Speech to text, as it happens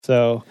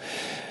So,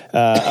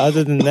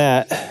 other than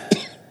that,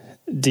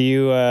 do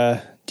you know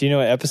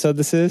what episode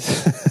this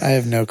is? I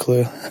have no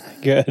clue.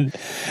 Good.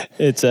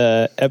 It's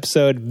a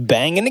episode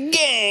Banging the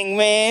Gang,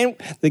 man.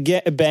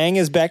 The Bang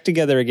is back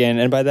together again,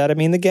 and by that I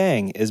mean the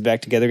gang is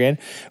back together again.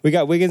 We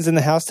got Wiggins in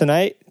the house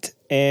tonight,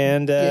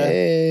 and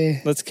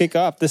let's kick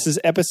off. This is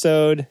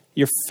episode,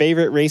 your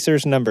favorite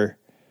racer's number.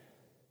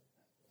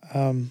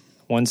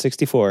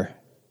 164.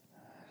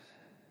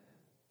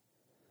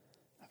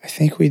 I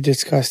think we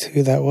discussed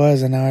who that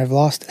was, and now I've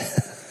lost it.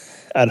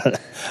 I don't know.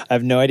 I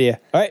have no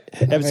idea. All right.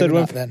 Episode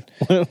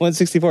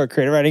 164,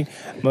 Creative Riding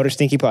Motor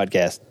Stinky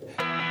Podcast.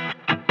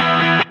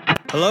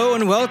 Hello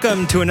and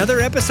welcome to another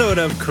episode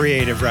of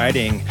Creative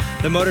Riding,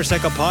 the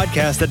motorcycle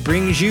podcast that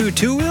brings you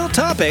two-wheel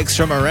topics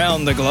from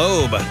around the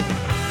globe.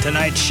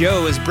 Tonight's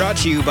show is brought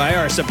to you by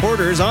our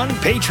supporters on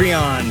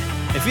Patreon.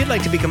 If you'd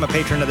like to become a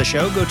patron of the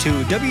show, go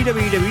to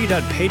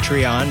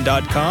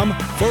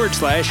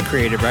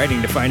www.patreon.com/Creative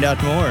Riding to find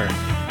out more.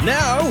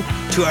 Now,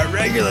 to our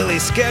regularly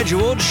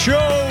scheduled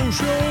show.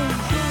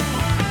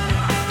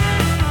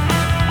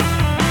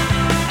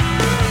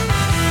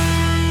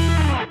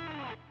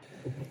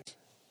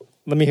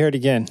 Let me hear it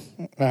again.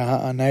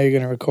 Now you're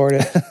going to record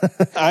it.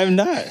 I'm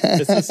not.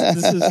 This is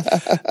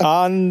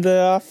on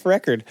the off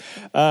record.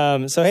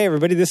 So, hey,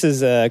 everybody, this is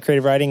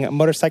Creative Riding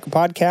Motorcycle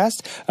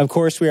Podcast. Of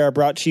course, we are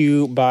brought to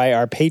you by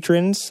our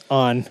patrons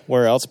on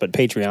where else but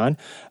Patreon.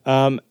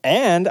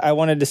 And I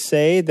wanted to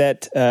say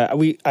that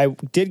I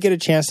did get a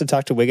chance to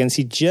talk to Wiggins.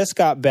 He just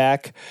got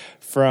back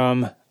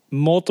from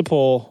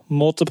multiple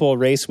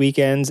race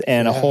weekends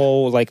and a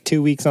whole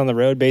 2 weeks on the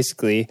road,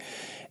 basically.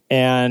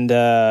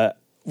 And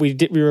we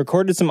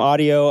recorded some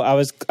audio. I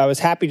was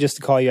happy just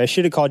to call you. I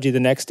should have called you the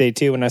next day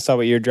too when I saw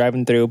what you were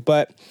driving through,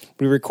 but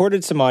we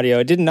recorded some audio.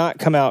 It did not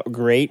come out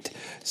great,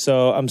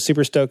 so I'm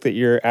super stoked that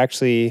you're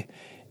actually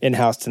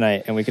in-house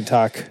tonight and we can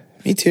talk.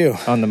 Me too.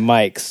 On the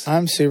mics.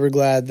 I'm super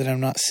glad that I'm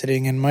not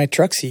sitting in my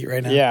truck seat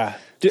right now. Yeah.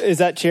 Is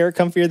that chair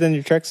comfier than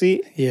your truck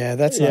seat? Yeah,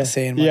 that's not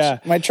saying much. Yeah.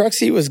 My truck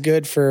seat was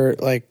good for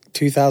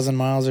 2,000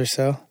 miles or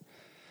so,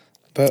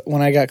 but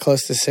when I got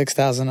close to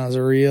 6,000, I was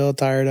real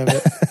tired of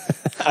it.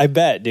 I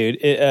bet, dude.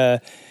 It could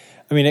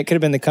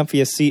have been the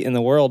comfiest seat in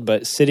the world,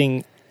 but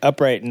sitting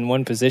upright in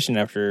one position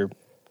after,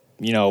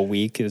 a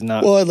week is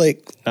not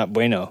not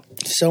bueno.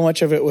 So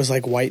much of it was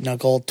white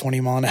knuckle, 20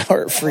 mile an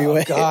hour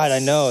freeway. Oh, God, I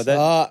know.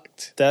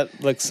 That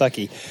looks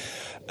sucky.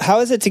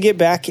 How is it to get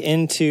back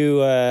into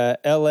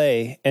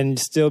LA and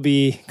still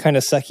be kind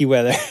of sucky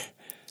weather?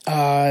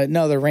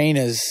 No, the rain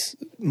is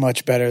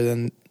much better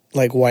than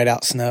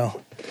whiteout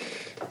snow.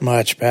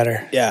 Much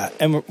better. Yeah,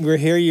 and we're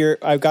here.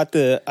 I got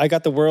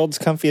the world's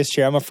comfiest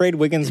chair. I'm afraid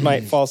Wiggins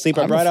might fall asleep.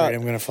 I'm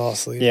going to fall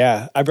asleep.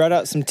 Yeah, I brought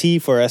out some tea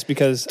for us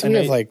because we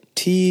have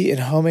tea and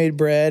homemade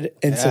bread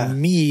and some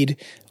mead,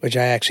 which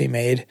I actually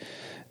made,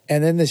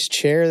 and then this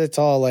chair that's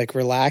all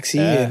relaxy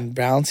and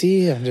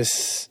bouncy.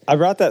 I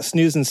brought that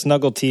snooze and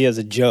snuggle tea as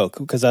a joke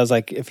because I was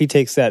like, if he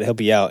takes that, he'll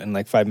be out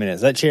in 5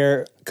 minutes. That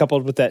chair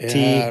coupled with that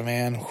tea. Yeah,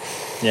 man.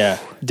 Yeah,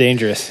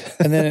 dangerous.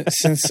 And then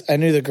since I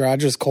knew the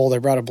garage was cold, I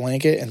brought a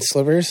blanket and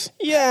slippers.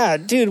 Yeah,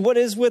 dude, what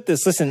is with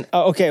this? Listen,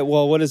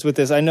 what is with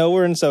this? I know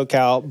we're in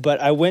SoCal,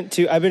 but I've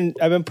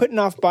been putting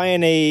off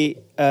buying a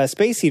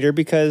space heater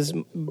because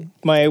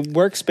my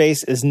workspace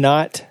is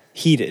not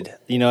heated.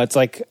 It's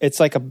like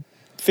a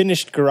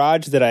finished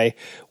garage that I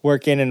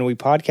work in and we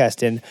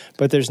podcast in,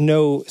 but there's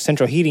no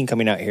central heating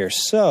coming out here.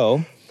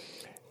 So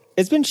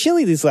it's been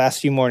chilly these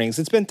last few mornings.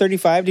 It's been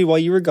 35, dude, while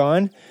you were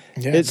gone.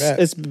 Yeah,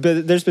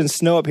 there's been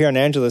snow up here on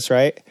Angeles,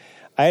 right?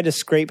 I had to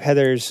scrape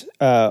Heather's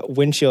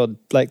windshield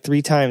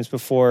 3 times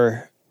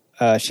before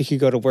she could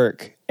go to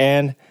work.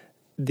 And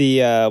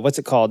the what's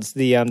it called?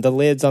 The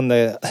lids on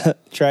the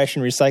trash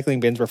and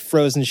recycling bins were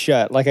frozen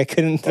shut. I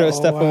couldn't throw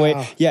stuff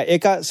away. Yeah, it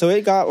got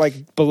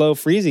below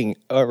freezing,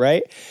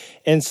 right?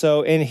 And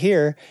so in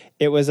here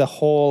it was a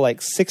whole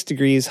 6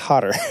 degrees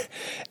hotter.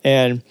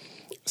 And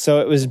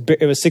so it was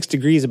 6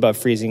 degrees above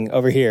freezing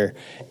over here.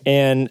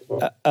 And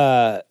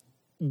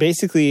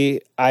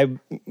basically you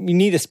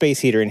need a space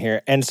heater in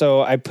here. And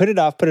so I put it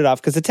off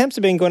because the temps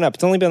have been going up.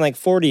 It's only been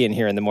 40 in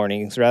here in the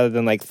mornings rather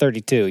than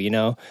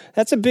 32,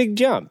 That's a big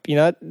jump.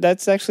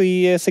 That's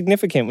actually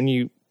significant when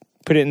you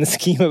put it in the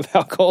scheme of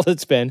how cold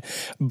it's been.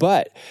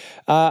 But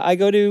I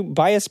go to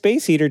buy a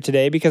space heater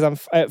today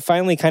because I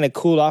finally kind of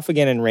cooled off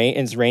again and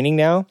it's raining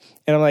now.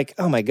 And I'm like,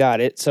 oh my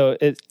God. It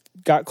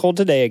got cold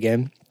today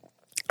again.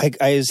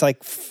 I was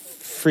like,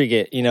 frig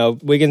it.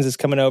 Wiggins is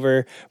coming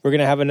over. We're going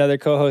to have another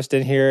co-host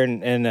in here.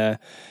 And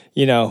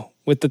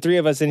with the 3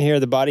 of us in here,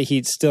 the body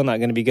heat's still not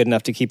going to be good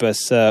enough to keep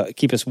us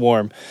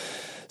warm.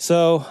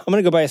 So I'm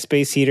going to go buy a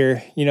space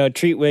heater,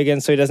 treat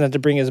Wiggins so he doesn't have to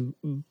bring his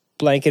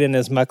blanket and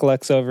his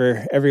mucklucks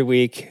over every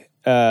week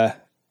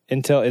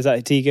until, is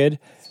that tea good?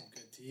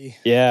 Good tea.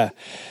 Yeah.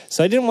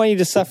 So I didn't want you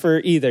to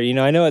suffer either.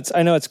 I know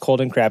it's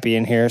cold and crappy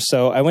in here.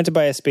 So I went to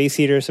buy a space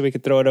heater so we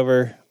could throw it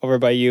over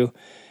by you,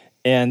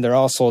 and they're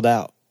all sold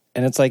out.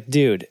 And it's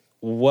dude,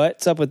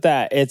 what's up with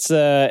that?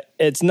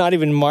 It's not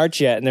even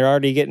March yet, and they're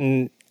already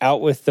getting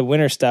out with the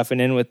winter stuff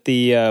and in with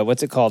the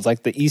what's it called,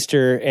 like the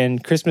Easter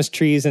and Christmas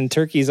trees and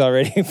turkeys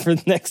already for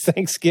the next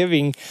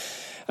Thanksgiving.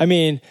 I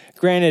mean,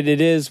 granted,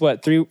 it is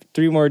what three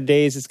more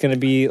days. It's going to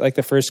be like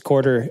the first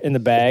quarter in the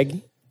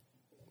bag.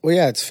 Well,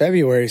 yeah, it's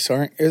February,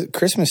 so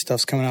Christmas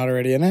stuff's coming out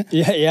already, isn't it?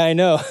 Yeah, I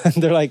know.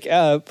 They're like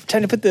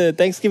trying to put the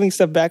Thanksgiving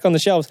stuff back on the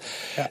shelves.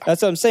 Yeah.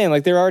 That's what I'm saying.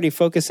 Like they're already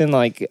focusing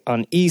like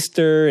on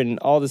Easter and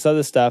all this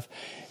other stuff,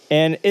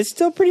 and it's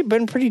still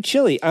been pretty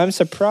chilly. I'm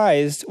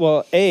surprised.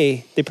 Well,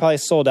 they probably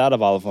sold out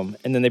of all of them,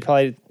 and then they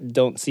probably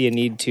don't see a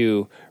need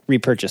to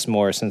repurchase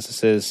more since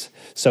this is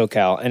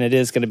SoCal, and it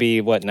is going to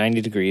be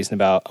 90 degrees in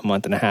about a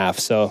month and a half.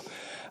 So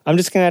I'm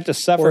just going to have to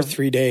suffer. Or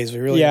 3 days. We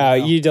really don't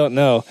know. You don't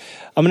know.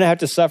 I'm going to have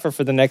to suffer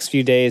for the next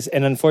few days.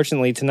 And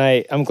unfortunately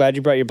tonight, I'm glad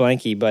you brought your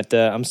blankie, but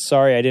I'm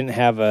sorry I didn't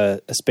have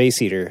a space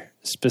heater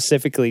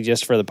specifically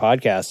just for the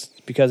podcast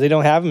because they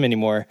don't have them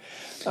anymore.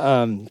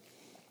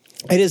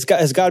 It's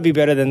got to be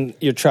better than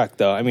your truck,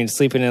 though. I mean,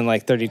 sleeping in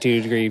like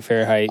 32 degree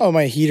Fahrenheit. Oh,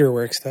 my heater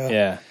works, though.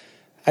 Yeah.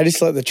 I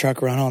just let the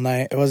truck run all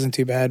night. It wasn't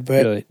too bad.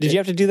 But really? Did you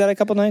have to do that a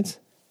couple nights?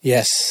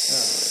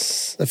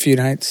 Yes. A few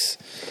nights.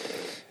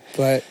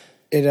 But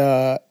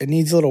it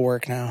needs a little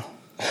work now.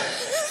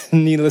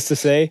 Needless to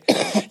say.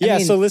 Yeah, I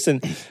mean, so listen.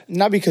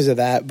 Not because of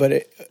that,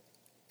 but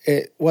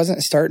it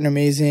wasn't starting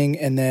amazing,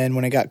 and then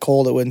when it got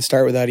cold, it wouldn't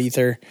start without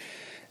ether.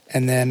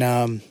 And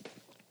then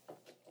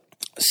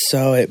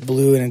so it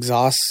blew an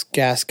exhaust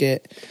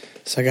gasket,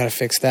 so I got to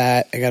fix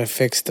that. I got to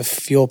fix the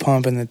fuel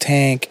pump in the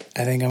tank.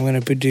 I think I'm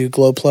going to do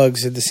glow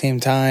plugs at the same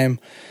time.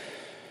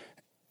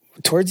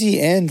 Towards the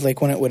end, like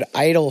when it would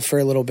idle for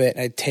a little bit,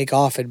 I'd take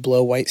off, it'd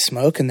blow white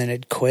smoke, and then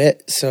it'd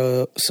quit.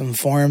 So some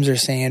forums are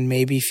saying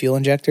maybe fuel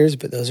injectors,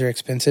 but those are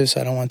expensive, so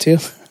I don't want to.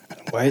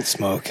 White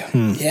smoke.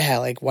 Yeah,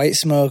 like white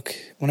smoke.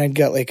 When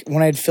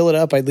I'd fill it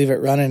up, I'd leave it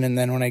running, and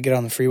then when I get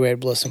on the freeway, I'd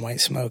blow some white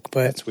smoke.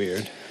 But that's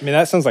weird. I mean,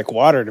 that sounds like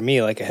water to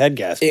me, like a head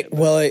gasket.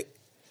 I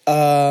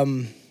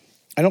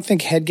don't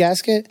think head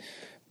gasket,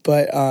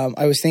 but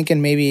I was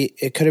thinking maybe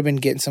it could have been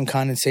getting some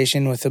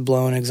condensation with the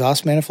blown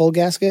exhaust manifold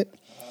gasket.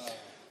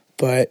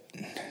 But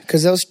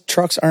because those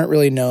trucks aren't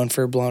really known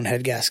for blown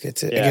head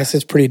gaskets, I guess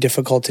it's pretty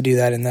difficult to do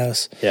that in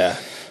those. Yeah.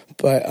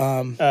 But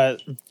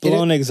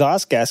blown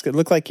exhaust gasket.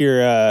 Looked like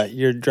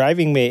your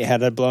driving mate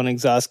had a blown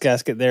exhaust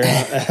gasket there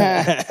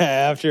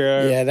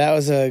after. Yeah, that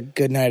was a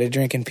good night of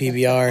drinking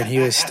PBR, and he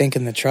was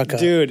stinking the truck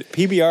up. Dude,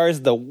 PBR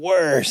is the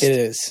worst. It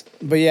is.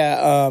 But yeah,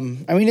 I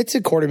mean it's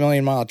a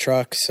 250,000-mile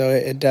truck, so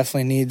it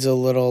definitely needs a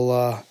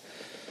little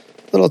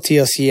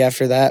TLC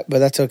after that. But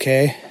that's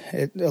okay.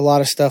 A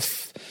lot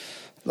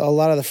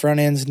of the front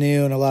end's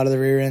new and a lot of the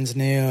rear end's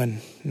new,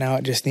 and now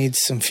it just needs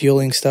some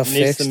fueling stuff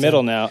fixed. Needs the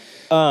middle now.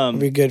 It'll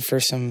be good for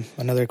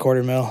another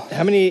 1/4 mil.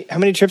 How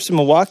many trips to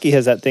Milwaukee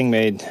has that thing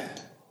made?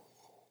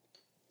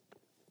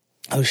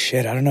 Oh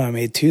shit, I don't know. I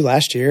made 2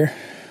 last year.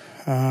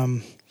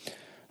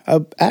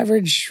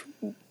 Average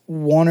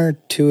 1 or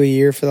 2 a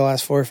year for the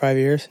last 4 or 5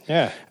 years.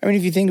 Yeah. I mean,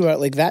 if you think about it,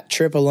 like that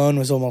trip alone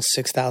was almost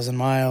 6,000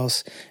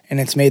 miles, and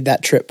it's made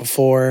that trip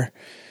before.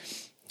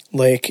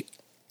 Like,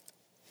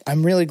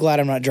 I'm really glad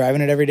I'm not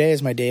driving it every day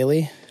as my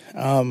daily.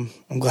 I'm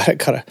glad I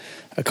got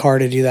a car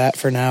to do that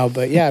for now.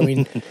 But yeah, I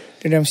mean,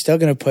 dude, I'm still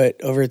going to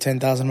put over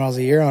 10,000 miles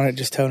a year on it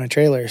just towing a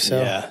trailer.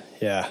 So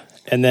yeah.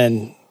 And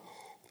then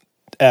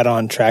add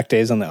on track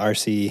days on the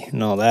RC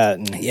and all that.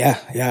 And yeah.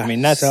 I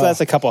mean, that's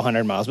a couple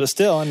 100 miles, but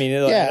still, I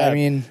mean. I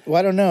mean, well,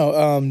 I don't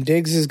know.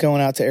 Diggs is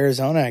going out to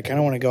Arizona. I kind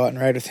of want to go out and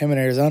ride with him in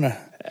Arizona.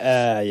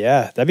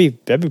 Yeah, that'd be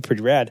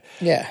pretty rad.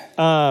 Yeah.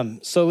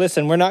 So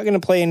listen, we're not going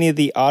to play any of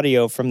the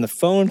audio from the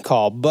phone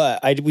call, but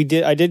I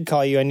did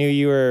call you. I knew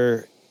you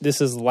were. This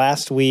is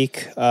last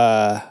week,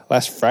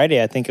 last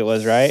Friday, I think it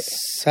was, right?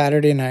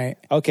 Saturday night.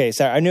 Okay,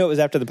 so I knew it was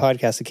after the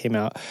podcast that came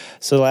out.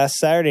 So last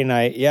Saturday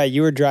night, yeah,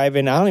 you were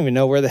driving. I don't even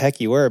know where the heck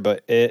you were,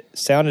 but it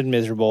sounded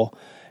miserable.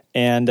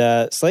 And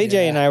Slay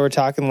J and I were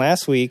talking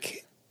last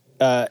week.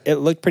 It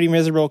looked pretty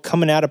miserable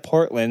coming out of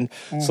Portland.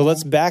 Mm-hmm. So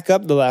let's back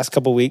up the last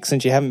couple weeks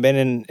since you haven't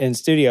been in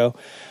studio.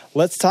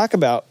 Let's talk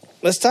about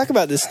this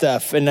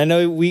stuff. And I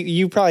know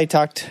you probably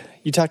talked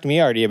to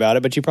me already about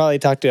it, but you probably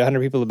talked to 100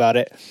 people about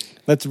it.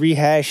 Let's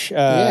rehash.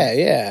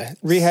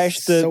 Rehash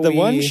the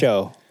one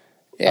show.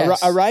 Yes.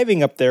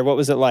 Arriving up there, what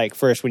was it like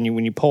first when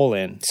you pull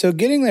in? So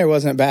getting there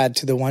wasn't bad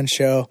to the one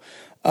show.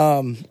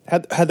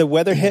 Had the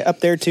weather hit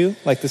up there too,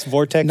 like this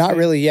vortex? Not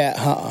really yet.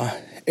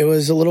 It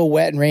was a little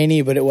wet and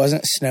rainy, but it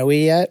wasn't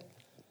snowy yet.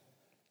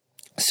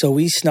 So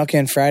we snuck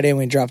in Friday and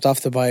we dropped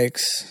off the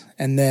bikes,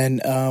 and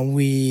then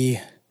we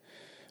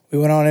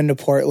went on into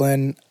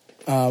Portland.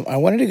 I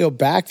wanted to go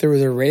back. There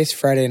was a race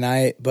Friday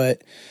night,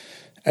 but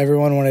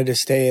everyone wanted to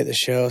stay at the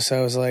show, so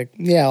I was like,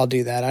 yeah, I'll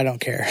do that. I don't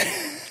care.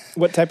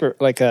 What type of,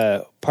 like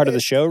a part of the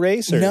show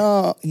race? Or?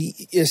 No,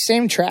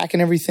 same track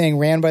and everything,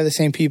 ran by the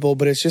same people,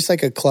 but it's just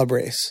like a club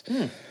race.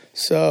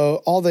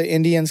 So all the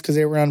Indians, because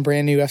they were on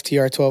brand new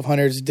FTR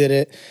 1200s, did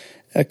it.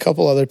 And a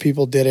couple other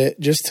people did it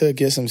just to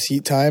get some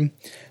seat time.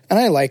 And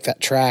I like that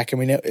track. I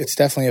mean, it's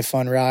definitely a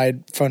fun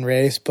ride, fun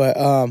race. But,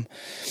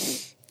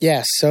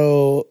 yeah,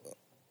 so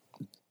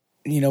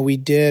we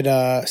did.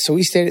 So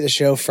we stayed at the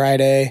show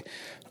Friday.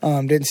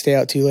 Didn't stay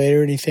out too late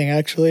or anything,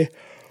 actually.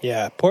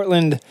 Yeah,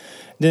 Portland.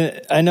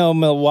 I know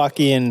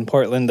Milwaukee and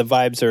Portland, the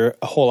vibes are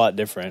a whole lot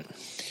different.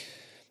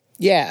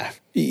 Yeah.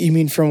 You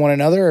mean from one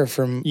another or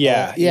from?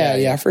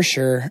 Yeah, for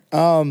sure.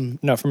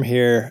 No, from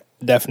here,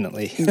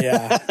 definitely.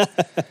 Yeah.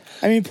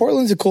 I mean,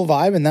 Portland's a cool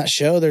vibe, and that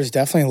show, there's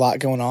definitely a lot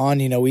going on.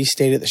 We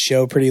stayed at the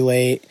show pretty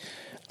late,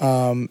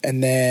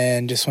 and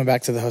then just went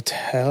back to the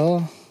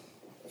hotel.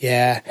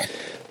 Yeah.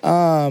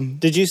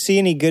 Did you see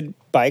any good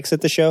bikes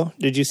at the show?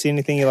 Did you see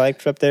anything you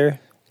liked up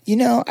there?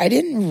 I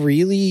didn't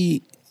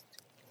really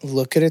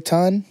look at a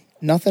ton.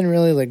 Nothing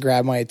really like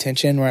grabbed my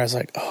attention where I was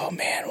like, oh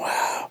man,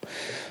 wow.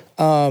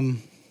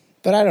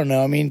 But I don't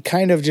know. I mean,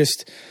 kind of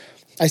just,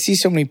 I see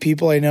so many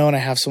people I know and I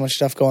have so much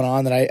stuff going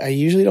on that I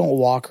usually don't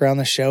walk around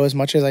the show as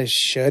much as I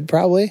should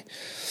probably.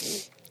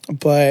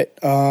 But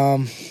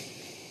I'm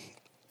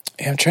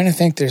trying to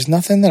think. There's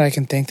nothing that I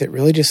can think that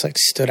really just like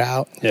stood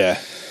out. Yeah.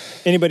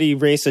 Anybody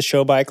race a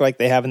show bike like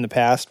they have in the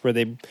past where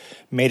they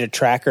made a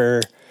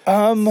tracker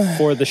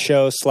for the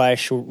show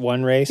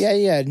 /one race?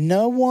 Yeah.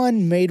 No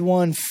one made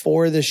one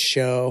for the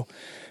show,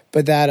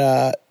 but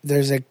that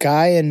there's a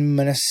guy in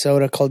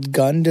Minnesota called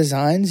Gunn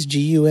Designs,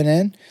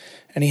 Gunn,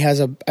 and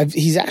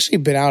he's actually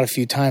been out a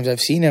few times.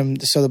 I've seen him.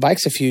 So the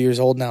bike's a few years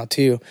old now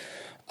too.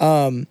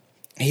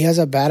 He has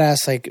a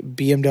badass like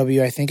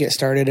BMW. I think it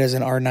started as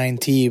an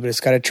R9T, but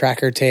it's got a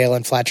tracker tail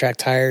and flat track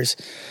tires.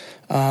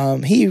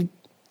 He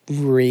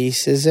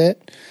races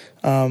it.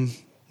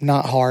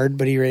 Not hard,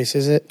 but he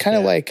races it. Kind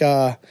of like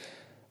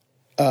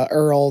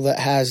Earl that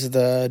has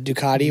the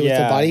Ducati with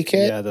the body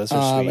kit. Yeah, those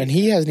are sweet. And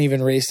he hasn't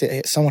even raced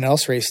it. Someone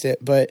else raced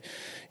it. But,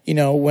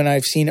 when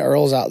I've seen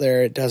Earls out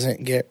there, it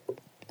doesn't get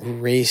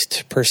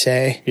raced per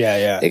se.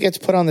 Yeah. It gets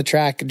put on the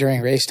track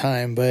during race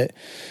time, but,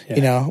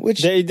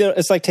 which...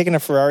 It's like taking a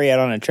Ferrari out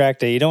on a track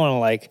day. You don't want to,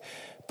 like,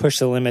 push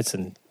the limits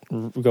and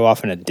go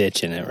off in a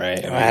ditch in it,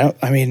 right?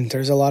 I mean,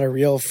 there's a lot of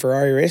real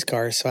Ferrari race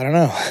cars, so I don't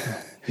know.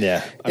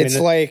 Yeah. It's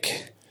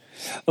like...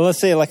 Let's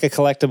say like a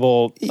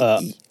collectible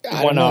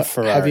one-off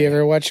Ferrari. Have you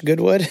ever watched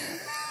Goodwood?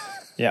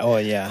 Yeah. Oh,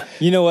 yeah.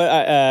 You know what?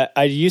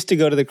 I used to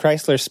go to the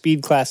Chrysler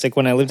Speed Classic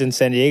when I lived in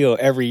San Diego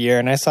every year,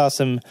 and I saw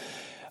some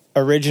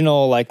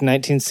original like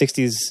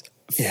 1960s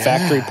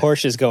factory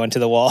Porsches go into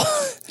the wall.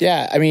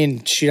 Yeah. I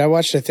mean, I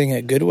watched a thing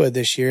at Goodwood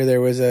this year.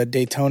 There was a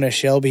Daytona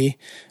Shelby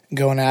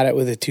going at it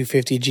with a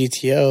 250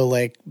 GTO.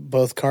 Like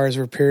both cars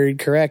were period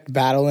correct,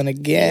 battling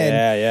again.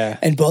 Yeah.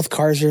 And both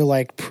cars are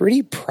like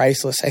pretty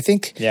priceless. I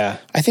think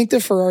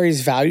the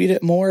Ferraris valued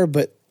it more,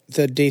 but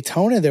the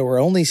Daytona, there were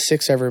only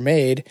 6 ever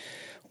made.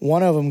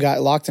 One of them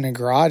got locked in a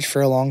garage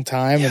for a long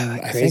time,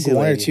 and I think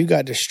one or two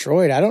got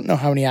destroyed. I don't know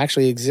how many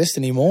actually exist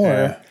anymore.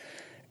 Yeah.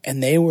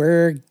 And they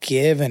were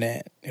giving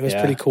it. It was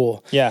pretty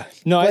cool. Yeah.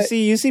 No, but,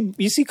 you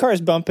see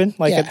cars bumping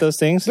at those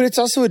things. But it's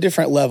also a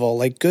different level.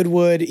 Like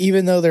Goodwood,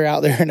 even though they're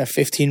out there in a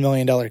 $15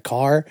 million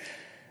car,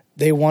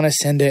 they want to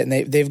send it, and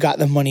they've got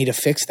the money to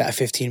fix that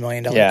 $15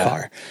 million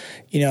car.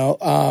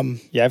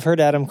 I've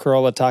heard Adam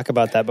Carolla talk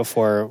about that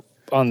before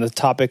on the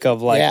topic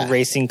of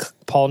racing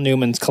Paul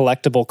Newman's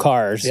collectible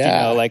cars.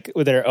 Like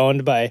we're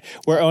owned by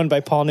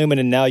Paul Newman,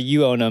 and now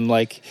you own them.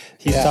 Like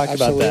he's talked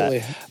about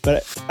that.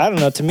 But I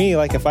don't know. To me,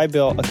 like if I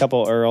built a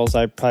couple Earls,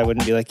 I probably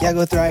wouldn't be like,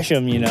 go thrash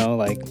them.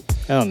 Like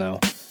I don't know.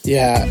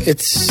 Yeah,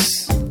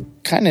 it's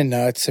kind of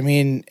nuts. I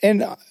mean,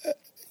 and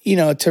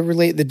to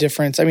relate the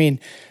difference. I mean,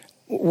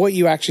 what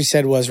you actually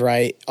said was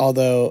right.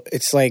 Although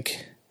it's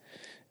like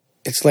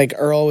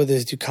Earl with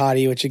his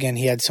Ducati, which again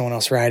he had someone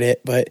else ride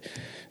it, but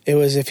it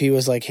was if he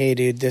was like, "Hey,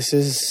 dude, this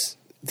is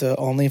the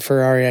only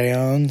Ferrari I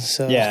own."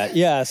 So that's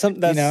kind of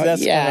like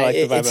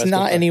the vibe. It's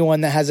not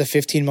anyone that has a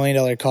 $15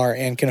 million car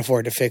and can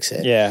afford to fix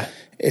it. Yeah,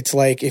 it's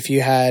like if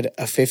you had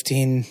a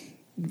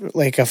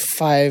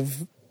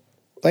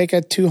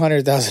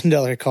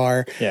 $200,000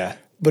 car. Yeah,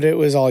 but it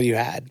was all you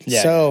had.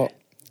 Yeah. So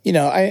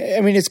I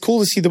mean, it's cool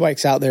to see the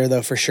bikes out there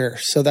though, for sure.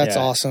 So that's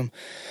awesome.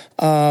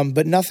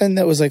 But nothing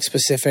that was like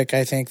specific,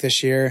 I think,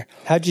 this year.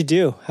 How'd you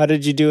do? How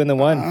did you do in the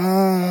one?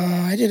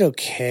 I did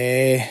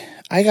okay.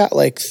 I got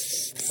like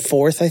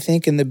 4th, I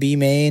think, in the B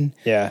main.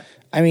 Yeah.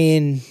 I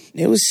mean,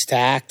 it was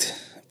stacked.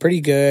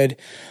 Pretty good.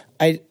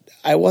 I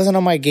wasn't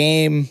on my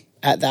game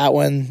at that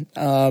one,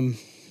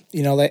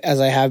 as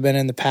I have been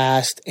in the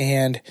past.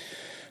 And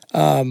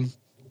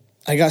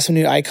I got some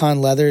new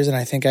Icon leathers, and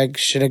I think I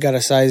should have got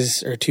a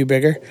size or 2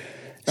 bigger.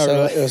 Oh,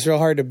 so really? It was real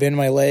hard to bend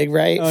my leg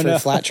right for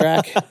flat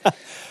track.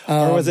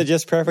 Or was it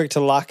just perfect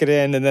to lock it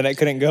in and then it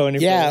couldn't go any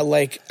further? Yeah,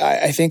 like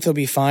I think they'll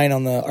be fine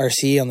on the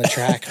RC on the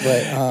track.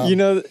 But have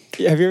you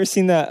ever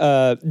seen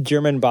that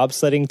German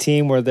bobsledding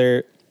team where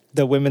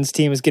the women's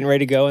team is getting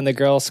ready to go and the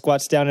girl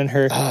squats down in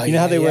her?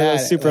 How they wear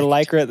those super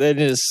lycra that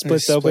it just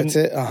splits open?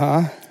 It,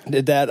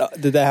 Did that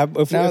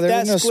happen? If there that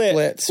was no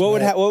split, splits.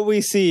 What would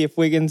we see if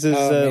Wiggins'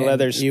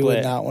 leather split? You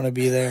would not want to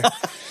be there.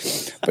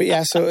 But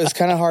yeah, so it was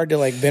kind of hard to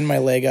like bend my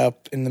leg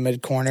up in the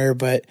mid corner,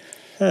 but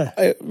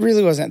it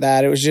really wasn't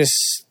that. It was just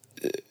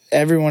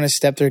everyone has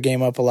stepped their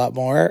game up a lot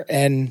more,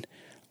 and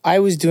I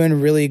was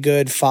doing really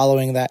good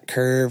following that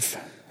curve.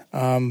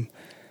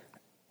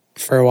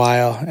 for a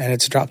while, and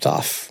it's dropped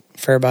off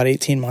for about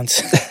 18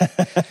 months.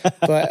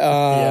 But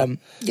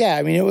yeah,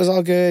 I mean, it was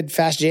all good.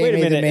 Fast J Wait a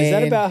made minute, the main. is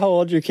that about how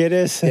old your kid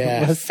is?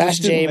 Yeah,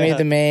 Fast J made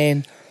the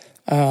main.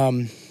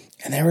 And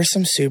there were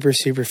some super,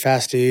 super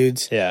fast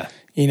dudes. Yeah.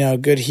 You know,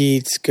 good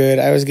heats, good.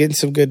 I was getting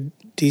some good,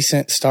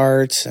 decent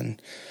starts,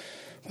 and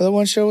the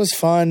one show was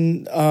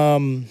fun.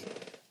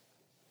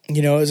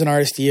 You know, it was an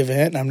RSD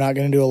event, and I'm not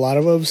going to do a lot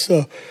of them,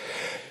 so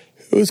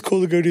it was cool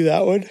to go do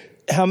that one.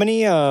 How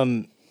many?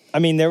 I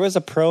mean, there was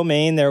a pro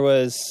main. There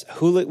was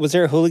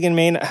there a hooligan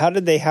main? How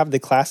did they have the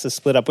classes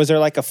split up? Was there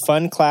like a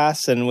fun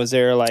class, and was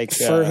there like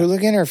for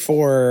hooligan or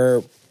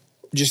for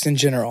just in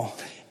general?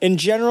 In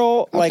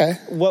general, like Okay.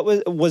 what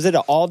was it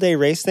an all day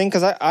race thing?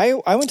 Because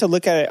I went to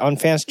look at it on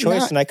Fans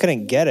Choice and I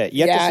couldn't get it.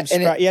 You have Yeah, to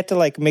subscribe. You have to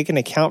like make an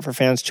account for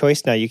Fans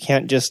Choice now. You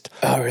can't just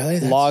Really?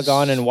 That's log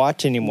on and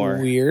watch anymore.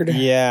 weird.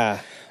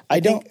 Yeah. I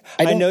don't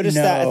noticed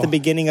that at know. the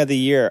beginning of the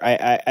year.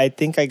 I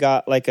think I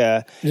got like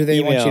a. Do they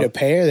want email. you to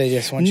pay, or they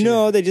just want you?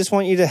 No, they just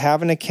want you to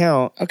have an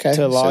account. Okay,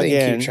 To log so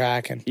they in. keep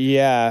tracking.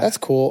 Yeah. That's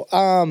cool.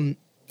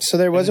 So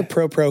there was a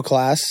pro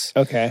class.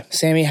 Okay.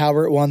 Sammy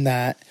Halbert won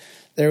that.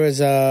 There was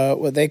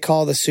what they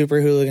call the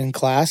Super Hooligan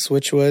class,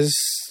 which was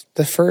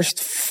the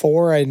first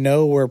 4 I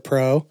know were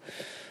pro.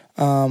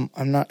 I'm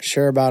not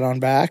sure about on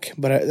back,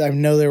 but I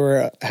know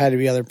there had to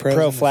be other pros.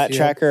 Pro in the flat field.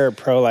 tracker or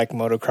pro like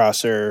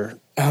motocrosser?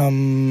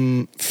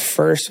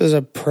 First was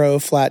a pro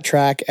flat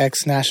track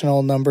ex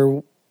national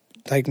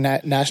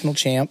national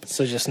champ.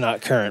 So just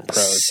not current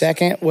pros.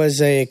 Second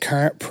was a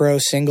current pro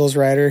singles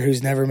rider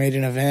who's never made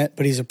an event,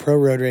 but he's a pro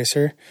road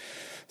racer.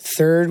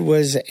 Third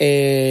was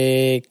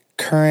a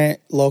current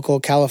local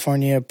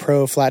California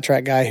pro flat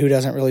track guy who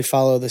doesn't really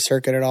follow the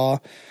circuit at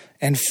all.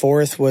 And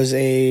fourth was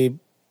a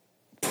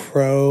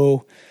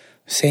pro,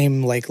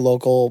 same like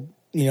local,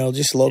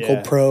 just local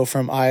Yeah. pro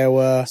from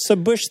Iowa. So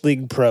Bush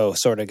League pro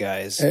sort of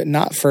guys.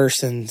 Not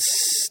first.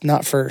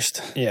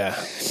 Yeah.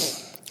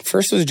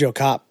 First was Joe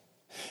Kopp.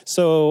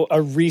 So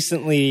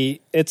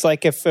it's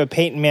like if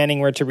Peyton Manning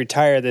were to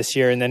retire this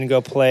year and then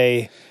go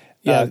play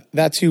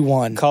That's who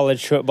won.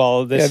 college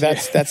football this year.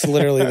 That's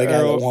literally the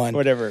guy Or that won.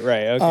 Whatever,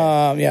 right,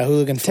 okay.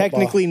 Hooligan football.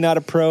 Technically not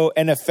a pro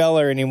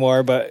NFLer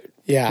anymore, but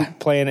Yeah.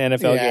 playing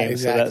NFL Yeah, games.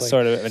 exactly. So that's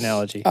sort of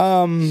analogy.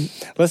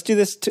 Let's do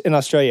this in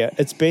Australia.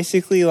 It's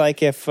basically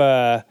like if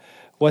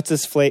what's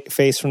his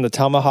face from the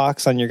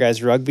Tomahawks on your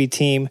guys' rugby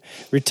team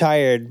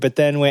retired, but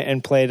then went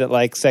and played at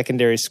like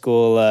secondary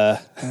school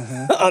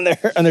on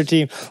their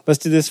team. Let's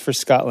do this for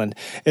Scotland.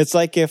 It's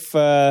like if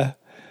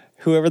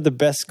whoever the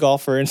best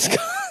golfer in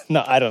Scotland.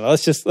 No, I don't know.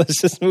 Let's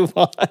just move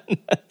on.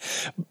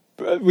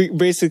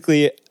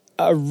 Basically,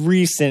 a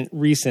recent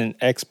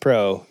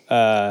ex-pro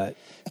got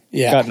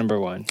number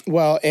 1.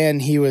 Well,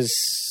 and he was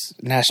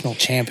national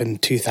champ in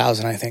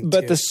 2000, I think.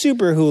 But too. the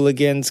super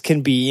hooligans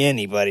can be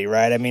anybody,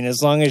 right? I mean,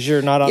 as long as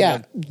you're not on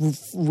the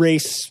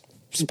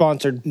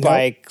race-sponsored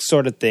bike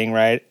sort of thing,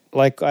 right?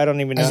 Like, I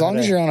don't even know. As long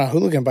as you're on a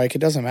hooligan bike, it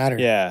doesn't matter.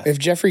 Yeah. If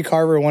Jeffrey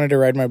Carver wanted to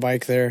ride my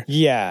bike there,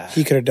 Yeah.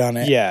 he could have done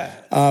it. Yeah.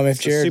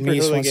 If Jared super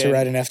Meese wants to hooligan.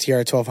 ride an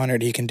FTR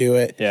 1200, he can do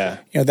it. Yeah.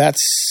 That's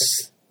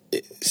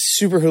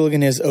super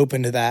hooligan is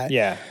open to that.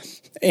 Yeah.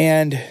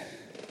 And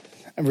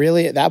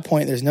really, at that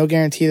point, there's no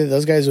guarantee that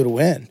those guys would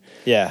win.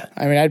 Yeah.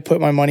 I mean, I'd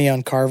put my money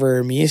on Carver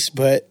or Meese,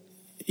 but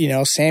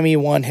Sammy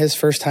won his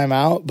first time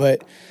out.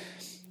 But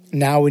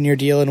now, when you're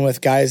dealing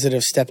with guys that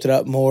have stepped it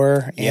up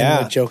more,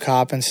 and with Joe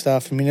Kopp and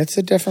stuff, I mean, it's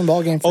a different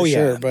ballgame for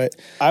sure. But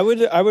I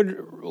would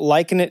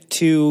liken it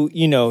to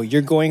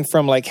you're going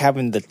from like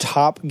having the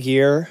top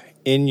gear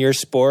in your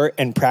sport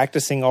and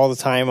practicing all the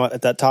time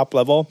at that top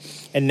level,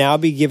 and now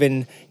be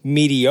given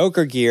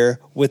mediocre gear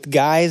with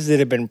guys that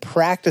have been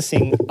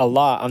practicing a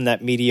lot on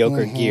that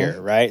mediocre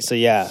gear, right? So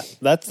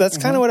that's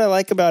kind of what I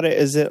like about it.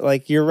 Is that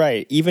like you're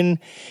right, even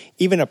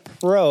a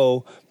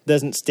pro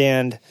doesn't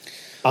stand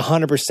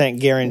 100%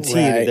 guarantee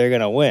that they're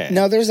going to win.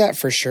 No, there's that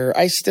for sure.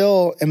 I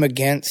still am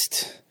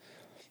against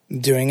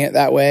doing it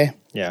that way.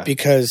 Yeah.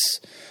 Because,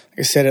 like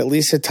I said, at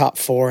least the top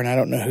 4, and I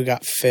don't know who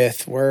got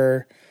 5th,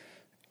 were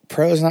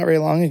pros not very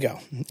long ago,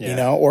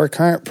 or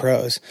current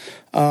pros.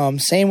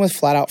 Same with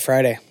Flat Out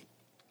Friday.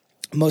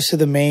 Most of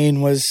the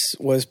main was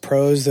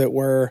pros that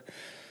were,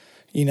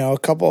 a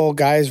couple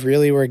guys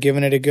really were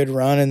giving it a good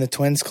run in the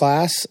twins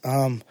class.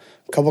 A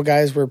couple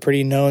guys were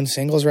pretty known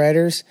singles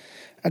riders.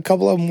 A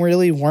couple of them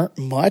really weren't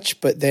much,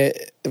 but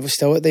it was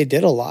still what they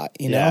did a lot,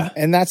 know?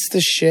 And that's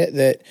the shit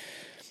that,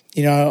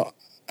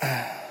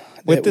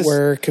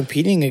 we're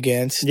competing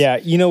against. Yeah,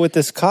 with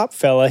this Kopp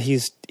fella, he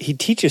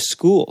teaches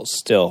schools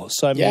still.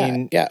 So I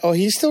mean, Oh,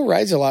 he still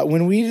rides a lot.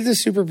 When we did the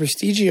Super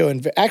Prestigio,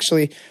 and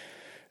actually,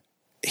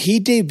 he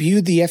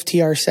debuted the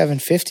FTR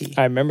 750.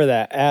 I remember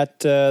that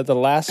at the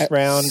last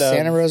round of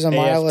Santa Rosa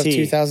Mile of AFT.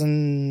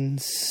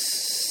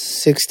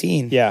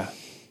 2016. Yeah,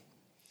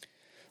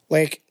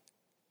 like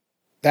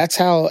that's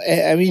how.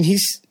 I mean,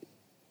 he's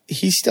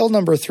still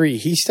number 3.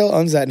 He still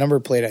owns that number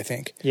plate, I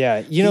think.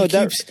 yeah.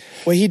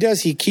 What he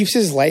does, he keeps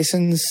his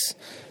license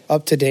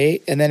up to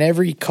date, and then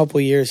every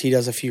couple years he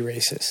does a few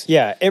races.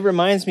 Yeah, it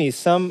reminds me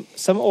some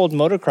old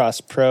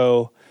motocross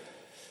pro.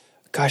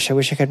 Gosh, I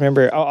wish I could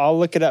remember. I'll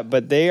look it up,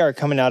 but they are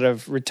coming out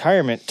of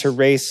retirement to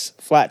race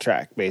flat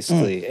track,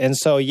 basically. And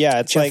so, yeah,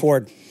 it's Jeff like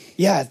Ward.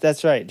 Yeah,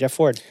 that's right, Jeff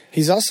Ward.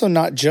 He's also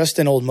not just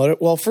an old motor.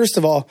 Well, first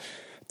of all,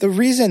 the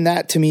reason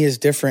that to me is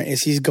different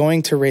is he's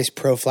going to race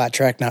pro flat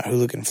track, not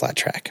hooligan flat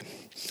track.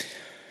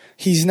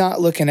 He's not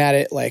looking at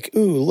it like,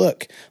 ooh,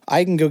 look,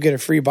 I can go get a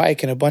free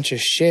bike and a bunch of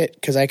shit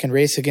because I can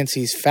race against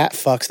these fat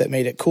fucks that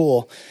made it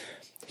cool.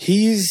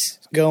 He's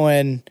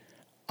going,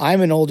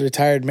 I'm an old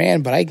retired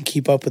man, but I can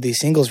keep up with these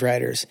singles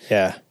riders.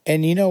 Yeah.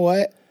 And you know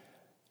what?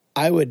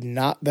 I would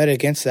not bet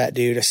against that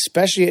dude,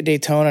 especially at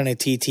Daytona on a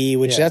TT,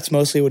 which that's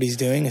mostly what he's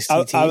doing is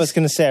TTs. I was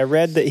going to say, I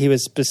read that he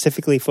was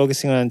specifically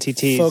focusing on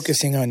TTs.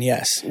 Focusing on,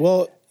 yes.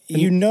 Well,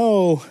 you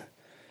know,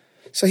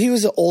 so he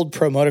was an old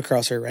pro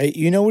motocrosser, right?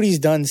 You know what he's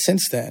done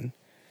since then?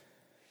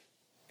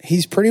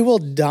 He's pretty well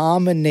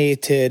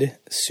dominated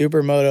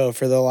Supermoto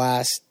for the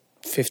last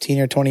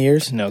 15 or 20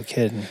 years. No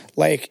kidding.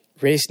 Like,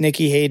 raced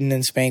Nicky Hayden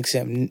and spanks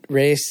him.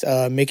 Raced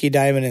Mickey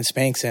Diamond and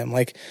spanks him.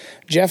 Like,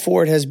 Jeff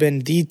Ward has been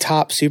the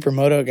top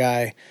Supermoto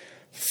guy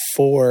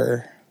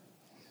for,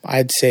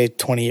 I'd say,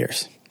 20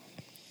 years.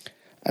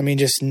 I mean,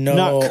 just no...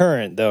 Not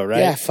current, though, right?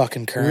 Yeah,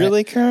 fucking current.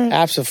 Really current?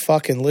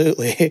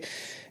 Absolutely.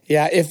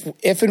 Yeah,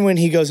 if and when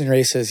he goes and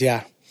races,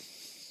 yeah.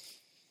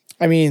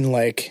 I mean,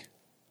 like,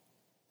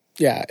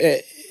 yeah.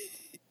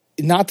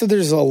 Not that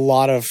there's a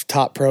lot of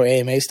top pro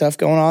AMA stuff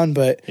going on,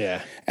 but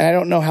yeah. And I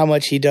don't know how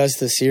much he does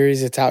the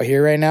series that's out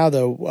here right now,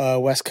 the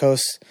West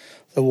Coast,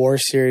 the War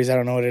Series. I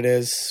don't know what it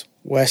is.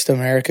 West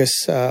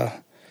America's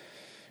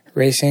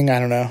Racing. I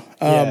don't know.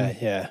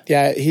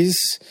 Yeah.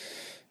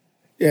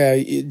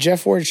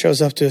 Jeff Ward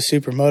shows up to a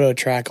Supermoto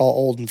track all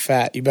old and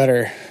fat. You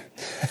better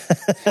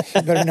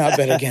not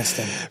bet against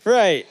him.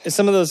 Right.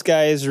 Some of those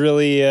guys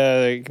really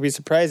can be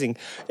surprising.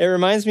 It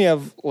reminds me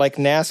of like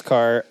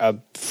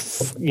NASCAR,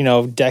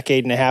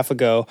 decade and a half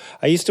ago.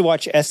 I used to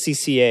watch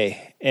SCCA,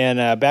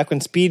 and back when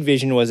Speed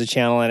Vision was a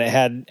channel,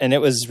 and it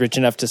was rich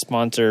enough to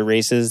sponsor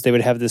races, they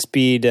would have the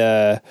Speed,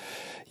 the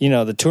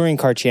touring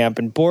car champ,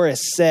 and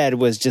Boris Said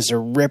was just a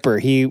ripper.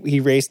 He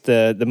raced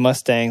the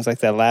Mustangs, like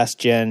that last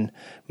gen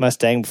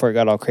Mustang before it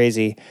got all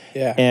crazy.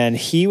 Yeah. And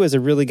he was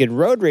a really good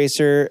road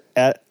racer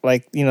at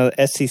the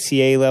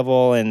SCCA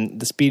level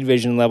and the Speed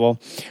Vision level.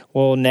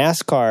 Well,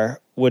 NASCAR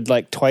would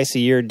like twice a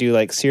year do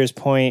like Sears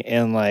Point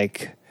and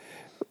like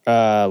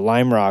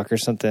Lime Rock or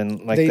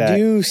something like that. They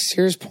do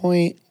Sears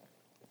Point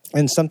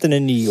and something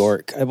in New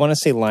York. I want to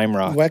say Lime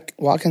Rock.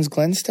 Watkins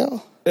Glen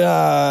still?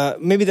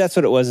 Maybe that's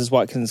what it was, is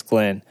Watkins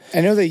Glen. I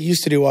know they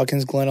used to do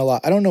Watkins Glen a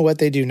lot. I don't know what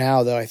they do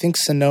now, though. I think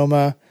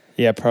Sonoma.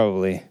 Yeah,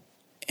 probably.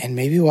 And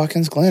maybe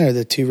Watkins Glen are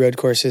the two road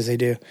courses they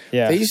do.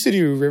 Yeah. They used to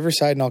do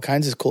Riverside and all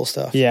kinds of cool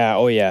stuff. Yeah,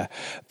 oh yeah.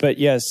 But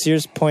yeah,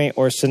 Sears Point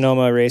or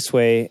Sonoma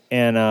Raceway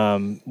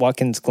and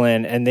Watkins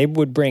Glen, and they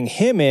would bring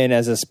him in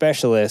as a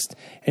specialist,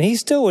 and he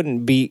still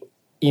wouldn't beat,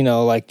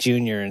 like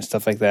Junior and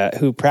stuff like that,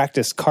 who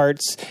practiced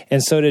karts,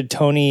 and so did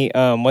Tony,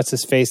 what's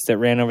his face that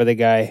ran over the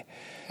guy?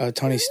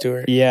 Tony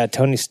Stewart. Yeah,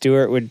 Tony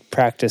Stewart would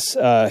practice.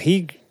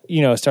 He,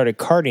 started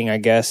karting, I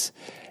guess.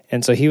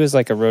 And so he was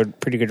like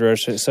pretty good road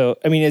racer. So,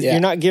 I mean, you're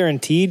not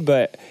guaranteed,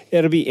 but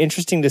it'll be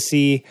interesting to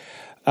see.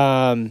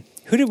 Who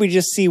did we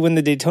just see win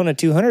the Daytona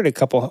 200 a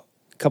couple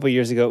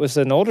years ago? It was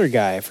an older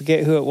guy. I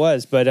forget who it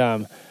was, but,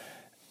 it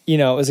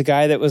was a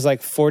guy that was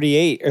like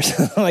 48 or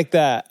something like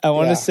that. I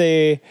want to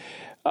say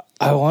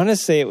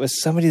it was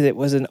somebody that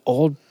was an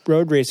old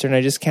road racer, and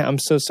I'm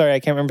so sorry, I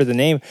can't remember the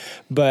name,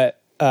 but,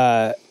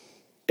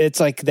 it's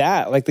like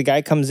that. Like the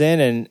guy comes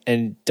in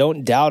and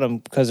don't doubt them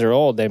because they're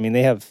old. I mean,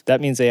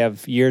 that means they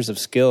have years of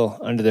skill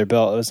under their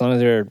belt as long as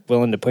they're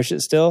willing to push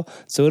it still.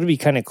 So it'll be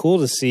kind of cool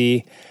to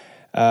see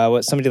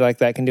what somebody like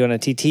that can do on a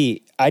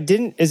TT.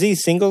 Is he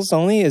singles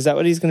only? Is that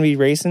what he's going to be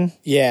racing?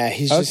 Yeah,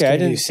 he's just okay. I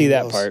didn't see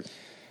that part.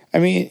 I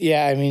mean,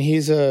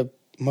 he's a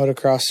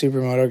motocross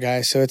supermoto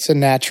guy, so it's a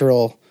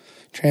natural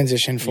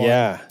transition for him.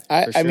 Yeah,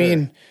 I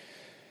mean,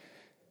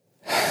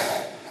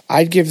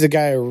 I'd give the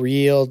guy a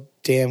real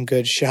damn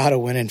good shot of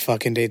winning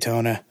fucking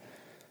Daytona.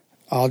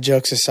 All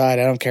jokes aside,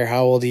 I don't care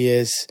how old he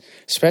is,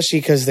 especially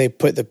because they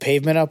put the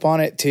pavement up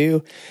on it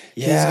too.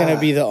 Yeah. He's going to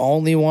be the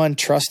only one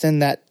trusting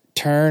that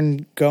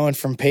turn going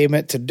from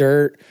pavement to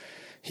dirt.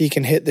 He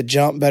can hit the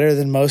jump better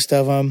than most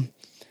of them.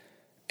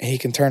 He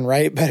can turn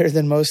right better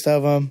than most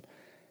of them.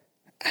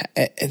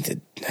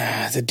 And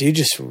the dude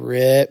just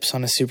rips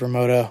on a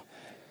supermoto.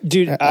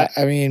 Dude,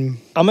 I mean,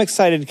 I'm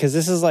excited because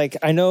this is like,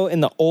 I know in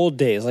the old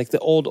days, like the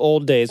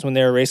old days when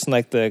they were racing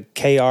like the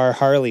KR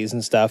Harleys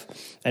and stuff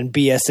and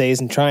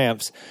BSAs and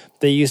Triumphs,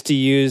 they used to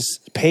use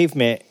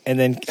pavement and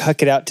then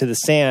huck it out to the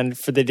sand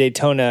for the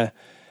Daytona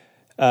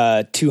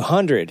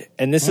 200.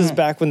 And this is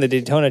back when the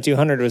Daytona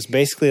 200 was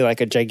basically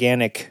like a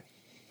gigantic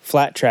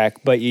flat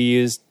track, but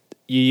you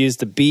used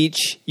the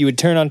beach. You would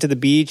turn onto the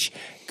beach,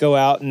 go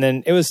out, and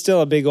then it was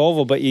still a big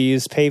oval, but you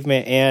used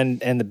pavement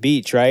and the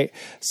beach, right?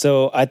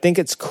 So I think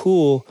it's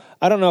cool.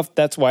 I don't know if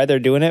that's why they're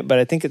doing it, but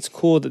I think it's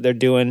cool that they're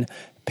doing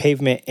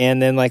pavement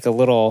and then like a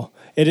little.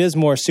 It is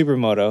more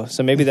supermoto,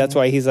 so maybe that's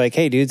why he's like,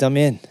 "Hey, dudes, I'm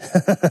in.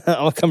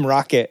 I'll come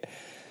rock it."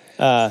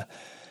 Yeah.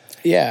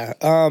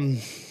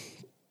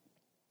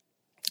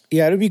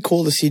 Yeah, it'd be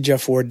cool to see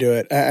Jeff Ward do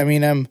it. I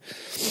mean, I'm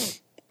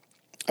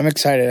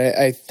excited.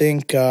 I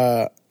think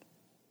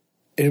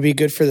it'd be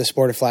good for the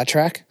sport of flat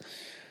track.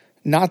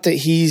 Not that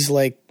he's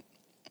like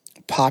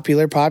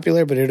popular,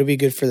 but it'll be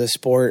good for the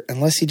sport.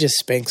 Unless he just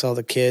spanks all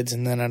the kids,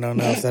 and then I don't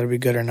know if that'll be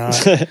good or not.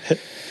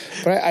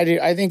 But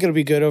I think it'll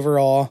be good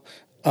overall.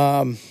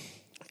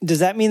 Does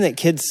that mean that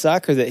kids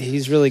suck, or that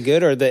he's really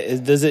good, or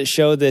does it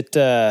show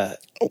that?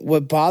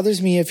 What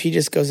bothers me if he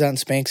just goes out and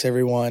spanks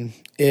everyone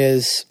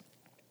is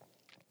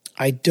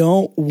I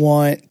don't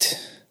want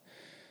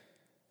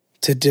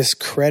to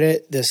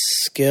discredit the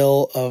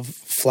skill of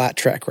flat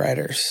track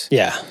riders.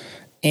 Yeah.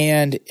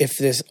 And if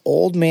this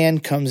old man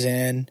comes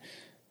in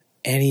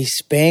and he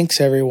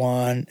spanks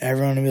everyone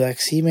will be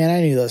like, see, man,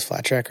 I knew those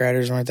flat track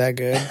riders weren't that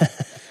good.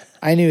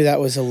 I knew that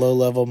was a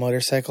low-level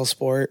motorcycle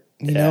sport.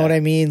 You know what I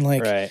mean?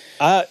 Like, right.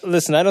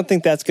 Listen, I don't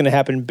think that's going to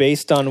happen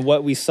based on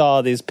what we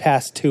saw these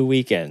past 2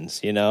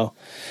 weekends, you know?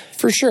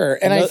 For sure.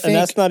 And I think... And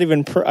that's not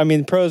even...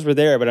 pros were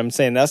there, but I'm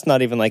saying that's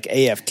not even like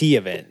AFT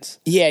events.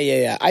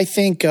 Yeah. I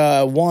think,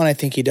 I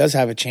think he does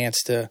have a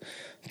chance to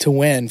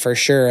win, for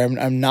sure.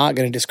 I'm not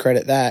going to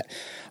discredit that.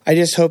 I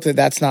just hope that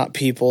that's not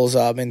people's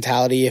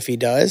mentality if he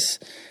does.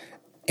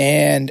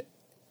 And...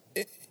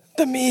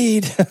 The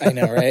mead. I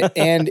know, right?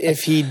 And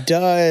if he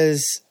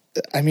does...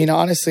 I mean,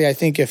 honestly, I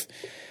think if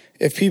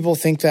people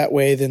think that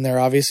way, then they're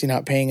obviously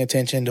not paying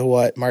attention to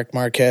what Marc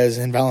Marquez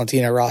and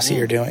Valentino Rossi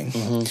are doing.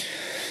 Mm-hmm.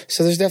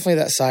 So there's definitely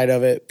that side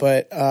of it,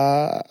 but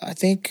I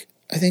think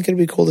it'd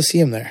be cool to see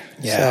him there.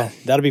 Yeah, so,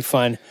 that'll be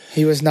fun.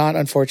 He was not,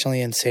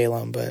 unfortunately, in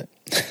Salem, but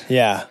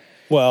yeah.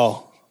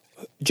 Well,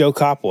 Joe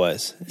Kopp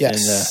was.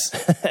 Yes,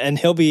 and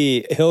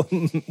we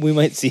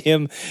might see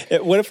him.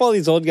 What if all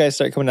these old guys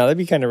start coming out? That'd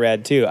be kind of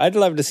rad too. I'd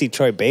love to see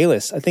Troy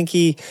Bayliss. I think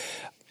he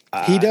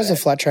does a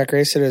flat track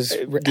race at his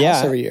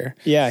house every year.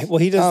 Yeah, well,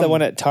 he does the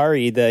one at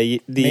Tari.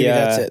 Maybe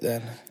that's it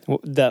then.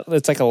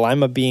 It's like a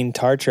lima bean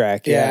tar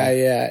track. Yeah,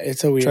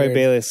 it's a weird Troy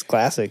Bayliss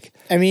classic.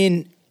 I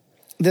mean,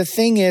 the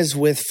thing is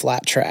with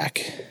flat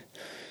track,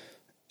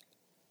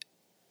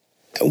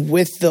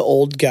 with the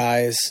old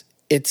guys,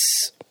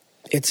 it's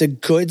a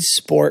good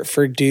sport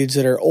for dudes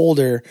that are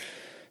older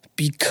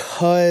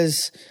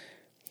because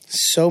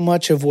so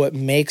much of what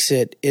makes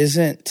it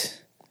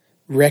isn't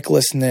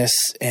recklessness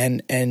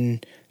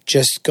and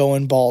just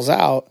going balls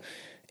out.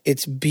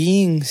 It's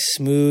being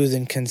smooth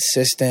and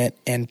consistent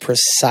and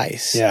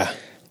precise. Yeah.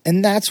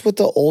 And that's what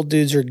the old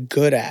dudes are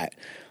good at.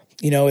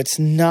 You know, it's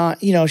not,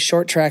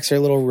 short tracks are a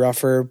little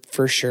rougher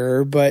for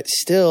sure, but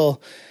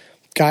still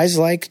guys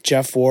like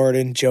Jeff Ward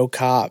and Joe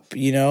Kopp,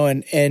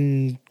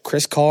 and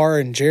Chris Carr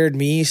and Jared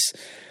Meese,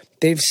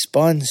 they've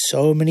spun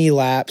so many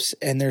laps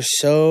and they're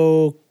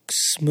so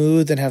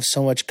smooth and have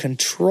so much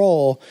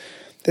control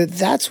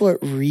that's what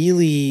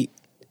really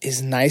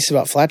is nice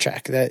about flat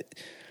track.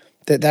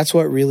 That's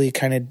what really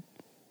kind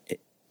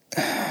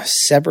of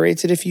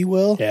separates it, if you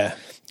will. Yeah.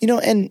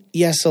 And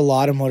yes, a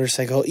lot of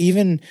motorcycle,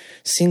 even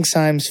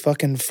Singsime's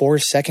fucking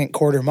 4-second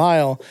quarter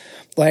mile,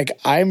 like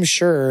I'm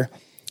sure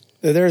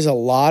that there's a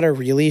lot of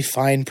really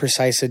fine,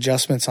 precise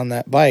adjustments on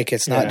that bike.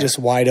 It's not just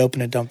wide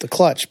open and dump the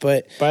clutch.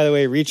 But by the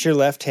way, reach your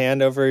left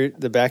hand over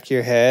the back of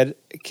your head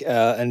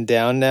and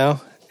down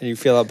now, and you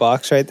feel that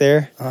box right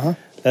there. Uh-huh.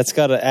 That's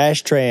got an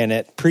ashtray in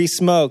it,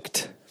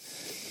 pre-smoked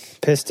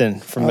piston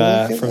from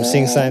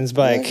Singsime's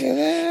bike.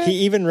 He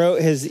even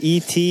wrote his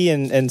ET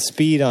and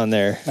speed on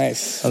there.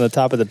 Nice. On the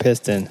top of the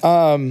piston.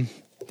 I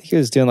think he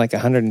was doing like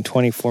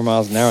 124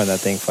 miles an hour and that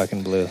thing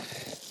fucking blew.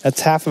 That's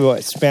half of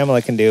what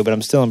Spamela can do, but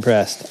I'm still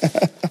impressed.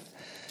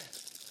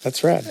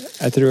 That's rad.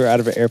 I threw her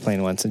out of an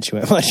airplane once and she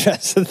went much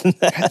faster than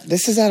that.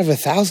 This is out of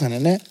 1,000,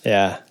 isn't it?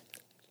 Yeah.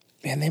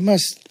 Man, they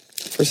must...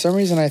 For some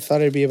reason, I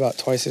thought it'd be about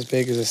twice as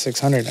big as a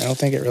 600. I don't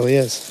think it really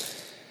is.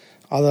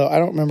 Although, I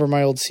don't remember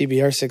my old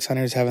CBR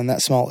 600s having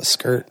that small a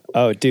skirt.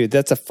 Oh, dude,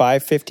 that's a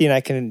 550, and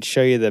I can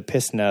show you the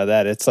piston out of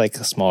that. It's like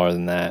smaller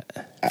than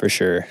that, for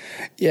sure.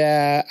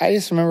 Yeah, I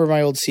just remember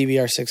my old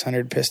CBR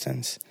 600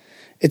 pistons.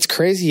 It's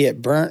crazy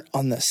it burnt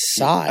on the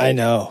side. I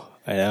know.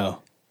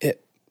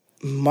 It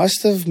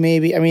must have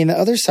maybe... I mean, the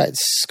other side's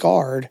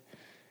scarred,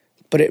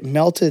 but it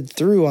melted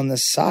through on the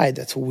side.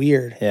 That's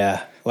weird.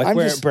 Yeah. Like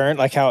it burnt,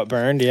 like how it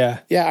burned,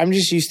 yeah. Yeah, I'm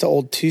just used to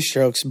old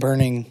two-strokes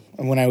burning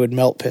when I would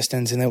melt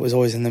pistons, and it was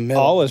always in the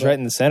middle. Always right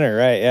in the center,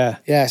 right, yeah.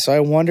 Yeah, so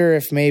I wonder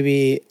if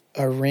maybe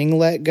a ring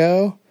let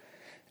go,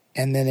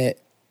 and then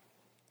it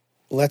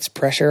lets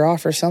pressure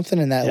off or something,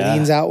 and that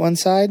leans out one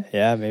side.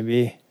 Yeah,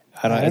 maybe.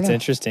 I don't know. It's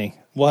interesting.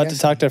 We'll have to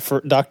talk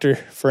to Dr.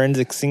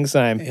 Forensic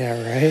Singsime.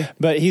 Yeah, right.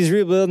 But he's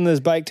rebuilding his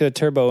bike to a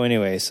turbo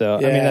anyway, so,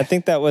 I mean, I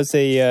think that was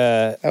a...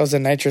 that was a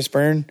nitrous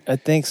burn? I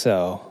think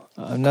so.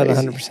 I'm not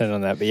Crazy. 100%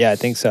 on that, but yeah, I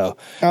think so.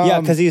 Yeah,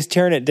 because he's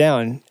tearing it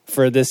down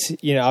for this.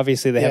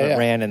 Obviously they haven't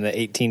ran in the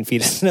 18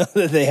 feet of snow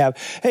that they have.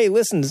 Hey,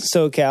 listen,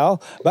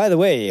 SoCal. By the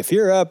way, if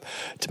you're up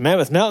to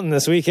Mammoth Mountain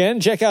this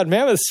weekend, check out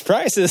Mammoth's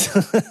prices.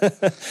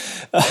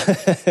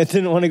 I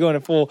didn't want to go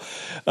into full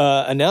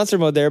announcer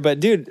mode there, but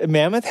dude,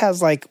 Mammoth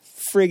has like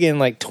friggin'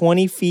 like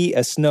 20 feet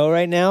of snow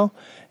right now,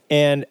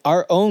 and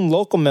our own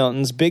local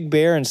mountains, Big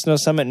Bear and Snow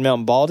Summit and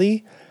Mount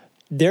Baldy,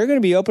 they're going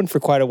to be open for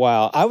quite a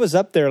while. I was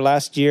up there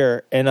last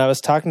year, and I was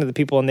talking to the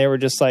people, and they were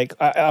just like,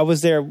 I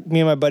was there,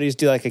 me and my buddies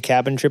do like a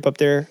cabin trip up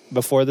there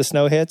before the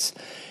snow hits,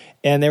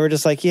 and they were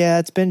just like, yeah,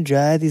 it's been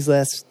dry this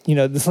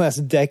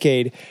last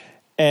decade,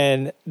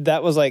 and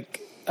that was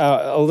like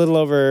a little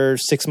over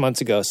 6 months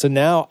ago. So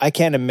now I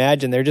can't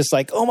imagine. They're just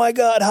like, oh my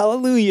God,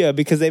 hallelujah,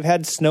 because they've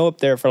had snow up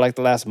there for like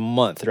the last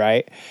month,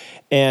 right?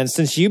 And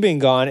since you've been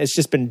gone, it's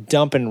just been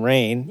dumping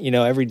rain,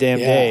 every damn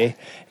day,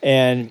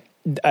 and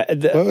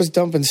what was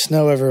dumping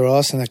snow everywhere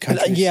else in the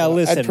country? Yeah, so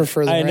listen. I'd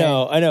prefer the rain.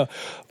 I know.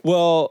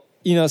 Well,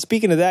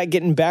 speaking of that,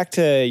 getting back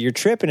to your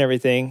trip and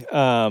everything,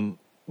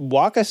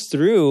 walk us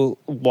through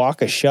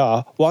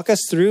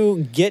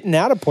getting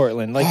out of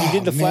Portland. Like you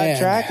did the flat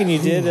track, and you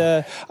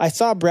did. I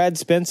saw Brad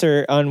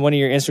Spencer on one of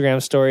your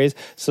Instagram stories.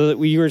 So that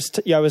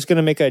I was going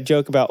to make a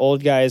joke about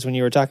old guys when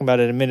you were talking about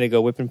it a minute ago,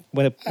 whipping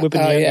the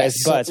young guys'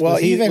 butts. Well,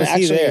 was he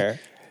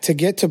there? To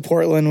get to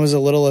Portland was a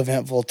little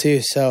eventful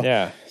too. So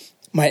yeah.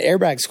 My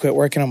airbags quit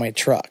working on my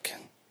truck.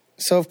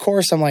 So, of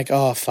course, I'm like,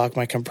 oh, fuck,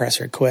 my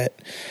compressor quit.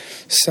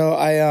 So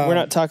we're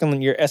not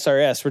talking your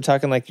SRS. We're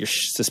talking like your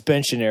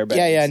suspension airbag.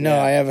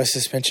 Yeah. I have a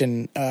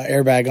suspension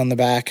airbag on the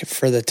back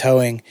for the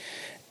towing.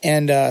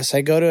 And so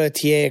I go to a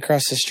TA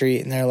across the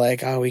street, and they're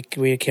like, oh, we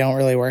can't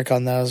really work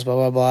on those, blah,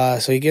 blah, blah.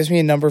 So he gives me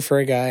a number for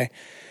a guy.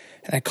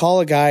 And I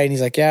call a guy, and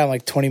he's like, yeah, I'm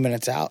like 20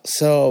 minutes out.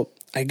 So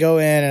I go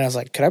in, and I was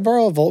like, could I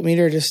borrow a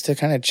voltmeter just to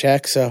kind of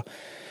check? So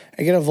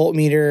I get a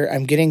voltmeter.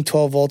 I'm getting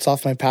 12 volts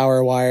off my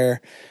power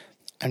wire.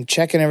 I'm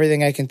checking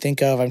everything I can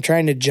think of. I'm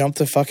trying to jump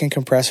the fucking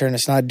compressor, and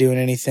it's not doing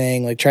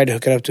anything. Like, tried to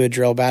hook it up to a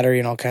drill battery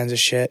and all kinds of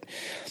shit.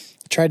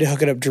 Tried to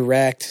hook it up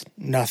direct,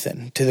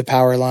 nothing, to the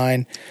power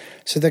line.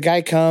 So the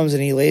guy comes,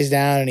 and he lays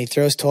down, and he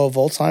throws 12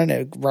 volts on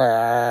it.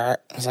 I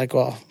was like,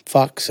 well,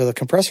 fuck. So the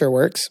compressor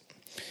works.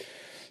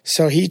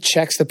 So he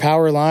checks the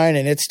power line,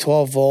 and it's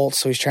 12 volts.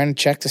 So he's trying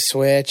to check the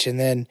switch, and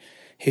then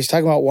he was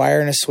talking about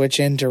wiring a switch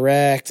in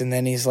direct, and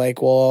then he's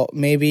like, well,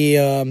 maybe,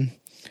 I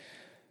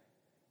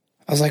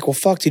was like, well,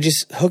 fuck, dude,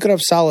 just hook it up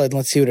solid and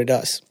let's see what it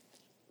does.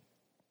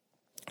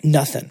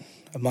 Nothing.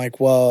 I'm like,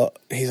 well,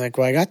 he's like,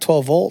 well, I got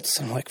 12 volts.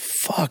 I'm like,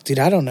 fuck, dude,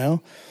 I don't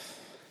know.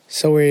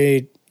 So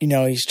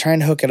he's trying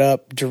to hook it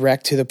up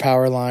direct to the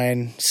power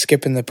line,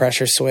 skipping the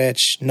pressure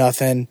switch,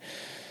 nothing.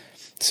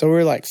 So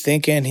we're like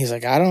thinking, he's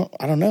like, I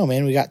don't know,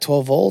 man, we got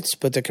 12 volts,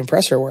 but the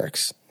compressor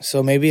works.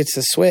 So maybe it's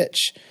the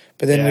switch.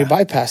 But then we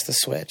bypassed the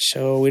switch,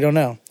 so we don't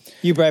know.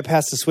 You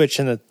bypassed the switch,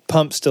 and the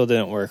pump still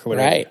didn't work or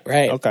whatever.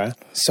 Right. Okay.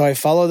 So I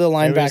follow the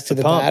line back to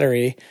the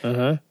battery,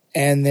 uh-huh.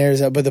 And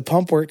but the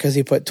pump worked because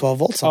he put 12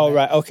 volts on it. Oh,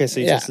 right. Okay, so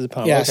you tested the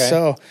pump. Yeah, okay.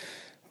 So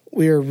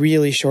we were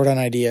really short on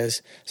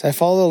ideas. So I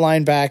follow the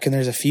line back, and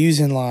there's a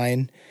fuse in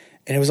line,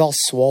 and it was all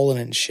swollen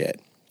and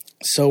shit.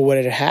 So what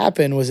had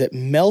happened was it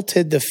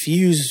melted the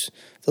fuse,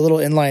 the little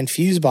inline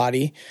fuse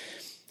body.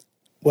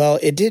 Well,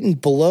 it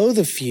didn't blow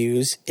the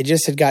fuse. It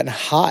just had gotten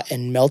hot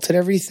and melted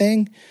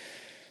everything.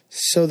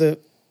 So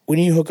when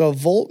you hook a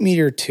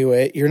voltmeter to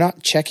it, you're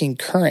not checking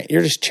current.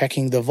 You're just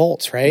checking the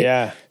volts, right?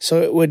 Yeah.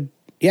 So it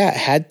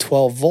had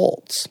 12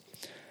 volts.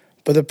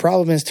 But the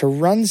problem is to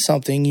run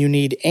something, you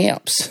need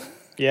amps.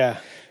 Yeah.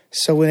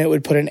 So when it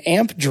would put an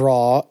amp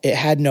draw, it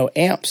had no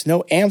amps.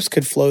 No amps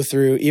could flow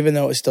through, even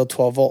though it was still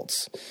 12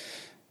 volts.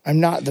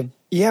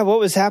 Yeah, what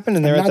was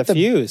happening there at the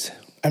fuse?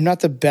 I'm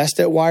not the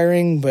best at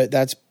wiring, but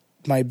that's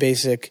my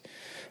basic.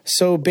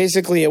 So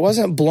basically it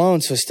wasn't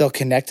blown, so it's still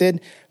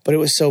connected, but it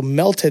was so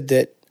melted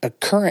that a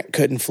current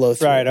couldn't flow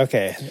through. Right,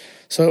 okay.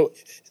 So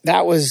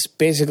that was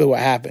basically what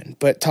happened.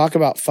 But talk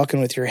about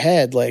fucking with your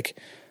head, like,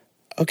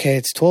 okay,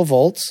 it's 12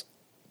 volts,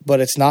 but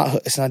it's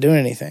not doing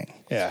anything.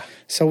 Yeah.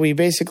 So we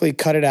basically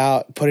cut it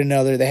out, put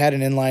another, they had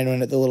an inline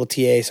one at the little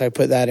TA, so I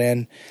put that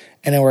in,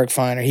 and it worked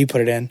fine, or he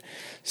put it in.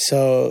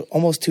 So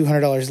almost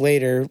 $200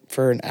 later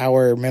for an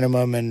hour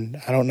minimum,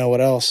 and I don't know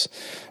what else.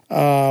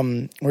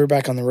 We're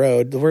back on the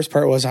road. The worst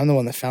part was I'm the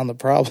one that found the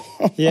problem.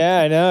 Yeah,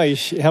 I know.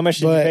 How much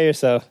did you pay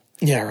yourself?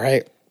 Yeah,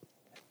 right.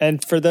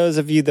 And for those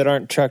of you that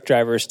aren't truck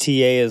drivers, TA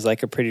is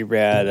like a pretty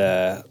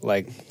rad,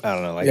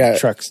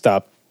 truck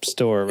stop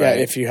store, right?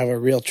 Yeah, if you have a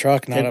real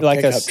truck, not a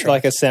like pickup truck.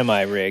 like a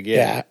semi rig.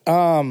 Yeah.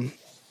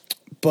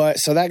 But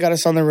so that got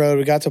us on the road.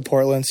 We got to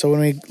Portland. So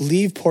when we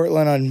leave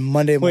Portland on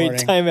Monday morning. Wait,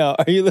 time out.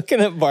 Are you looking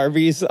at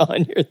Barbies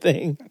on your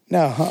thing?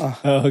 No,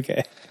 Oh,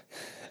 okay.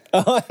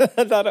 Oh,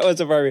 I thought it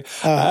was a Barbie.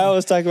 I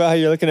was talking about how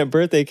you're looking at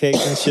birthday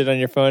cakes and shit on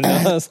your phone.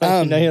 Now I was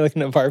like, now you're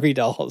looking at Barbie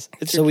dolls.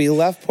 So we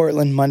left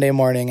Portland Monday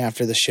morning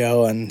after the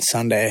show on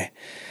Sunday.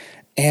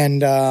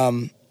 And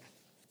how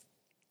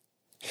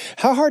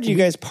hard do you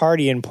guys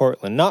party in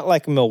Portland? Not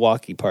like a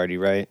Milwaukee party,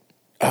 right?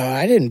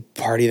 I didn't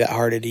party that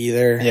hard at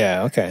either.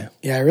 Yeah, okay.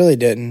 Yeah, I really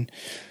didn't.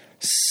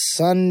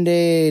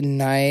 Sunday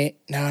night,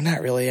 no,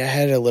 not really. I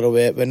had a little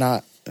bit, but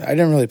I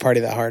didn't really party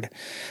that hard.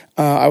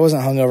 I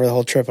wasn't hungover the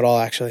whole trip at all,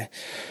 actually.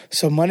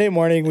 So Monday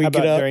morning, we How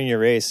get about up. during your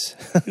race?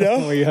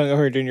 No. Were you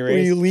hungover during your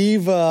race? We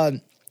leave,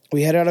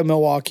 we head out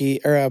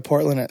of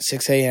Portland at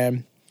 6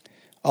 a.m.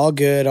 All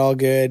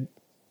good.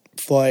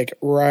 Like,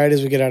 right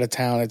as we get out of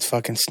town, it's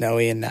fucking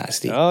snowy and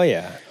nasty. Oh,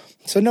 yeah.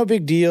 So no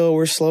big deal.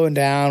 We're slowing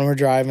down. We're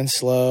driving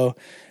slow.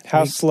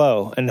 How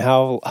slow and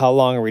how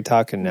long are we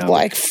talking now?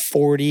 Like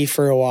 40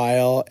 for a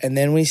while. And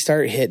then we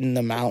start hitting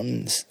the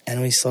mountains.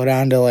 And we slow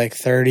down to like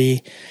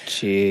 30,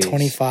 Jeez.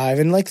 25.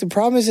 And like the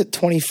problem is at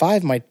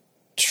 25, my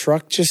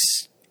truck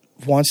just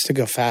wants to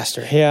go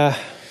faster. Yeah.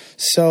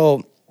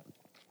 So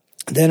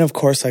then, of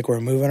course, like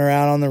we're moving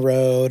around on the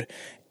road.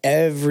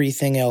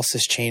 Everything else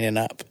is chaining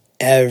up.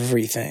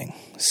 Everything.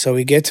 So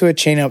we get to a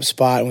chain up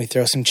spot and we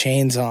throw some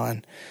chains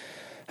on.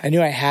 I knew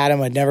I had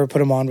them. I'd never put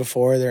them on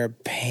before. They're a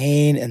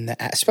pain in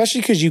the ass, especially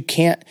because you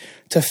can't,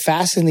 to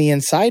fasten the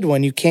inside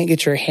one, you can't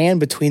get your hand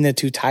between the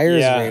two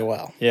tires very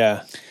well.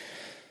 Yeah.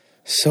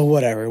 So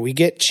whatever. We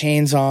get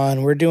chains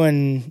on. We're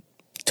doing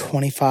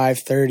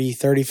 25, 30,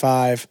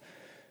 35.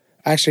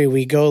 Actually,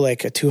 we go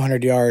like a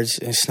 200 yards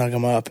and snug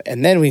them up,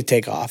 and then we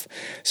take off.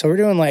 So we're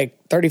doing like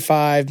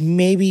 35,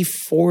 maybe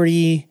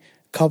 40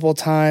 couple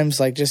times.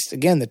 Like just,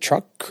 again, the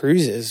truck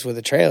cruises with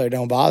a trailer.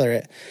 Don't bother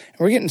it. And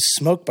we're getting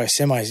smoked by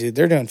semis, dude.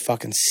 They're doing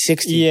fucking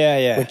 60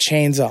 with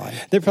chains on.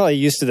 They're probably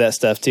used to that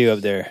stuff too up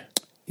there.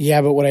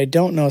 Yeah, but what I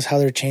don't know is how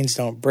their chains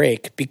don't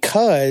break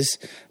because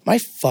my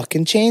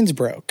fucking chains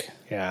broke.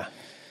 Yeah.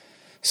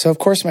 So, of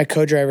course, my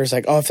co-driver's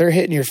like, oh, if they're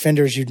hitting your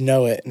fenders, you'd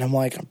know it. And I'm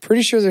like, I'm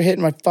pretty sure they're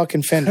hitting my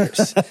fucking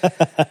fenders.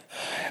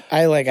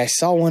 I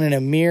saw one in a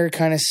mirror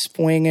kind of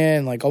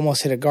swinging, like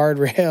almost hit a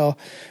guardrail.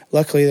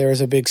 Luckily, there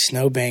was a big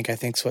snowbank, I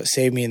think is what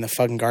saved me in the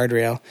fucking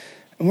guardrail.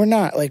 And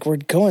we're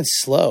going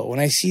slow. When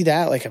I see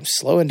that, like I'm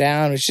slowing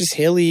down. It's just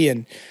hilly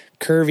and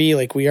curvy.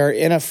 Like we are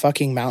in a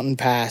fucking mountain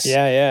pass.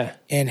 Yeah, yeah.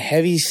 In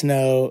heavy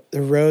snow.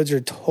 The roads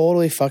are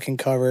totally fucking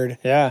covered.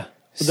 Yeah.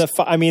 The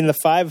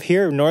 5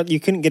 here north, you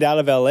couldn't get out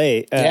of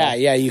LA.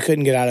 Yeah, you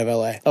couldn't get out of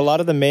LA. A lot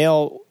of the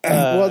mail.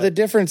 Well, the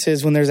difference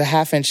is when there's a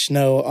half-inch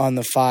snow on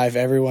the 5,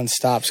 everyone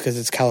stops because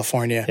it's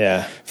California.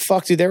 Yeah.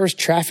 Fuck, dude, there was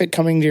traffic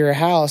coming to your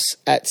house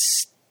at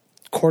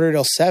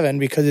 6:45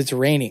 because it's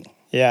raining.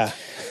 Yeah.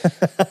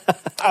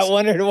 I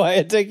wondered why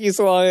it took you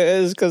so long.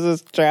 It was because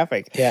of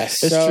traffic. Yes.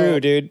 It's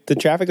true, dude. The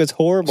traffic was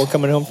horrible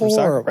coming home from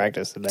soccer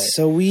practice today.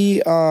 So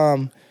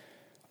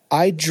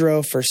I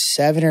drove for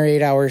 7 or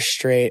 8 hours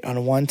straight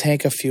on one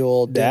tank of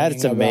fuel.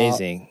 That's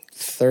amazing.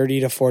 30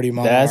 to 40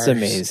 miles. That's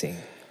amazing.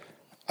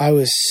 I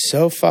was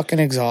so fucking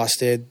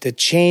exhausted. The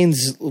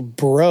chains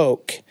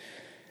broke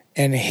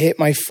and hit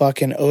my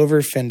fucking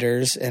over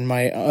fenders and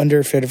my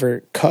under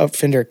fender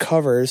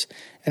covers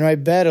and my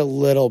bed a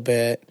little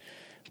bit.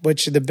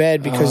 Which the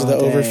bed, because of the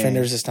over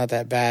fenders, it's not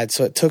that bad.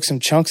 So it took some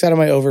chunks out of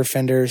my over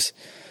fenders.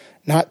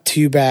 Not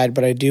too bad,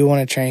 but I do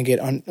want to try and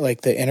get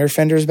the inner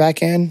fenders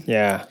back in.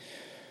 Yeah.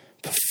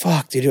 But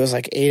fuck, dude, it was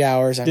like 8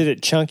 hours. Did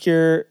it chunk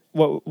your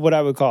what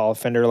I would call a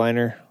fender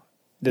liner?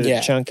 Did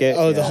it chunk it?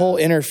 Oh, the whole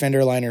inner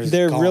fender liners.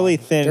 They're gone. really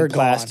thin They're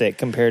plastic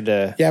compared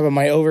to. Yeah, but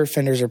my over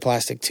fenders are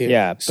plastic too.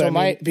 Yeah, so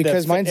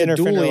because mine's a inner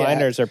fender dually,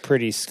 liners are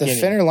pretty skinny. The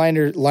fender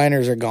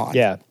liners are gone.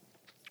 Yeah.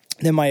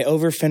 Then my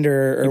over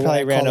fender, or you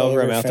probably ran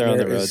over them out out there on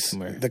the road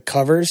somewhere. The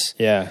covers.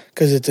 Yeah.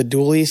 Because it's a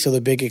dually, so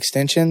the big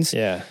extensions.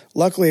 Yeah.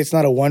 Luckily, it's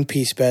not a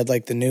one-piece bed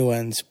like the new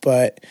ones,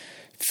 but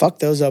fuck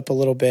those up a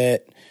little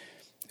bit.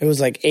 It was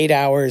like 8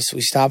 hours.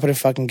 We stop at a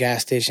fucking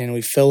gas station.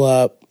 We fill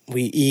up.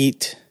 We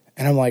eat.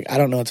 And I'm like, I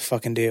don't know what to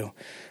fucking do.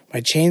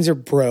 My chains are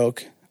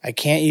broke. I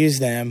can't use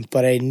them,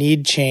 but I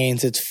need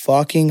chains. It's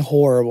fucking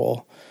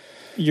horrible.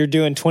 You're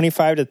doing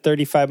 25 to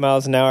 35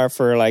 miles an hour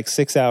for like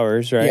 6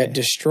 hours, right? Yeah,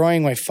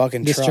 destroying my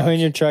fucking truck. Destroying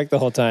your truck the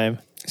whole time.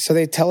 So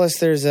they tell us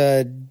there's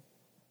a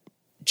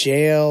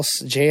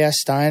JS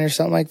Stein or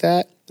something like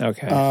that.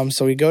 Okay.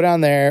 So we go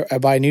down there. I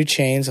buy new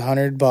chains,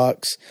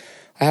 $100.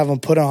 I have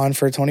them put on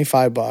for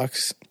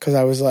 $25 because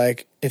I was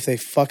like, if they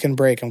fucking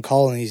break, I'm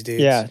calling these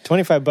dudes. Yeah,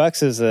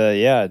 $25 is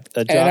a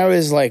job. And I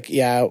was like,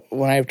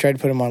 when I tried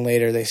to put them on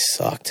later, they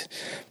sucked.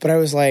 But I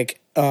was like,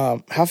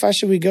 how fast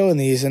should we go in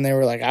these? And they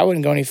were like, I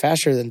wouldn't go any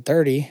faster than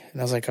 30.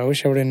 And I was like, I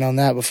wish I would have known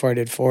that before I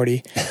did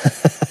 40.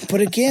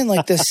 But again,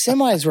 like the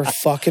semis were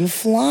fucking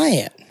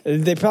flying.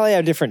 They probably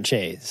have different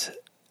chains.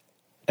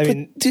 I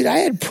mean, dude, I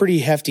had pretty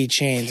hefty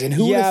chains, and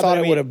who would have thought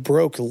it would have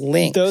broke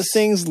links? Those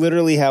things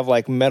literally have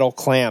like metal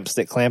clamps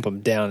that clamp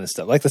them down and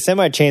stuff. Like the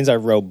semi chains are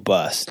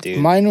robust, dude.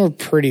 Mine were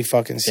pretty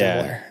fucking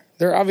similar. Yeah.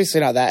 They're obviously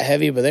not that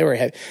heavy, but they were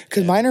heavy.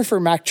 Because mine are for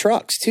Mack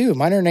trucks too.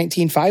 Mine are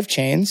 19.5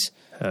 chains.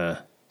 Huh.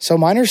 So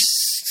mine are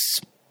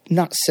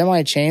not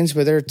semi chains,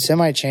 but they're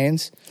semi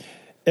chains.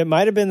 It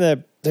might have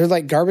been they're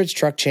like garbage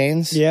truck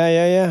chains. Yeah.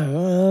 I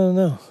don't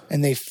know.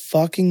 And they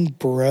fucking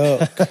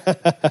broke.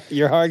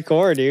 You're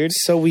hardcore, dude.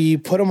 So we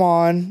put them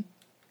on,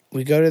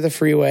 We go to the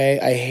freeway.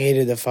 I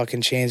hated the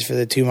fucking chains for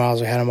the 2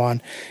 miles we had them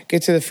on.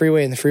 Get to the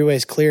freeway, and the freeway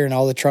is clear, and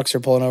all the trucks are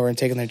pulling over and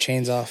taking their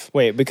chains off.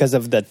 Wait, because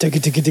of the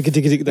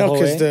the No, whole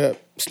because way? the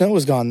snow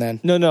was gone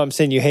then. No, I'm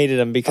saying you hated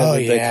them because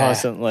of the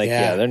constant,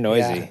 they're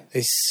noisy. Yeah,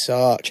 they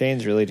suck.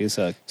 Chains really do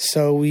suck.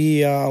 So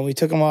we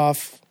took them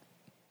off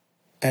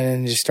and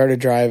then just started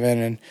driving,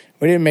 and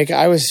we didn't make it.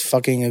 I was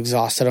fucking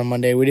exhausted on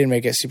Monday. We didn't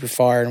make it super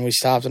far, and we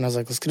stopped, and I was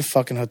like, let's get a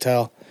fucking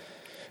hotel.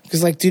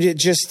 Because, like, dude,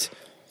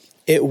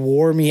 it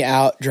wore me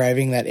out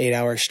driving that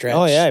 8-hour stretch.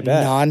 Oh, yeah, I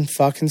bet.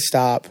 Non-fucking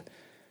stop.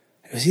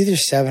 It was either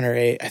 7 or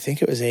 8. I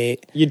think it was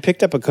 8. You'd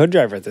picked up a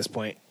co-driver at this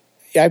point.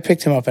 Yeah, I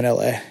picked him up in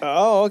L.A.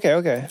 Oh,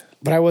 okay.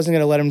 But I wasn't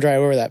going to let him drive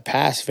over that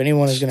pass. If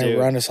anyone was going to Dude.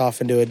 run us off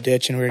into a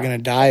ditch and we were going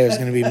to die, it was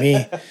going to be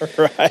me.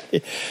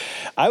 Right.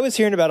 I was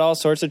hearing about all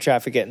sorts of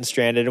traffic getting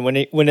stranded, and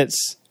when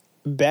it's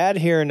bad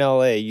here in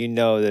LA, you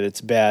know that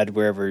it's bad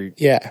wherever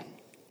Yeah.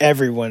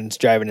 everyone's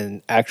driving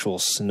in actual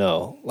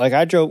snow. Like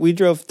we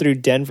drove through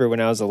Denver when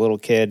I was a little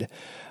kid,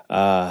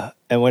 and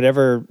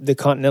whatever the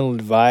Continental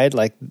Divide,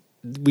 like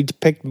we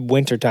picked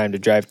wintertime to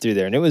drive through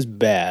there, and it was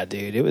bad,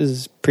 dude. It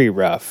was pretty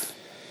rough.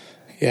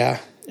 Yeah.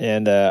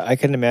 And I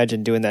couldn't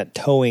imagine doing that,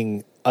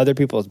 towing other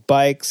people's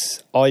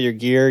bikes, all your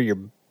gear, your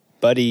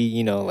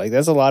buddy, like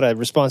that's a lot of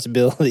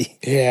responsibility.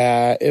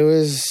 Yeah, it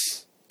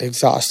was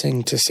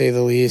exhausting to say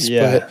the least.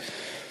 Yeah. But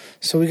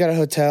so we got a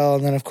hotel,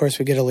 and then of course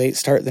we get a late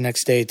start the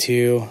next day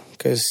too,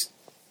 because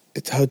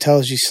at the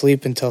hotels you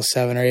sleep until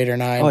 7 or 8 or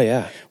 9. Oh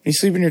yeah. When you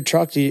sleep in your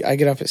truck, I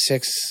get up at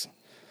 6.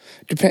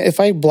 If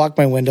I block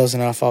my windows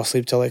enough, I'll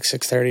sleep till like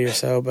 6:30 or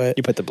so. But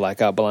You put the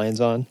blackout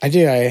blinds on. I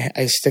do.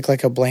 I stick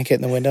like a blanket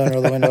in the window and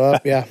roll the window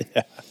up. Yeah.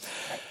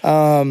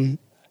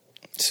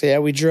 So yeah,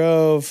 we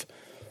drove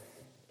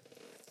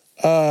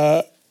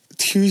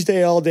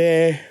Tuesday all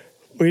day.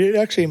 We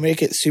didn't actually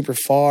make it super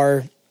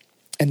far,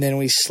 and then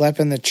we slept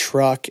in the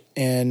truck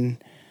in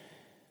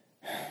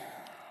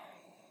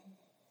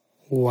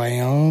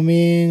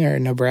Wyoming or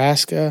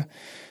Nebraska.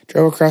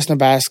 Drove across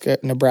Nebraska,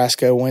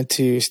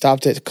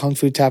 stopped at Kung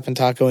Fu Tap and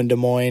Taco in Des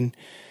Moines.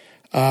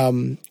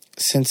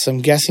 Since I'm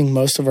guessing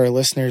most of our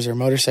listeners are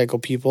motorcycle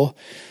people,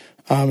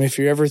 if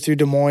you're ever through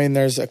Des Moines,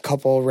 there's a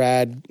couple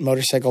rad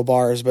motorcycle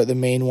bars, but the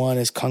main one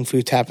is Kung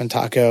Fu Tap and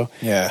Taco.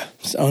 Yeah.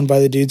 It's owned by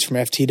the dudes from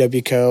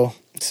FTW Co.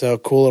 So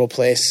cool little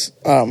place.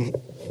 And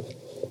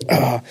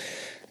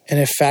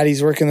if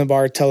Fatty's working the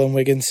bar, tell him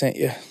Wiggins sent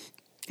you.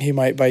 He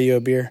might buy you a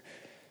beer.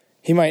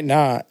 He might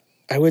not.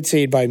 I would say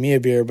he'd buy me a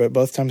beer, but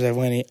both times I've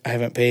went, I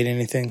haven't paid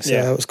anything, so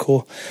that was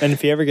cool. And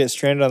if you ever get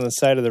stranded on the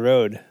side of the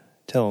road,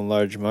 tell him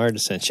Large Marge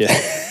sent you.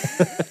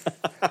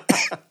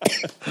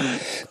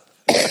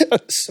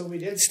 So we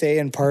did stay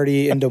and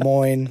party in Des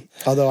Moines,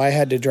 although I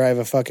had to drive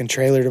a fucking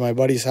trailer to my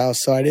buddy's house,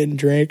 so I didn't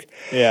drink.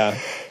 Yeah.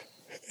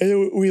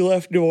 And we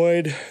left Des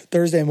Moines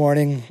Thursday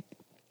morning.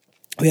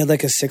 We had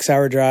like a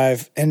 6-hour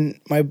drive, and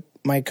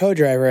my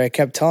co-driver, I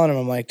kept telling him,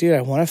 I'm like, dude,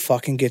 I want to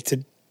fucking get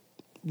to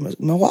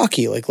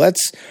Milwaukee. Like,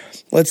 let's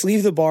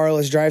leave the bar,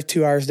 let's drive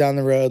 2 hours down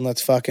the road, and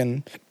let's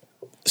fucking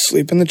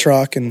sleep in the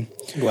truck. And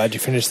Glad you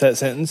finished that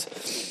sentence.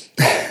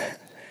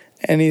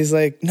 and he's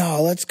like,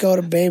 no, let's go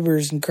to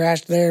Babers and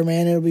crash there,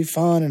 man, it'll be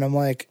fun. And I'm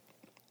like,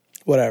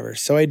 whatever.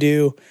 So I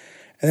do.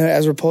 And then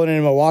as we're pulling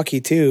into Milwaukee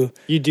too,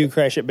 You do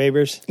crash at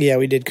Babers? yeah,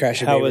 we did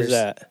crash at How Babers. was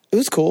that? It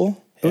was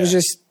cool. It was Yeah.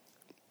 just,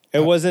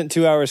 It wasn't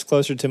 2 hours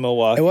closer to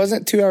Milwaukee. it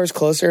wasn't 2 hours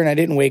closer, and I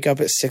didn't wake up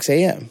at 6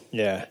 a.m.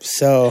 Yeah.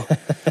 So,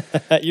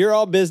 You're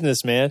all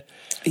business, man.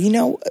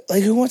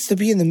 like, who wants to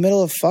be in the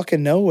middle of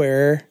fucking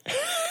nowhere?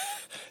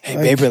 Hey,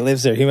 Baber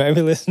lives there. He might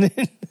be listening.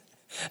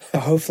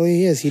 Hopefully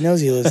he is. He knows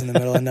he lives in the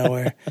middle of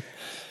nowhere.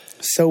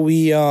 So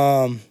we,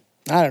 I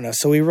don't know.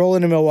 So we roll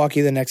into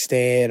Milwaukee the next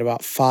day at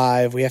about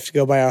 5. We have to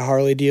go by a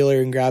Harley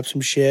dealer and grab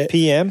some shit.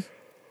 PM?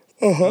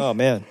 Oh,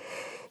 man.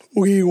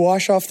 We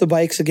wash off the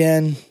bikes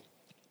again.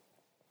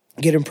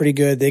 Get them pretty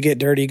good. They get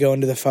dirty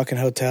going to the fucking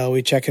hotel.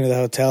 We check into the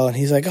hotel, and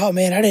he's like, oh,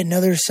 man, I didn't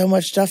know there was so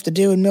much stuff to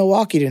do in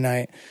Milwaukee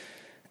tonight.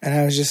 And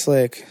I was just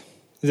like,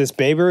 Is this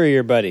Baber or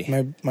your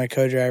buddy? my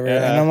co-driver.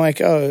 Yeah. And I'm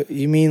like, oh,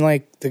 you mean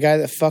like the guy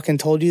that fucking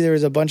told you there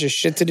was a bunch of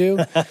shit to do?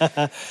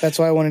 That's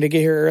why I wanted to get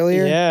here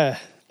earlier? Yeah.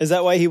 Is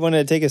that why he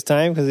wanted to take his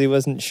time? Because he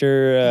wasn't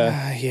sure.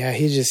 Yeah,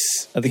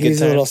 he's Of the good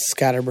a little times.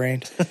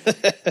 scatterbrained.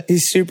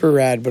 He's super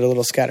rad, but a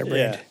little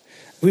scatterbrained. Yeah.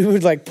 We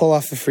would like pull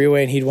off the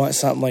freeway, and he'd want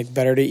something like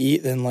better to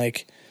eat than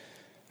like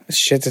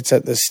shit that's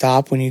at the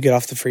stop when you get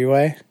off the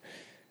freeway.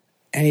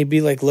 And he'd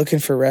be like looking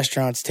for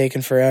restaurants,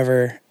 taking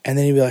forever, and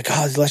then he'd be like,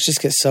 "Oh, let's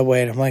just get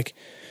Subway." And I'm like,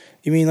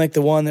 "You mean like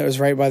the one that was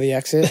right by the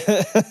exit?"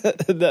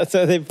 That's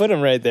why they put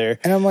him right there.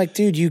 And I'm like,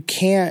 "Dude, you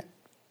can't.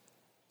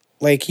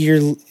 Like, he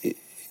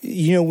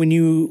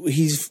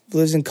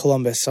lives in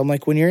Columbus. So I'm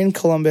like, when you're in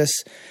Columbus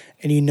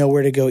and you know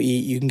where to go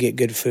eat, you can get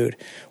good food.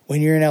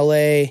 When you're in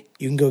LA,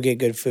 you can go get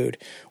good food.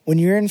 When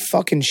you're in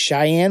fucking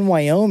Cheyenne,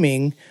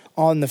 Wyoming,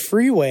 on the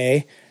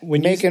freeway,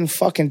 making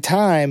fucking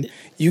time,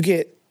 you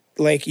get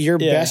like your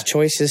best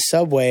choice is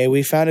Subway.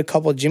 We found a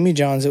couple Jimmy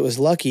John's that was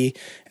lucky,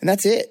 and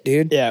that's it,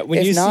 dude. Yeah, when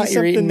if you not, see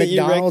you're eating something that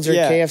you McDonald's or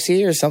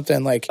KFC or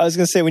something. Like, I was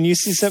gonna say, when you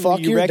see something fuck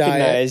you your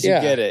recognize, diet. you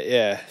Yeah. get it.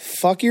 Yeah.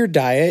 fuck your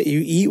diet.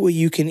 You eat what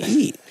you can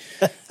eat.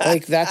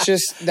 Like,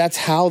 that's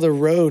how the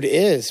road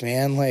is,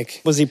 man.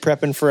 Like, Was he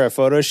prepping for a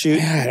photo shoot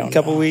I in don't a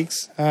couple know.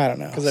 weeks? I don't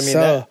know. Because I mean,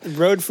 So- that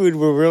road food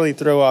will really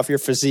throw off your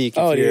physique.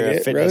 If you're a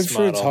dude, fitness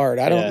road food's model. hard.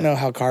 I Yeah. don't know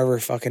how Carver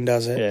fucking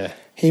does it. Yeah.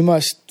 He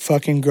must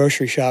fucking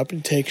grocery shop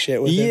and take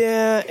shit with him.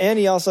 Yeah, and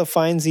he also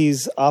finds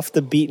these off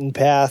the beaten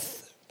path,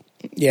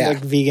 Yeah. like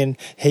vegan.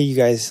 Hey, you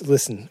guys,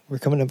 listen, we're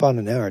coming up on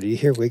an hour. Do you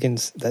hear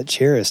Wiggins? That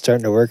chair is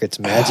starting to work its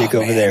magic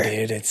over man, there.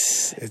 dude.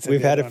 It's We've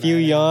good had a one few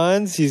right now.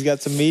 yawns. He's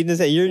got some meat in his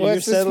head. You're Well,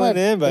 it's settling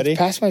in, buddy. It's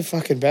past my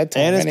fucking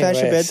bedtime. And it's past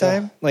your anyway, so-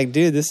 bedtime. Like,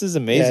 dude, this is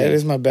amazing. Yeah, it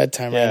is my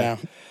bedtime Yeah. right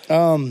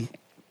now.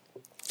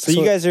 So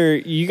you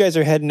guys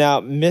are heading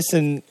out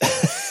missing,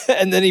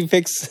 and then he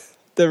picks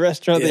the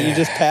restaurant that you Yeah.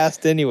 just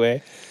passed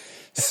anyway.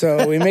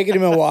 So we make it to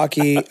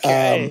Milwaukee.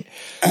 Okay.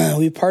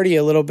 We party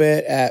a little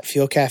bit at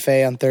Fuel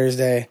Cafe on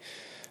Thursday.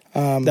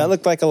 That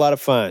looked like a lot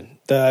of fun.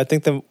 I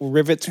think the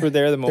rivets were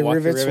there. The The Milwaukee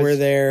rivets were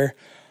there.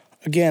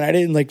 Again, I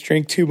didn't like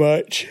drink too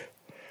much.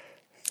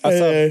 I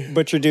saw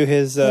Butcher do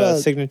his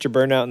signature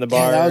burnout in the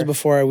bar. Yeah, that was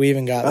before we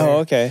even got there. Oh,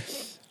 okay.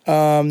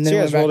 Then So you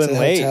we guys went back rolled to in the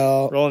late.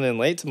 hotel. Rolling in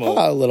late to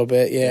Milwaukee. A little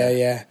bit,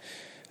 yeah.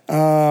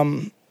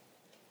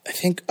 I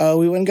think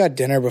we went and got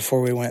dinner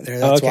before we went there.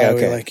 That's why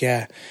we were like,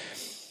 yeah.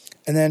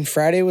 And then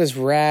Friday was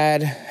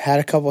rad. Had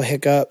a couple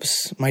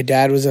hiccups. My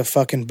dad was a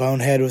fucking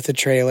bonehead with the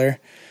trailer.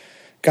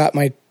 Got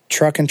my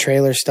truck and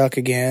trailer stuck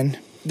again.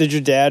 Did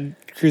your dad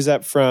cruise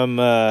up from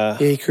Yeah,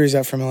 he cruised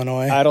up from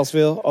Illinois.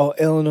 Idlesville? Oh,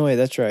 Illinois.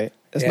 That's right.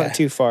 That's Yeah. not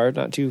too far.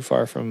 Not too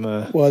far from.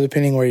 Well,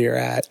 depending where you're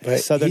at, but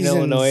Southern he's in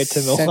Illinois to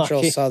Milwaukee.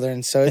 Central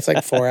Southern, so it's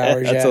like 4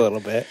 hours. That's yeah, a little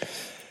bit.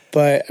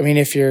 But I mean,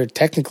 if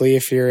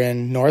you're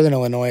in Northern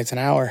Illinois, it's an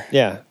hour.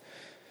 Yeah.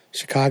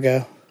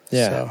 Chicago.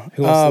 Yeah. So,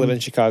 Who wants to live in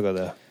Chicago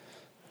though?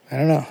 I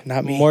don't know.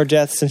 Not me. More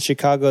deaths in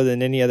Chicago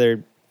than any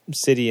other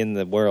city in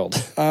the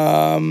world.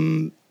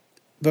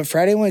 But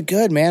Friday went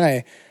good,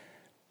 man.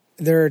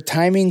 Their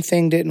timing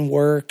thing didn't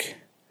work.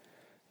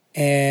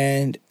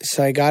 And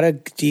so I got a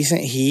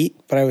decent heat,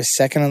 but I was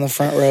second on the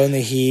front row in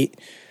the heat.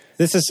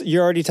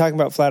 You're already talking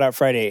about Flat Out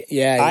Friday.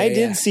 Yeah, I yeah.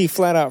 did see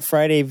Flat Out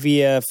Friday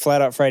via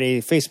Flat Out Friday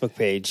Facebook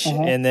page.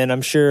 And then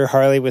I'm sure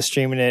Harley was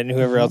streaming it and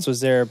whoever else was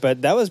there.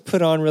 But that was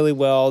put on really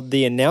well.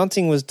 The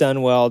announcing was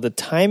done well. The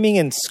timing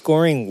and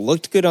scoring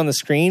looked good on the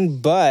screen,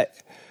 but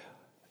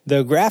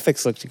the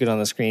graphics looked good on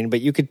the screen.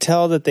 But you could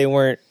tell that they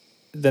weren't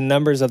the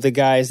numbers of the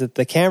guys that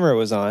the camera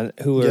was on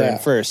who were in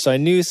first. So I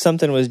knew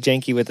something was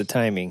janky with the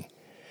timing.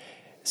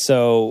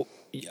 So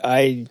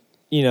I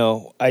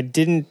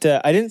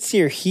didn't see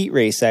your heat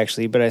race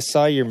actually, but I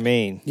saw your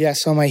main. Yeah,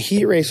 so my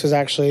heat race was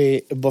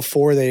actually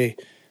before they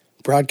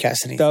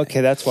broadcast anything.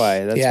 Okay, that's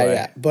why.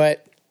 Yeah.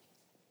 But,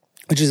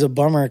 which is a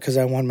bummer because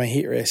I won my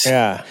heat race.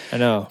 Yeah, I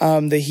know.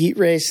 The heat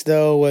race,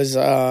 though, was,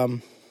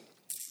 it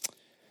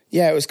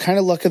was kind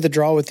of luck of the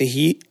draw with the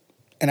heat.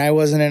 And I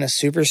wasn't in a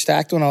super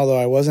stacked one, although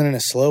I wasn't in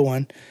a slow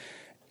one.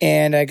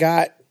 And I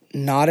got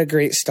not a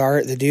great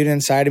start. The dude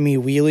inside of me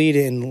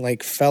wheelied and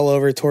like fell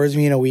over towards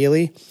me in a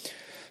wheelie.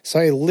 So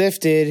I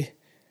lifted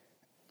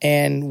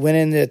and went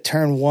into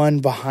turn one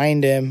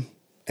behind him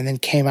and then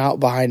came out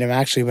behind him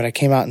actually, but I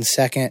came out in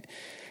second.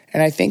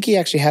 And I think he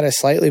actually had a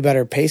slightly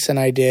better pace than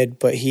I did,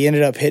 but he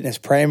ended up hitting his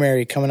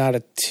primary coming out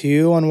of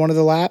 2 on one of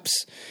the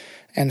laps.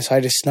 And so I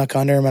just snuck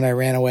under him and I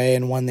ran away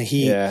and won the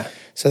heat. Yeah.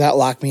 So that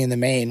locked me in the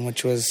main,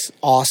 which was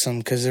awesome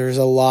because there was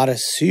a lot of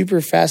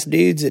super fast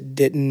dudes that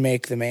didn't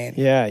make the main.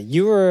 Yeah,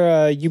 you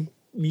were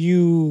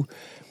you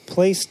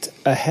placed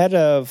ahead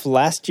of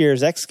last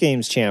year's X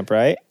Games champ,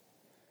 right?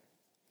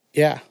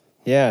 Yeah.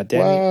 Yeah,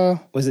 Danny.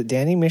 Well, was it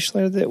Danny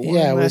Mishler that won?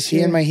 Yeah, was last he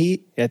year? in my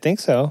heat? Yeah, I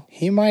think so.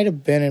 He might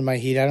have been in my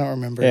heat. I don't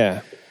remember.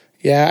 Yeah.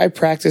 Yeah, I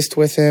practiced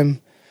with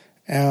him.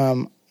 So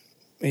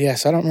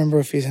I don't remember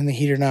if he's in the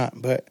heat or not,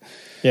 but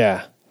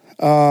Yeah.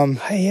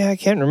 I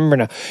can't remember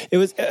now. It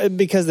was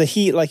because the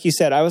heat, like you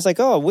said, I was like,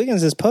 oh,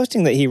 Wiggins is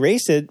posting that he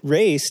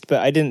raced, but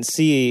I didn't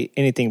see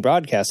anything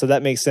broadcast. So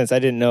that makes sense. I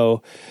didn't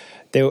know.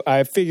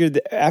 I figured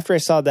after I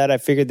saw that, I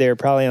figured they were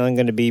probably only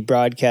going to be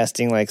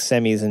broadcasting like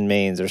semis and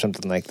mains or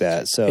something like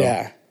that. So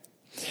yeah.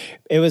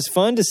 It was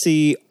fun to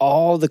see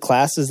all the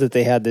classes that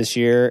they had this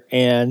year.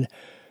 And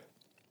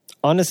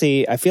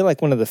honestly, I feel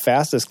like one of the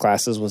fastest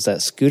classes was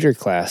that scooter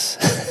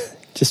class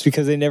just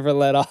because they never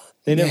let off.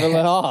 They never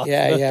let off.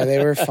 Yeah,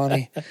 they were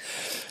funny.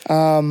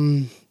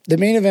 The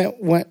main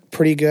event went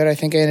pretty good. I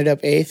think I ended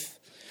up 8th.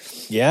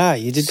 Yeah,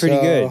 you did pretty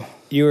good.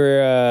 You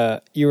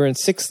were in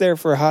 6th there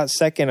for a hot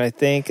second, I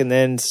think, and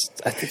then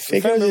I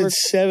think I was in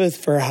 7th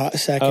for a hot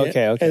second.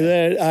 Okay. And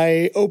then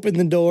I opened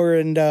the door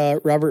and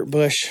Robert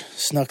Bush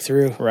snuck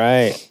through.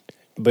 Right.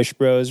 Bush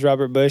Bros,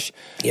 Robert Bush.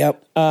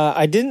 Yep.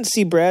 I didn't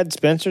see Brad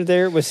Spencer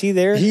there. Was he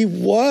there? He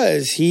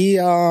was. He,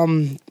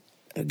 again,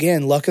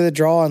 luck of the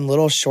draw on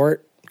little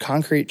short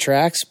concrete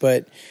tracks,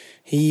 but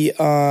he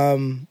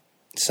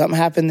something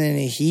happened in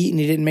the heat, and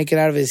he didn't make it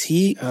out of his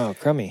heat. Oh,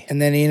 crummy.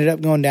 And then he ended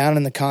up going down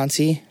in the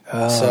consi.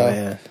 Oh,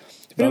 man.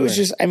 But it was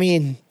just, I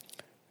mean,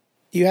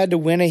 you had to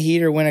win a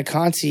heat or win a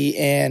consi,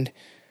 and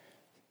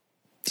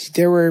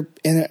there were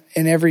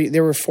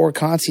there were 4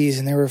 consis,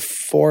 and there were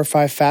 4 or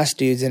 5 fast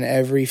dudes in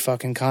every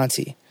fucking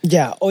consi.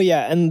 Yeah. Oh,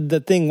 yeah. And the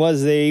thing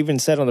was, they even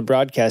said on the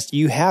broadcast,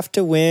 you have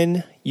to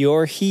win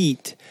your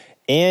heat.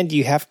 And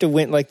you have to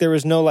win, like there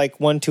was no like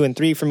 1, 2, and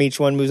 3 from each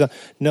one moves on.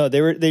 No,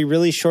 they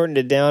really shortened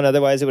it down.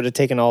 Otherwise, it would have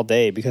taken all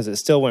day because it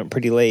still went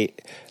pretty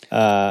late.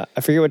 I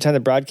forget what time the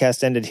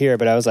broadcast ended here,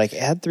 but I was like,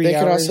 add 3 hours. They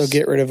could also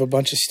get rid of a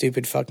bunch of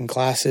stupid fucking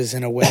classes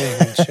in a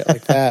wedding and shit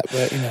like that.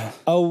 But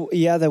Oh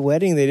yeah, the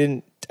wedding they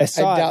didn't. I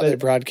doubt they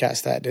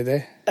broadcast that, did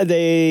they?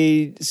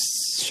 They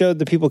showed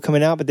the people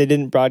coming out, but they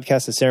didn't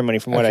broadcast the ceremony.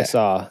 From what I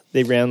saw,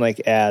 they ran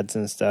like ads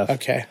and stuff.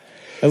 Okay.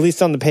 At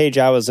least on the page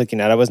I was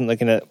looking at, I wasn't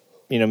looking at.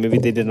 Maybe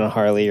they did it on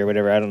Harley or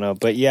whatever. I don't know.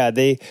 But yeah,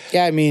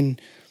 Yeah, I mean,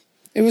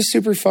 it was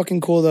super fucking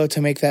cool, though,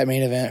 to make that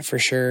main event for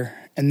sure.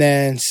 And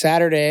then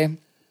Saturday,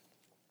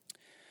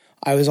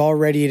 I was all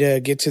ready to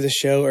get to the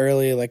show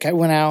early. Like, I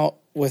went out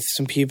with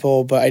some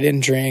people, but I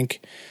didn't drink.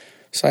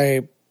 So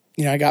I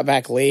got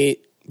back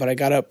late, but I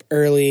got up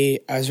early.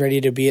 I was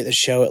ready to be at the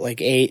show at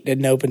like 8.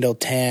 Didn't open till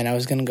 10. I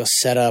was going to go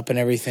set up and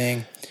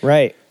everything.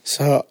 Right.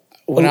 So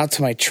I went out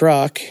to my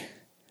truck,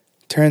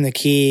 turned the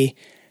key,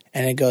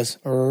 and it goes,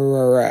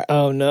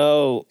 oh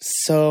no.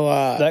 So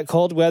that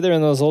cold weather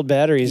and those old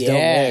batteries don't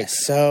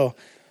mix. So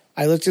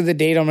I looked at the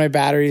date on my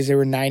batteries. They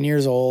were 9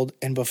 years old.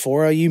 And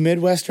before you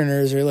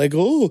Midwesterners are like,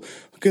 oh,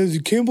 because you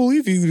can't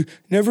believe you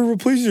never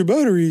replace your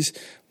batteries.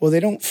 Well,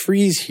 they don't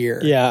freeze here.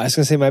 Yeah, I was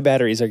going to say my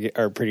batteries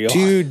are pretty old.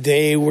 Dude,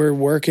 they were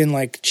working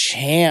like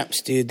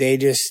champs, dude.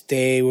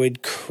 They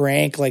would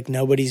crank like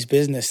nobody's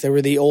business. They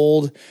were the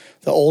old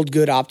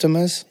good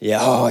Optimas. Yeah.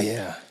 Oh,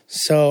 yeah.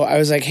 So I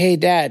was like, hey,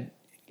 Dad,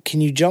 can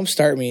you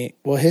jumpstart me?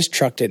 Well, his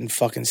truck didn't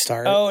fucking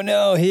start. Oh,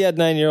 no. He had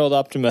 9-year-old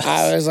Optimus.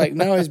 I was like,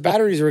 no, his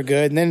batteries were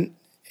good. And then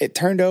it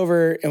turned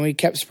over, and we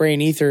kept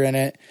spraying ether in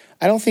it.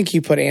 I don't think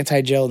you put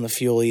anti-gel in the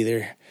fuel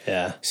either.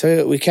 Yeah.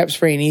 So we kept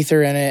spraying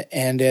ether in it,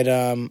 and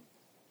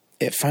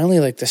it finally,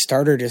 like, the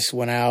starter just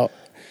went out.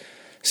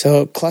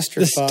 So clusterfuck.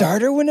 The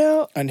starter went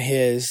out? On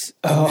his.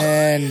 And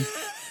then,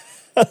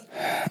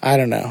 I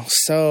don't know.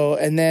 So,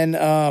 and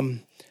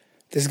then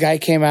this guy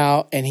came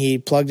out and he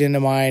plugged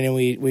into mine, and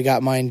we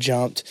got mine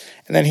jumped.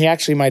 And then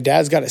my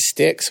dad's got a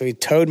stick, so he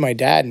towed my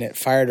dad and it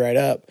fired right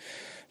up.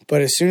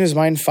 But as soon as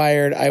mine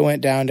fired, I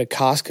went down to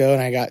Costco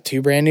and I got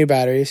 2 brand new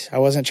batteries. I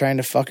wasn't trying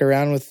to fuck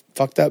around with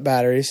fucked up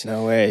batteries.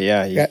 No way,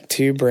 yeah. Got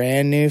 2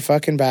 brand new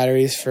fucking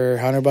batteries for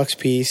 $100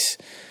 piece.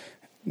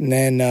 And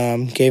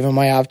then gave him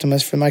my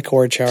Optimus for my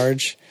cord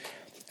charge.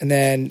 And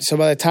then, so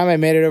by the time I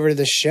made it over to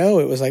the show,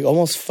 it was like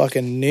almost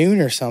fucking noon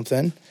or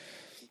something.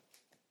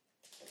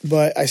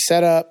 But I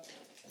set up,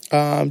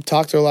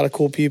 talked to a lot of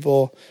cool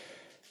people,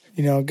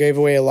 gave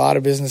away a lot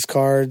of business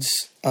cards,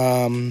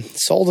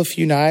 sold a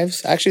few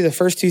knives. Actually, the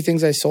first 2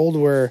 things I sold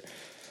were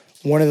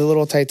one of the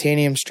little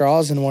titanium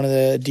straws and one of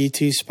the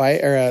D2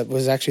 spike, or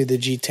was actually the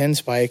G10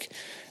 spike.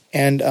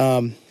 And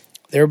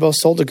they were both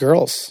sold to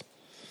girls.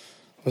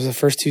 It was the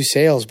first 2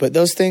 sales. But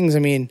those things, I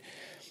mean,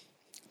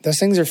 those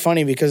things are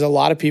funny because a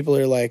lot of people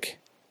are like,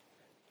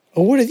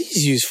 oh, what are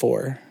these used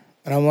for?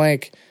 And I'm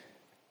like,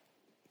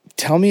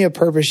 tell me a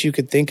purpose you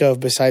could think of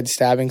besides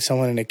stabbing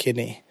someone in a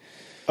kidney.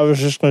 I was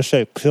just going to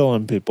say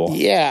killing people.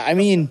 Yeah, I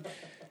mean,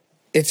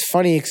 it's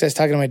funny because I was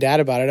talking to my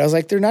dad about it. I was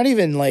like, they're not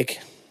even like...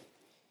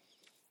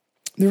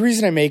 The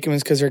reason I make them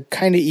is because they're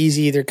kind of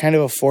easy. They're kind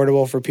of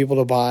affordable for people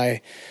to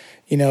buy.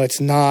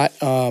 It's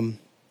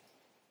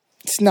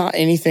not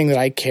anything that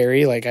I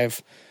carry. Like I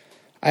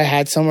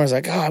had somewhere I was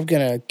like, oh, I'm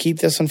going to keep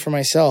this one for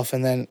myself.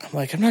 And then I'm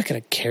like, I'm not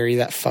going to carry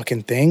that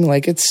fucking thing.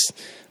 Like, it's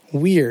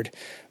weird.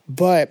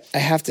 But I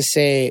have to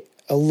say,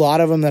 a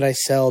lot of them that I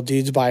sell,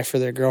 dudes buy for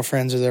their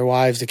girlfriends or their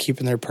wives to keep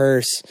in their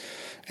purse.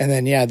 And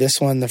then, yeah, this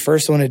one, the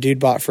first one a dude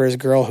bought for his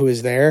girl who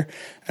was there.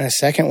 And a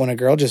second one a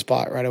girl just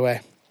bought right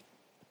away.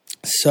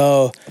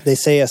 So they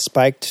say a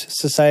spiked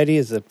society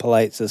is a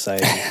polite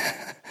society.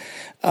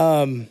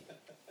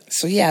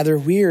 So yeah, they're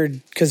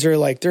weird because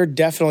they're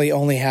definitely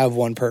only have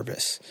one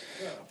purpose.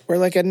 Where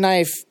like a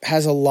knife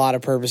has a lot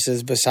of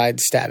purposes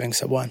besides stabbing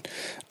someone.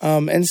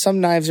 And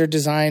some knives are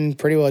designed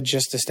pretty well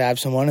just to stab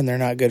someone and they're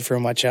not good for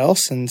much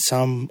else, and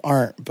some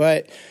aren't.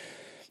 But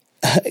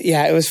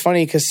yeah, it was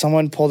funny because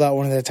someone pulled out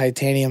one of the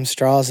titanium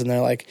straws and they're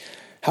like,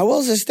 how well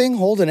does this thing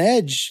hold an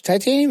edge?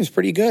 Titanium is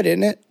pretty good,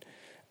 isn't it?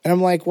 And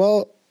I'm like,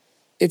 well,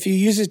 if you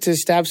use it to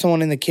stab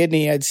someone in the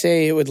kidney, I'd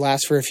say it would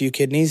last for a few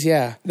kidneys,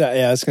 yeah. Yeah,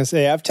 I was going to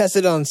say, I've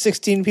tested on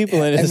 16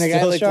 people and it's the guy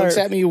still sharp. Looks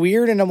at me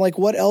weird, and I'm like,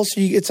 what else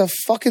are you... It's a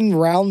fucking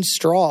round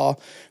straw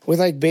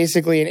with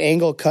basically an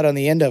angle cut on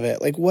the end of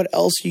it. Like, what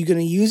else are you going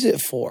to use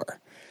it for?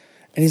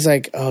 And he's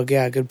like, oh,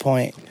 yeah, good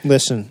point.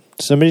 Listen,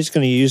 somebody's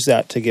going to use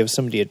that to give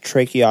somebody a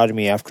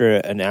tracheotomy after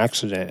an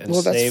accident. And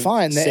that's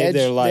fine. Save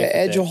their life. The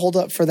edge will hold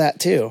up for that,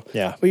 too.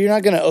 Yeah. But you're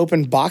not going to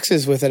open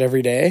boxes with it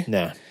every day.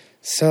 Nah.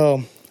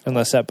 So...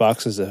 Unless that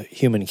box is a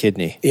human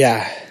kidney.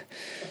 Yeah.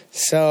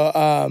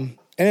 So,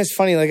 And it's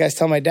funny, like I was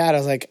telling my dad, I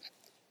was like,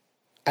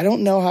 I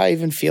don't know how I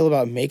even feel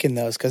about making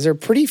those because they're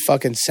pretty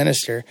fucking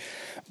sinister,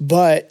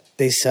 but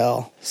they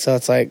sell. So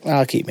it's like,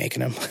 I'll keep making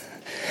them.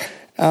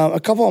 A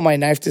couple of my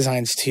knife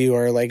designs too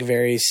are like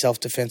very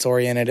self-defense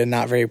oriented and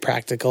not very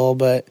practical,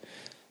 but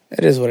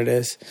it is what it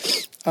is.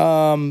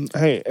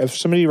 Hey, if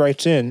somebody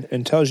writes in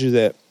and tells you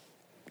that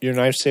your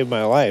knife saved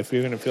my life,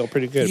 you're going to feel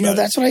pretty good You know,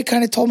 about that's what I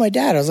kind of told my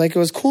dad. I was like, it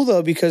was cool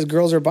though because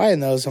girls are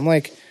buying those. I'm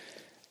like,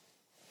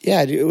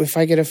 yeah, dude, if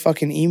I get a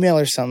fucking email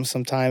or something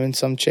sometime and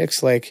some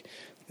chick's like,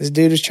 this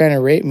dude was trying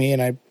to rape me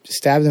and I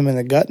stabbed him in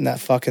the gut in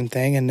that fucking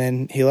thing and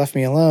then he left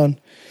me alone.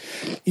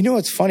 You know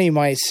what's funny?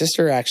 My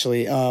sister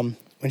actually,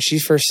 when she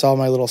first saw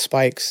my little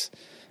spikes,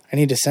 I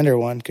need to send her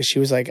one because she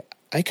was like,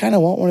 I kind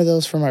of want one of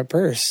those for my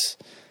purse.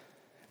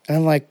 And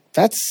I'm like,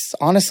 that's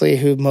honestly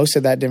who most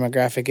of that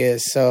demographic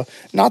is. So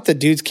not that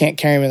dudes can't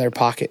carry them in their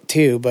pocket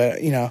too,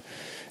 but, you know,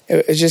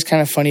 it's just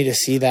kind of funny to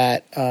see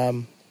that.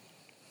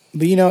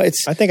 But, you know,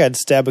 it's... I think I'd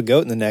stab a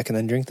goat in the neck and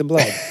then drink the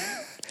blood.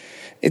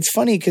 It's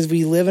funny because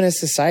we live in a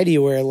society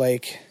where,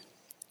 like,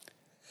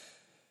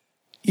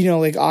 you know,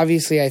 like,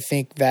 obviously I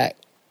think that,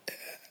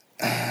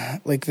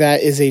 like,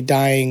 that is a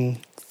dying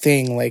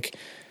thing. Like,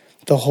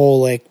 the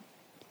whole, like,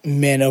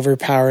 men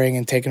overpowering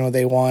and taking what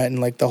they want and,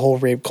 like, the whole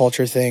rape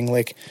culture thing.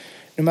 Like,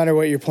 no matter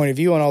what your point of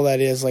view on all that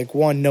is, like,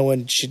 one, no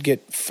one should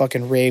get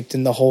fucking raped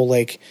and the whole,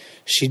 like,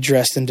 she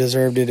dressed and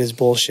deserved it is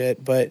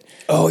bullshit. But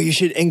oh, you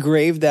should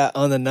engrave that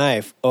on the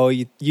knife. Oh,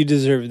 you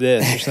deserve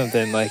this or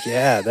something. Like,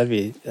 yeah,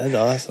 that's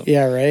awesome.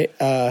 Yeah, right.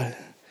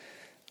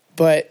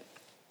 But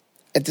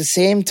at the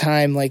same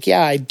time, like,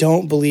 yeah, I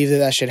don't believe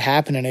that should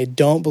happen, and I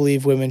don't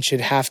believe women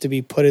should have to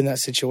be put in that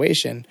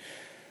situation.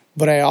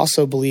 But I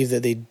also believe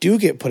that they do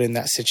get put in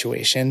that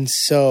situation,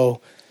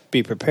 so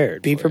be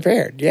prepared. Be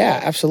prepared. Yeah,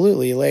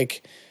 absolutely.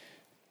 Like,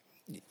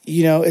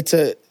 you know, it's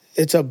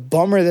a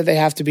bummer that they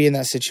have to be in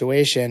that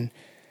situation,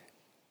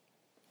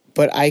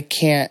 but I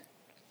can't,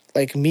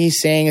 like, me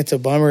saying it's a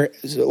bummer,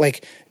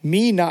 like,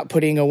 me not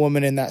putting a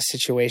woman in that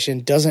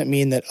situation doesn't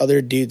mean that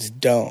other dudes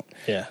don't.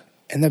 Yeah.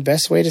 And the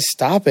best way to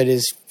stop it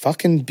is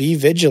fucking be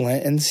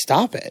vigilant and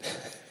stop it.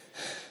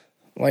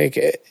 Like,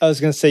 I was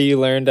going to say you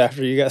learned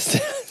after you got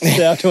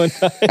stabbed one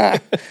time.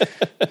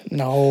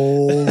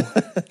 No.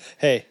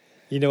 Hey,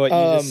 you know what you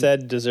just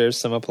said deserves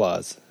some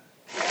applause.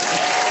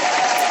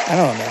 I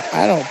don't know.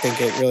 I don't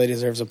think it really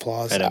deserves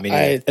applause. I mean,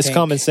 it's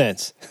common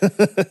sense.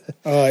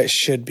 Oh, it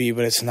should be,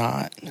 but it's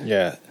not.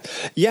 Yeah.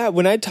 Yeah,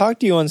 when I talked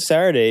to you on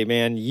Saturday,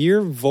 man,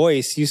 your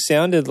voice, you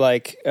sounded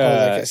like...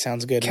 like it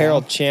sounds good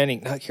Carol now.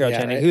 Channing. Not Carol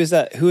Channing. Right.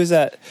 Who is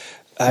that?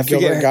 I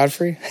Gilbert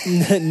Godfrey?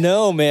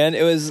 No, man.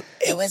 It was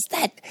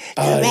that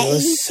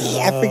crazy.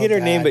 I forget her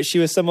name, but she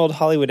was some old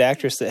Hollywood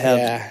actress that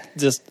had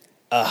just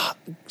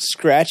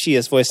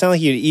scratchiest voice. Sounded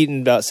like you'd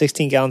eaten about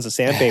 16 gallons of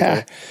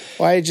sandpaper.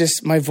 Well,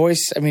 my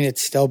voice, I mean,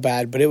 it's still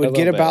bad, but it would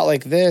get about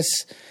like this,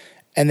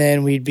 and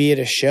then we'd be at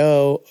a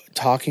show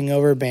talking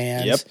over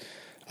bands,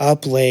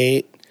 up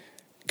late,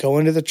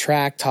 going to the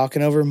track,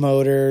 talking over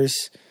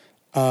motors,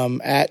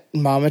 at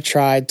Mama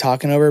Tried,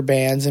 talking over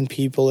bands and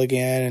people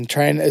again, and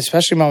trying,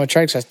 especially Mama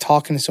Tried, because I was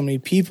talking to so many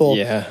people,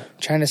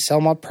 trying to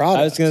sell my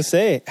product. I was going to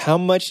say, how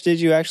much did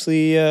you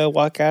actually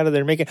walk out of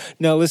there making?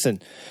 No,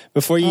 listen,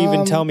 before you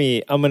even tell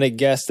me, I'm going to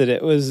guess that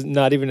it was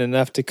not even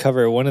enough to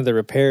cover one of the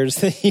repairs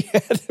that you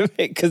had to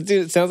make. Because,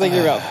 dude, it sounds like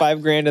you're about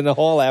 $5,000 in the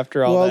hole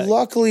after all that. Well,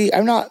 luckily,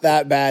 I'm not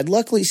that bad.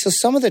 Luckily, so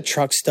some of the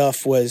truck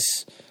stuff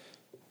was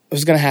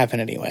going to happen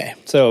anyway.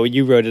 So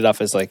you wrote it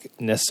off as like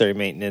necessary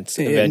maintenance,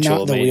 eventual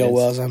not the maintenance. wheel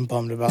wells. I'm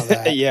bummed about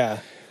that. Yeah.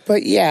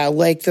 But yeah,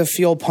 like the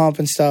fuel pump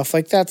and stuff,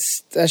 like that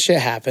shit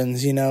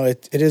happens, you know,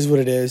 it is what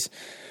it is.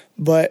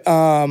 But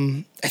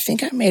I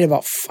think I made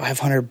about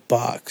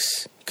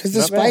 $500 because the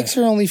Not spikes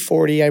bad. are only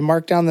 40. I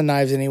marked down the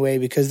knives anyway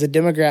because the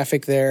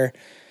demographic there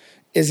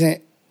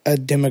isn't a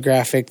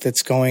demographic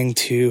that's going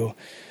to...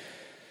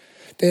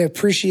 They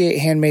appreciate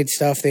handmade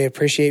stuff. They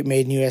appreciate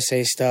made in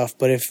USA stuff.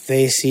 But if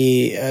they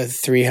see a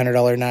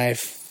 $300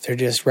 knife, they're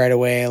just right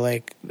away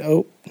like,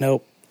 oh,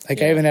 nope.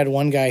 Like I even had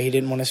one guy, he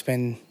didn't want to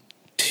spend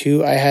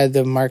 $2. I had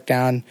them marked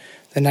down.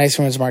 The nice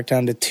one was marked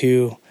down to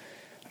 $2. And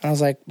I was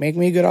like, make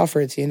me a good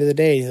offer. It's the end of the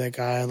day. He's like,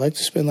 I'd like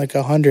to spend like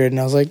 $100. And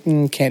I was like,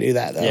 can't do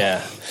that though.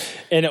 Yeah.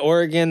 In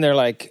Oregon, they're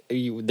like,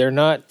 they're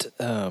not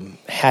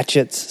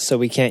hatchets, so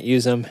we can't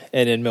use them.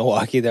 And in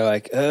Milwaukee, they're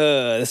like,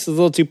 this is a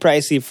little too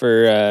pricey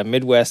for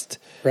Midwest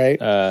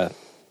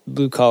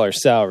blue collar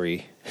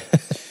salary.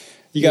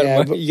 You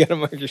gotta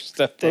mark your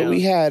stuff down. But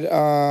we had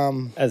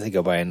as they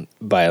go by and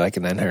buy like a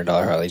 $900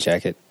 Harley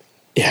jacket.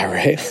 Yeah,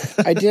 right.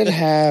 I did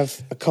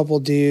have a couple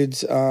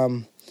dudes,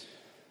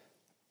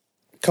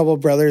 couple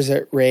brothers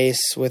that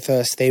race with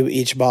us. They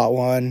each bought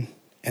one,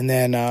 and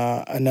then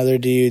another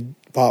dude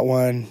bought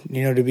one.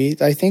 You know,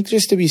 I think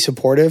just to be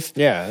supportive.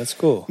 Yeah, that's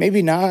cool.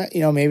 Maybe not.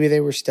 You know, maybe they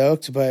were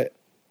stoked, but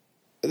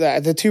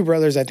the two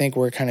brothers I think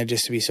were kind of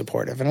just to be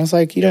supportive. And I was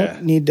like, you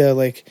don't need to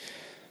like.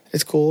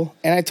 It's cool.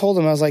 And I told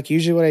them, I was like,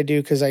 usually what I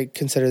do, because I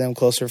consider them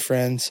closer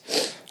friends,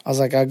 I was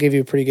like, I'll give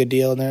you a pretty good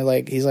deal. And they're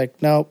like, he's like,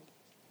 nope,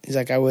 He's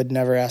like, I would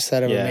never ask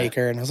that of a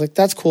maker. And I was like,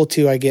 that's cool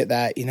too. I get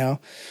that, you know.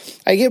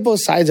 I get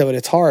both sides of it.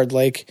 It's hard.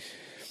 Like,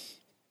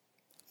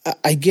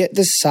 I get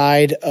the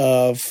side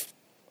of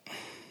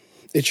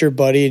it's your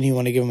buddy and you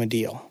want to give him a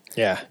deal.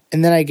 Yeah.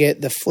 And then I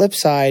get the flip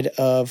side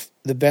of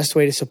the best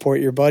way to support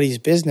your buddy's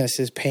business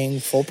is paying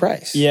full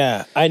price.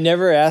 Yeah. I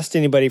never asked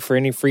anybody for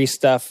any free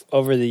stuff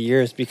over the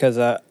years because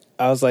I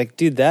was like,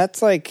 dude,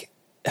 that's like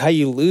how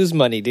you lose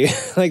money, dude.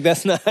 Like,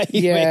 that's not how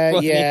you make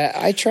money. Yeah.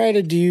 I try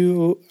to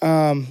do,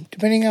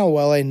 depending how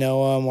well I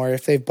know them or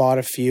if they've bought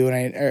a few.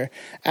 And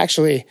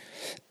actually,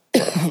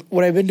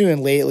 what I've been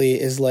doing lately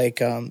is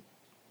like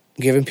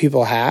giving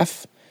people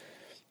half.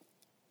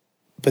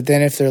 But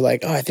then if they're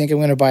like, oh, I think I'm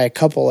going to buy a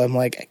couple, I'm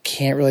like, I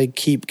can't really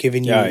keep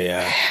giving you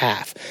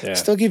half. Yeah.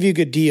 Still give you a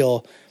good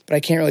deal, but I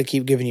can't really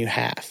keep giving you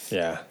half.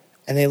 Yeah.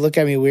 And they look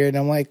at me weird, and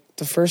I'm like,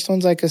 the first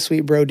one's like a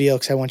sweet bro deal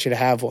because I want you to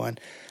have one.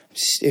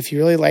 If you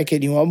really like it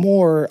and you want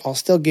more, I'll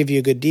still give you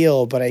a good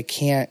deal, but I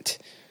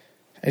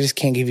just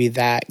can't give you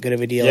that good of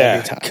a deal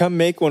every time. Come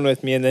make one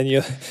with me, and then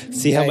you'll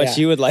see how much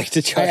you would like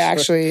to charge. I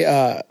actually,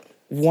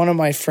 one of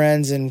my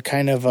friends and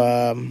kind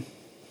of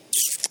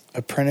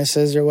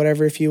apprentices or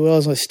whatever, if you will,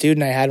 is a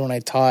student I had when I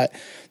taught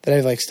that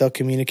I've like still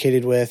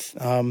communicated with.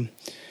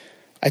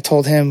 I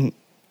told him,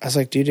 I was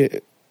like,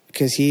 dude,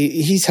 because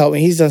he's helped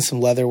me. He's done some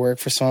leather work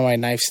for some of my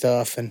knife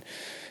stuff, and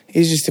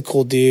he's just a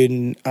cool dude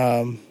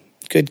and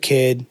good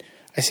kid.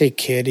 I say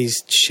kid,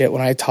 he's shit.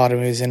 When I taught him,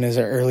 he was in his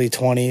early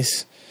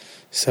 20s,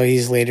 so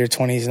he's later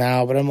 20s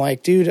now. But I'm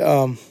like, dude,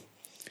 I'm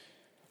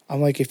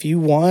like, if you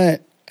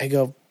want, I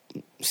go,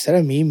 instead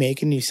of me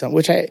making you something,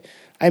 which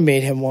I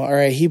made him one. All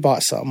right, he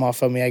bought something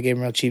off of me. I gave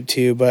him real cheap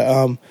too. But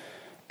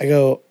I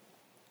go,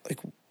 like,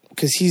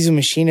 because he's a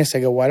machinist, I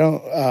go, why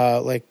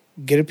don't like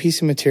get a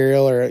piece of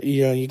material, or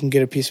you can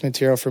get a piece of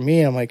material for me.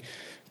 And I'm like,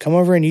 come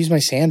over and use my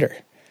sander.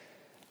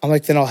 I'm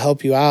like, then I'll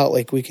help you out.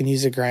 Like, we can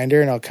use a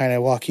grinder and I'll kind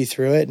of walk you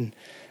through it. And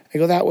I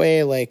go that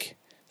way. Like,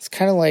 it's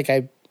kind of like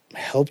I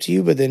helped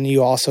you, but then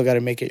you also got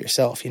to make it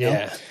yourself. You know.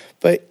 Yeah.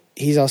 But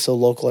he's also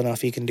local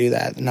enough he can do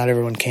that. Not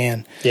everyone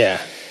can.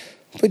 Yeah.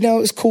 But no,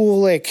 it was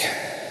cool. Like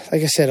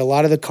I said, a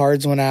lot of the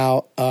cards went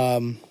out.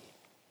 Some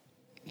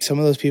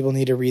of those people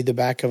need to read the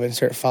back of it and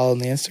start following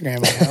the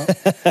Instagram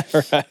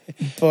account. Right.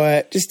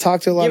 But just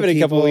talk to a lot of people. Give it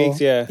a couple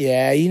weeks, yeah.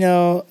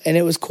 Yeah, and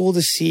it was cool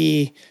to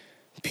see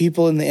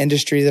people in the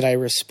industry that I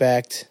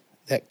respect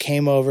that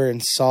came over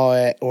and saw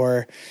it,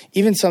 or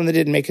even some that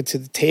didn't make it to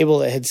the table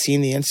that had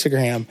seen the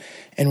Instagram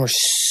and were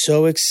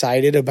so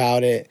excited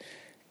about it,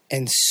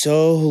 and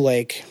so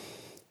like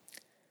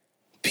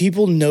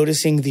people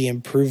noticing the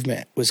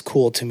improvement was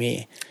cool to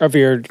me. Of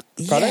your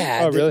product?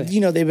 Yeah. Oh, really?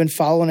 They've been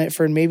following it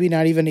for maybe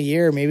not even a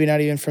year, maybe not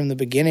even from the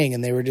beginning.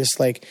 And they were just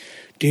like,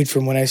 dude,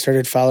 from when I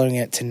started following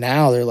it to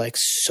now, they're like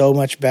so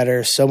much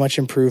better, so much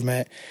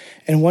improvement.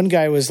 And one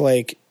guy was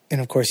like, and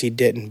of course he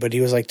didn't, but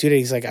he was like, dude,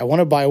 he's like, I want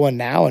to buy one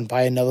now and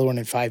buy another one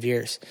in 5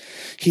 years.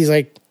 He's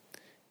like,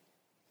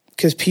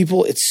 because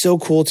people, it's so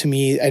cool to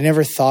me. I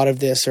never thought of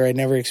this, or I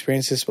never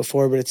experienced this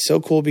before, but it's so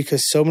cool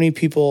because so many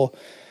people,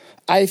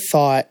 I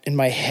thought in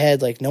my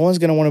head, like, no one's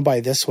going to want to buy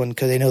this one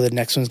because they know the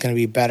next one's going to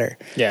be better.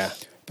 Yeah.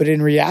 But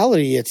in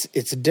reality,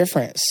 it's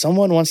different.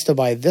 Someone wants to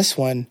buy this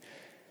one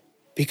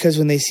because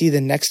when they see the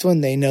next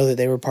one, they know that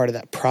they were part of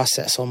that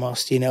process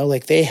almost,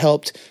 like they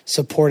helped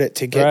support it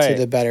to get to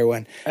the better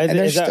one. And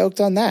they're stoked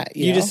on that.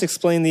 You just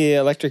explained the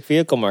electric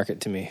vehicle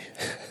market to me.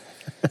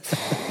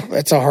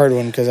 That's a hard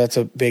one because that's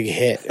a big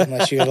hit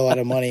unless you got a lot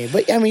of money.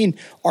 But I mean,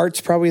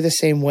 art's probably the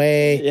same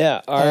way.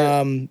 Yeah.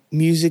 Art.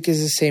 Music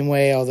is the same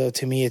way, although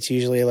to me it's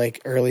usually like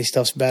early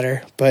stuff's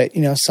better. But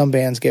some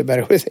bands get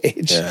better with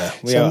age.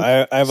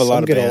 Yeah. I have a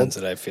lot of bands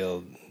that I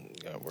feel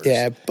worse.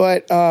 Yeah.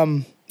 But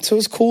so it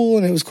was cool,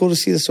 and it was cool to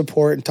see the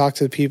support and talk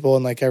to the people,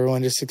 and like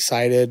everyone just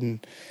excited.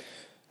 And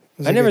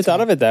I never thought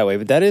of it that way,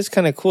 but that is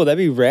kind of cool. That'd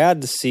be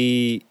rad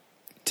to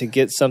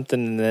get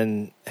something and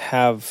then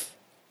have.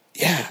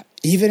 Yeah.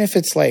 Even if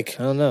it's like,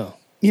 I don't know.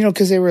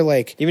 Because they were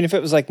like... Even if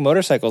it was like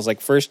motorcycles,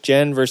 like first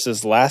gen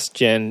versus last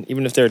gen,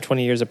 even if they're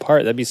 20 years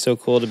apart, that'd be so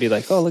cool to be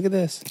like, oh, look at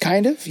this.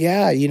 Kind of,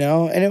 yeah,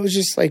 And it was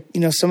just like,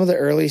 some of the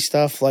early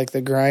stuff, like the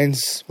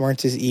grinds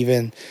weren't as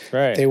even.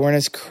 Right. They weren't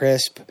as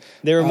crisp.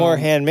 They were more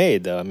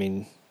handmade, though. I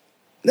mean...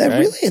 They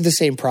really had the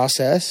same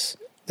process.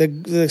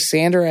 The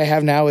sander I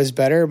have now is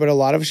better, but a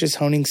lot of it's just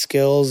honing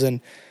skills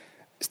and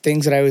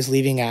things that I was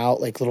leaving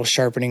out, like little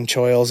sharpening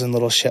choils and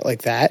little shit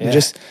like that. Yeah. And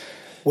just...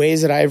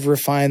 ways that I've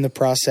refined the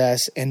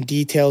process and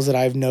details that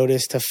I've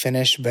noticed to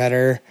finish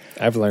better.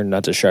 I've learned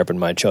not to sharpen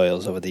my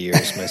choils over the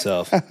years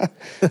myself.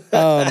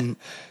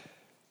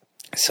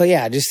 So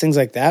yeah, just things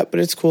like that. But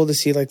it's cool to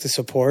see like the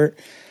support.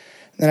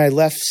 And then I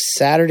left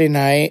Saturday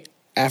night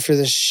after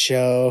the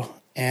show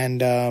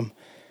and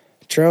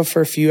drove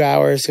for a few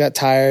hours, got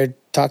tired,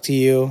 talked to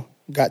you,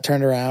 got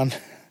turned around.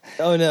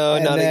 Oh, no,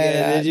 not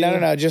again, did you?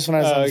 No, just when I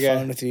was on the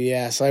phone with you,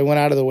 yeah. So I went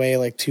out of the way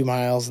like 2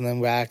 miles and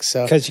then back.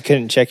 So because you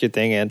couldn't check your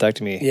thing and talk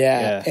to me.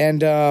 Yeah.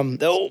 And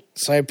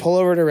so I pull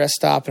over to a rest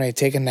stop and I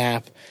take a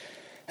nap.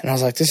 And I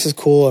was like, this is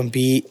cool and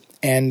beat.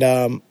 And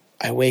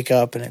I wake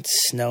up and it's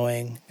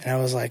snowing, and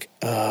I was like,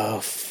 oh,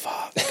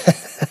 fuck.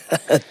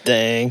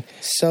 Dang.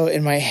 So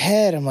in my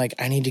head, I'm like,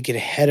 I need to get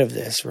ahead of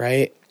this,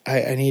 right?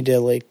 I need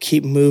to like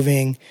keep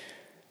moving.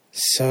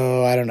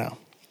 So I don't know.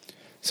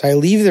 So I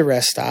leave the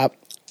rest stop.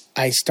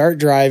 I start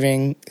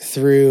driving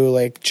through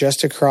like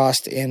just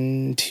across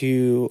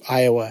into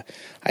Iowa.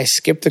 I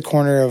skipped the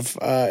corner of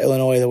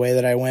Illinois the way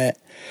that I went.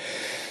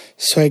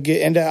 So I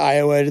get into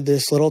Iowa to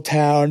this little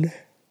town,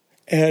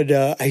 and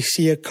I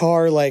see a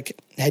car like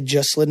had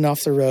just slidden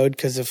off the road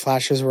because the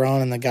flashers were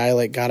on, and the guy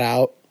like got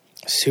out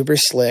super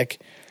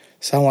slick.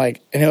 So I'm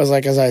like, and it was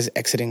like as I was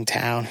exiting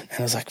town, and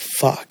I was like,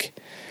 fuck.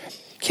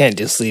 Can't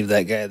just leave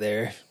that guy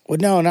there. Well,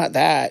 no, not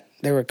that.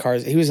 There were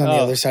cars. He was on the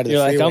other side of the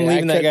freeway. You're like, I'm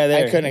leaving that guy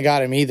there. I couldn't have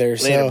got him either.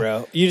 Later,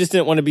 bro. You just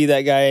didn't want to be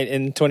that guy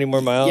in 20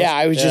 more miles? Yeah,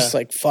 I was just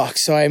like, fuck.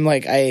 So I'm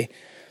like, I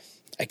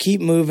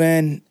keep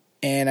moving,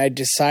 and I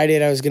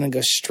decided I was going to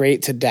go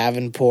straight to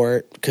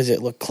Davenport because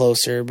it looked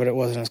closer, but it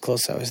wasn't as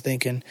close as I was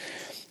thinking.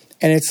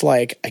 And it's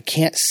like, I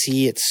can't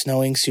see. It's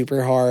snowing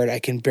super hard. I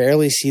can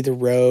barely see the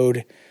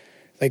road.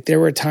 Like, there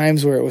were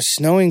times where it was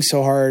snowing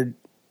so hard,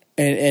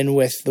 and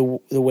with the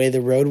way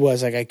the road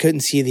was, like, I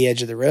couldn't see the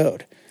edge of the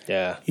road.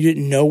 Yeah. You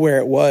didn't know where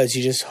it was.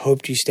 You just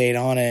hoped you stayed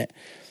on it.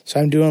 So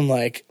I'm doing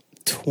like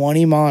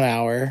 20 mile an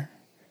hour.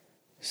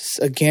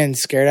 Again,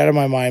 scared out of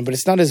my mind, but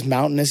it's not as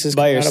mountainous as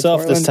by coming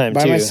yourself out of Portland. this time,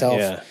 by too. myself.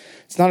 Yeah.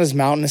 It's not as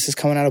mountainous as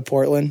coming out of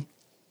Portland.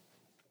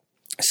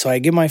 So I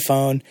get my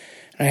phone,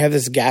 and I have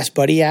this Gas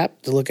Buddy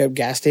app to look up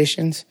gas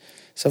stations.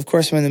 So, of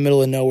course, I'm in the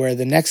middle of nowhere.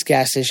 The next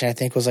gas station, I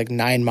think, was like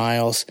 9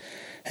 miles,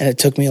 and it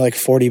took me like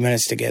 40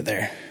 minutes to get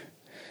there.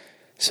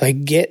 So I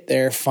get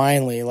there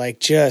finally, like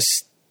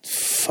just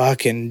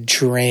fucking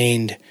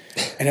drained.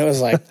 And it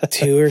was like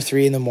 2 or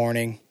 3 in the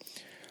morning.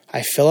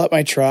 I fill up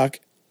my truck.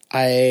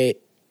 I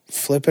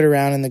flip it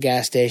around in the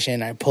gas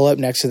station. I pull up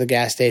next to the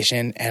gas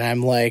station, and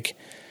I'm like,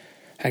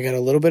 I got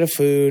a little bit of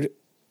food,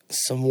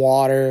 some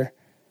water.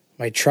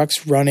 My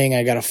truck's running.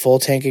 I got a full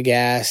tank of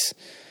gas.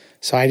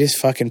 So I just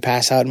fucking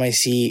pass out in my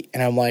seat,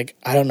 and I'm like,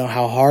 I don't know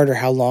how hard or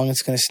how long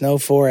it's going to snow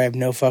for. I have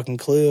no fucking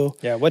clue.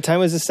 Yeah. What time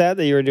was this at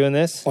that you were doing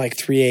this? Like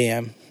 3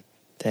 a.m.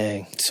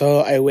 Dang. So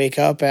I wake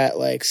up at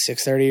like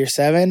 6:30 or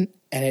 7,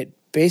 and it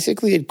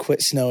basically had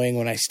quit snowing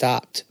when I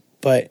stopped.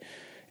 But it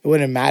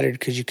wouldn't have mattered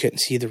because you couldn't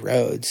see the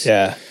roads.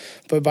 Yeah.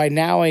 But by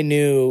now I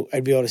knew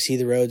I'd be able to see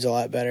the roads a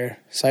lot better.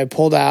 So I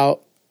pulled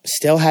out,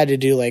 still had to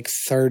do like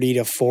 30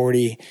 to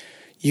 40.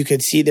 You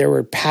could see there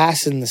were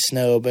paths in the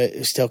snow, but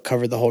it still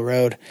covered the whole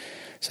road.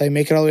 So I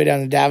make it all the way down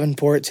to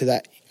Davenport to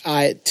the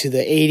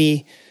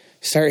 80,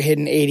 start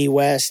hitting 80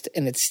 west,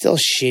 and it's still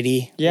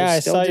shitty. Yeah, I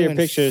saw your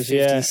pictures,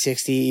 50,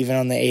 60, even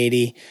on the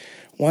 80.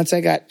 Once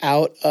I got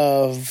out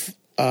of,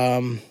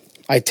 I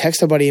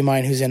texted a buddy of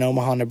mine who's in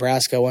Omaha,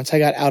 Nebraska. Once I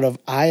got out of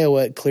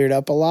Iowa, it cleared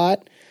up a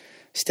lot.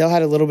 Still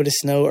had a little bit of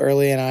snow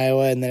early in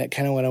Iowa, and then it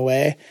kind of went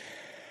away.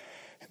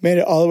 Made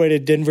it all the way to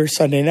Denver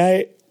Sunday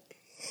night.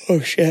 Oh,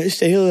 shit. I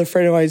stayed with a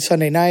friend of mine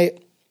Sunday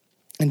night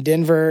in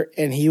Denver,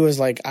 and he was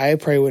like, I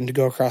probably wouldn't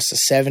go across the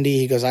 70.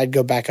 He goes, I'd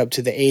go back up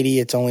to the 80.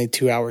 It's only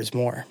 2 hours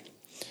more.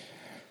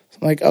 So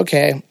I'm like,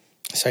 okay.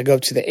 So I go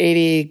up to the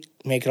 80,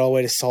 make it all the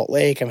way to Salt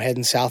Lake. I'm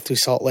heading south through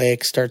Salt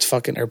Lake,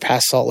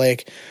 past Salt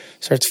Lake,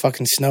 starts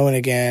fucking snowing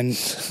again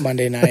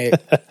Monday night.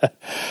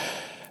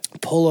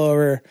 Pull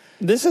over.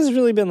 This has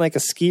really been like a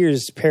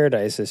skier's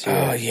paradise this year.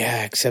 Oh,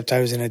 yeah, except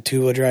I was in a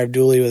two-wheel drive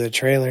dually with a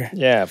trailer.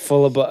 Yeah,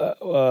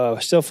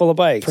 still full of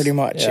bikes. Pretty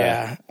much,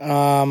 yeah.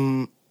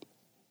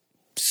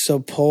 So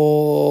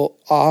pull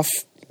off,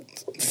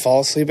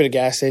 fall asleep at a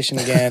gas station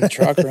again,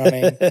 truck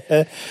running.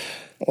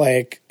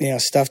 Like,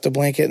 stuffed a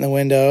blanket in the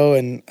window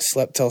and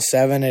slept till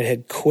 7. It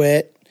had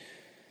quit.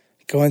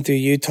 Going through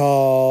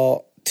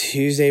Utah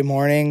Tuesday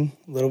morning,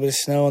 a little bit of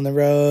snow on the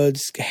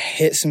roads,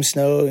 hit some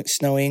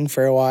snowing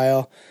for a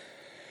while.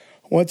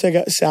 Once I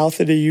got south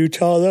into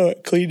Utah, though,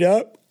 it cleaned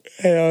up,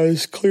 and I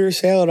was clear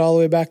sailing all the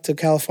way back to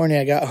California.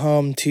 I got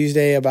home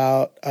Tuesday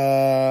about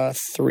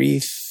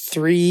 3,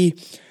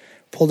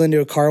 pulled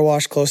into a car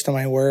wash close to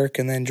my work,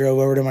 and then drove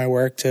over to my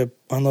work to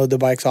unload the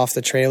bikes off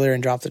the trailer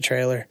and drop the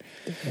trailer.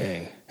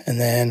 Dang. And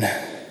then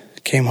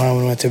came home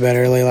and went to bed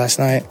early last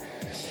night.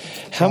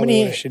 How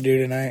many? What I should do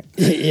tonight.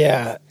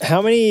 Yeah.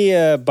 How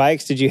many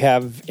bikes did you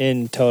have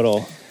in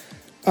total?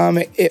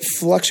 It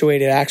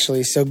fluctuated,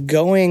 actually. So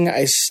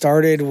I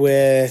started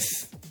with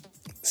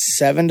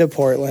 7 to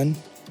Portland,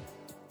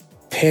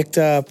 picked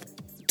up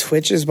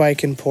Twitch's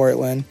bike in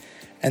Portland,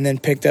 and then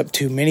picked up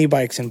 2 mini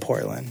bikes in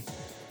Portland.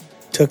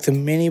 Took the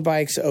mini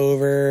bikes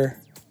over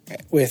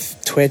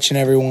with Twitch and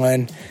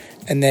everyone,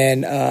 and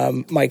then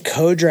my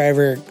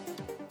co-driver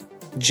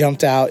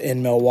jumped out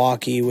in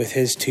Milwaukee with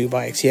his 2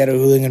 bikes. He had a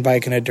hooligan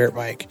bike and a dirt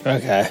bike.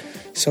 Okay.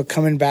 So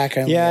coming back,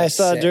 I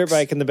saw 6. A dirt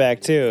bike in the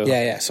back too.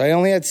 Yeah. So I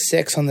only had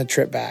 6 on the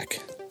trip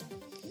back.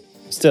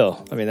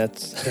 Still, I mean,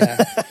 that's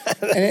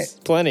that's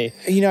plenty.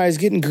 I was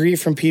getting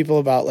grief from people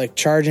about like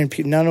charging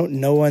people.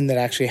 No one that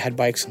actually had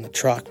bikes on the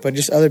truck, but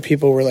just other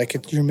people were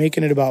like, "You're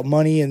making it about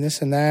money and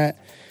this and that."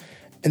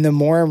 And the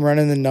more I'm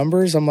running the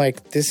numbers, I'm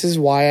like, this is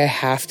why I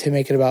have to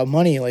make it about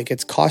money. Like,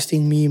 it's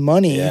costing me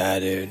money. Yeah,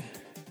 dude.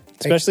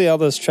 Especially all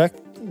those truck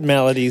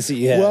maladies that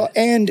you have. Well,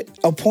 and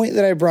a point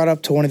that I brought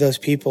up to one of those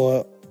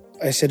people,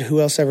 I said,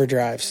 who else ever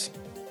drives?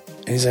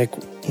 And he's like,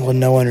 well,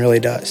 no one really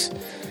does.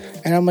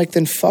 And I'm like,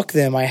 then fuck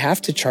them. I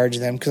have to charge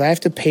them because I have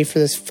to pay for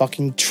this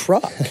fucking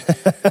truck.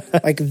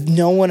 Like,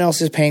 no one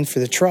else is paying for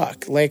the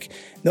truck. Like,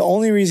 the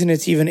only reason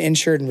it's even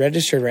insured and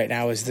registered right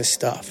now is this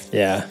stuff.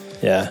 Yeah,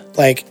 yeah.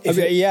 Like,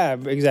 yeah,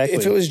 exactly.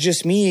 If it was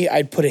just me,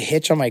 I'd put a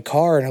hitch on my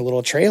car and a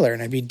little trailer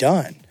and I'd be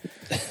done.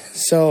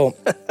 So,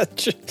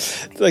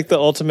 like the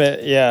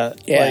ultimate, yeah.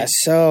 Yeah, like,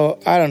 so,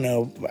 I don't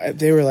know.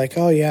 They were like,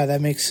 oh, yeah,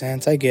 that makes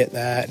sense. I get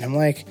that. And I'm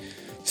like,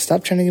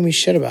 stop trying to give me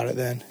shit about it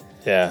then.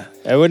 Yeah,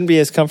 I wouldn't be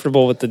as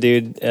comfortable with the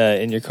dude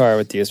in your car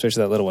with you,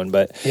 especially that little one.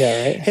 But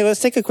yeah, right. Hey, let's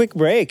take a quick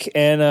break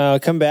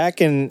and come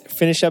back and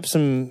finish up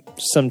some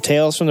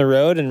tales from the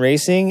road and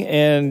racing,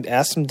 and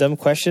ask some dumb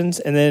questions.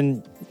 And then,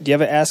 do you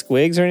have an Ask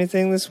Wiggs or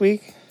anything this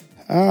week?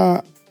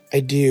 I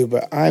do,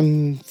 but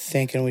I'm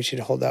thinking we should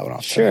hold that one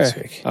off till next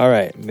week. All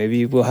right,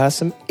 maybe we'll have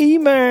some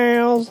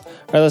emails. All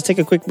right, let's take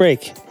a quick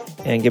break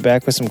and get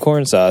back with some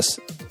corn sauce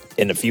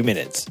in a few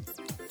minutes.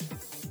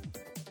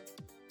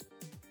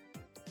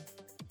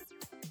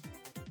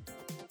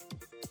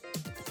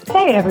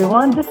 Hey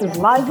everyone, this is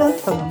Liza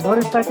from the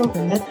Motorcycles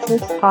and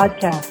Misfits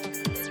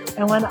podcast.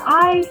 And when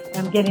I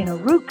am getting a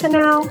root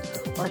canal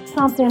or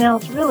something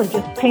else really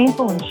just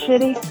painful and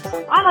shitty,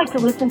 I like to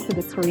listen to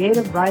the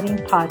Creative Riding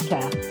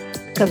podcast,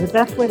 because the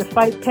best way to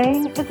fight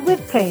pain is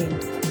with pain.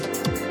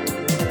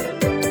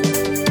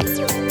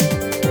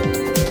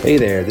 Hey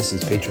there, this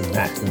is Patron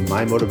Matt from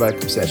My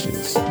Motorbike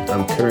Obsessions.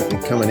 I'm currently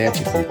coming at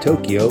you from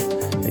Tokyo,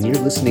 and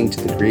you're listening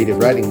to the Creative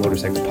Riding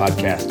Motorcycle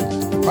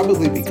podcast.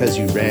 Probably because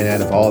you ran out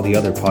of all the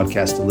other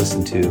podcasts to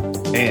listen to,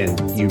 and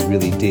you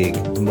really dig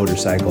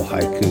motorcycle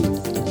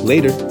haiku.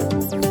 Later.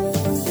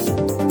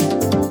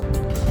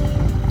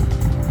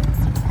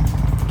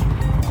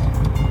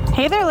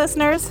 Hey there,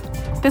 listeners.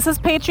 This is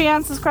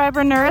Patreon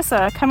subscriber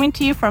Narissa coming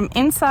to you from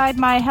inside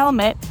my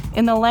helmet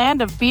in the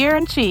land of beer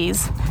and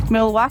cheese,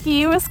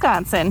 Milwaukee,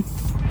 Wisconsin.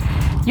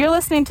 You're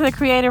listening to the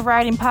Creative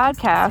Riding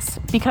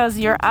Podcast because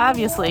you're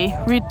obviously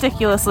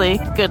ridiculously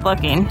good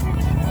looking.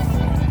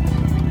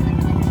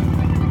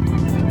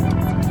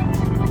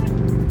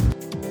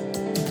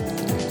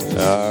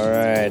 All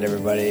right,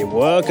 everybody.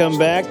 Welcome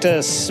back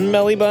to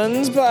Smelly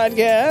Buns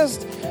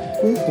Podcast.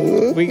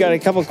 We got a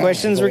couple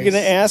questions we're going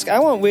to ask. I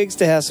want Wiggs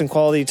to have some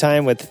quality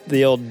time with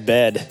the old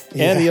bed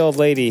and the old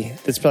lady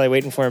that's probably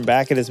waiting for him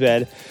back at his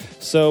bed.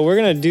 So we're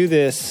going to do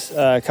this,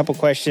 a couple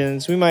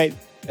questions. We might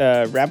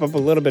wrap up a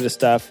little bit of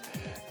stuff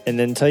and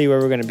then tell you where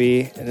we're going to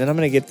be. And then I'm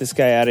going to get this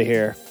guy out of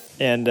here.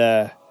 And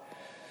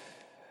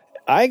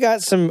I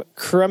got some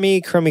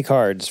crummy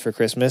cards for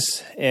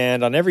Christmas.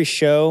 And on every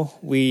show,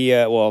 we,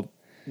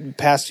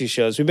 past few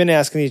shows, we've been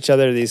asking each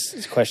other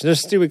these questions. They're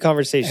stupid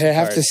conversations. I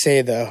have to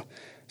say, though,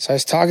 so I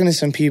was talking to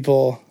some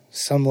people,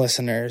 some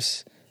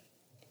listeners,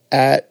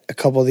 at a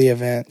couple of the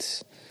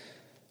events.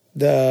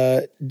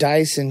 The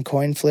dice and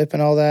coin flip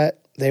and all that,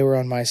 they were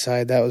on my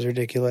side. That was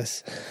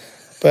ridiculous.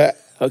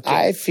 But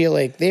I feel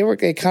like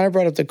they kind of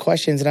brought up the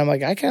questions, and I'm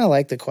like, I kind of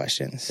like the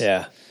questions.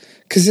 Yeah.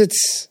 Because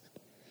it's...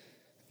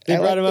 They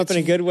brought them up in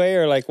a good way,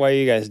 or like, why are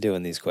you guys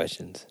doing these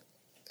questions?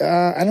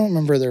 I don't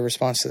remember their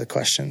response to the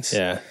questions.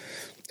 Yeah.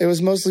 It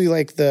was mostly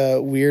like the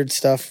weird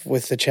stuff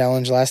with the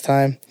challenge last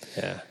time.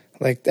 Yeah.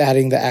 Like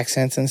adding the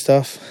accents and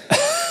stuff.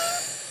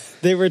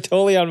 They were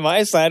totally on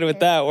my side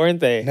with that, weren't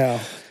they? No.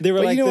 They were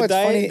but like, you know the what's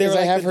funny is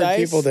I have heard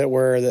people that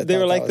were... They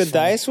were like, the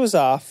dice was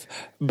off,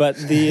 but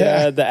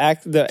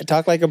the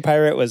talk like a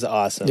pirate was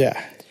awesome.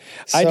 Yeah.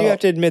 So, I do have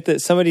to admit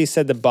that somebody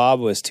said the bob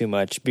was too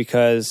much,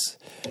 because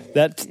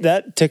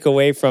that took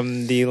away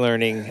from the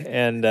learning.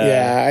 And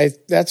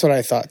that's what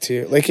I thought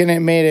too. Like, and it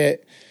made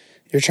it...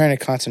 You're trying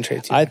to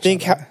concentrate too much. I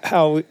think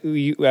how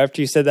you, after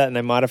you said that and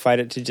I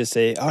modified it to just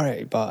say, all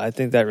right, Bob, I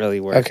think that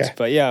really works. Okay.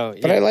 But yeah.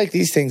 But I like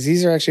these things.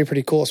 These are actually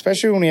pretty cool,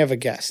 especially when we have a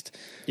guest.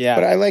 Yeah.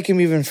 But I like him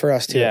even for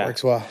us too. Yeah. It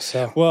works well.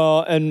 So.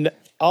 Well, and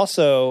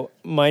also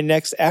my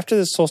next, after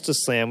the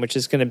Solstice Slam, which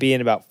is going to be in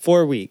about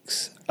 4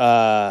 weeks.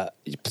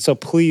 So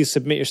please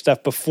submit your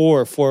stuff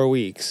before 4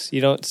 weeks.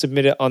 You don't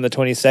submit it on the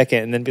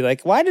 22nd and then be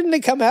like, why didn't it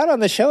come out on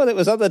the show that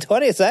was on the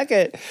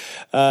 22nd?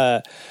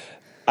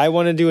 I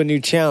want to do a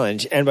new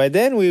challenge, and by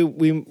then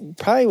we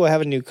probably will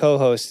have a new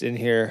co-host in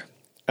here.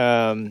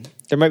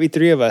 There might be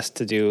 3 of us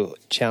to do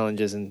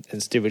challenges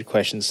and stupid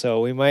questions,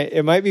 so it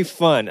might be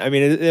fun. I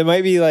mean, it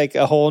might be like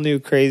a whole new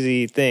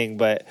crazy thing,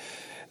 but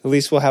at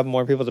least we'll have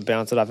more people to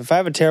bounce it off. If I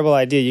have a terrible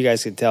idea, you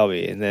guys can tell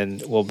me, and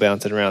then we'll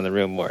bounce it around the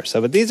room more.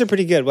 So, but these are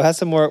pretty good. We'll have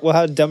some more. We'll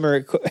have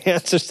dumber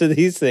answers to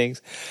these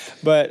things,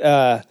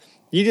 but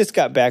you just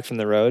got back from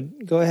the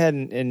road. Go ahead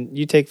and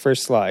you take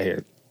first slot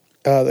here.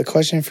 The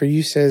question for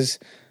you says,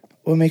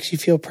 what makes you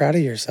feel proud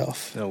of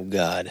yourself? Oh,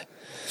 God.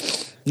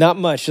 Not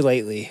much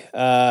lately.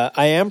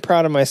 I am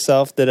proud of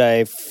myself that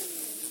I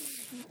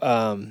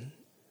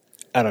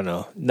don't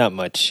know, not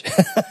much.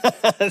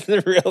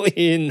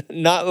 Really,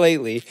 not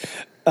lately.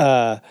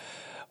 Why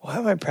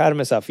am I proud of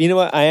myself? You know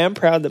what? I am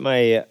proud that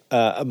my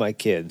of my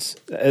kids.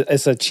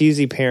 It's a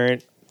cheesy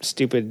parent,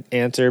 stupid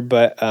answer,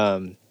 but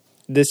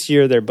this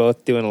year they're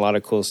both doing a lot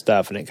of cool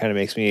stuff, and it kind of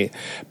makes me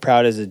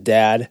proud as a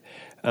dad.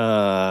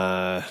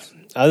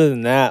 Other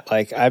than that,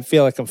 like I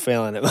feel like I'm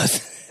failing at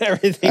most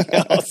everything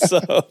else.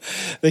 So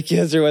the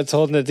kids are what's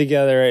holding it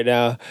together right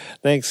now.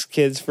 Thanks,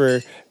 kids,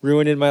 for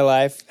ruining my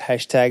life.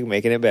 #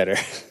 making it better.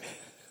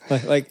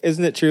 like,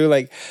 isn't it true?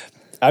 Like,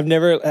 I've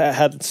never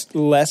had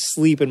less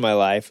sleep in my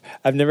life.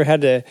 I've never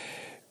had to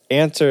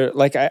answer.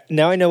 Like,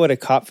 now I know what a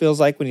cop feels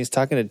like when he's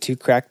talking to two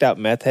cracked out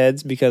meth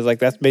heads, because like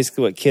that's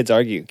basically what kids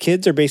argue.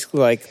 Kids are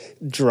basically like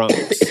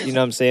drunks. You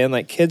know what I'm saying?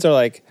 Like kids are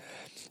like,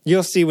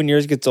 you'll see when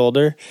yours gets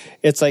older,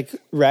 it's like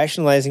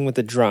rationalizing with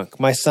a drunk.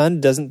 My son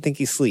doesn't think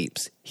he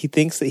sleeps. He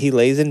thinks that he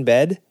lays in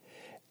bed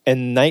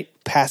and night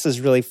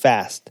passes really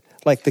fast.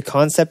 Like the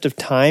concept of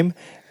time,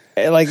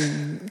 like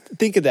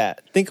think of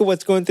that. Think of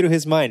what's going through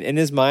his mind. In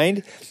his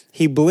mind,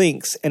 he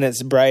blinks and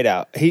it's bright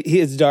out.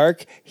 It's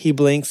dark, he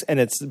blinks and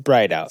it's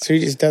bright out. So he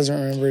just doesn't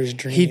remember his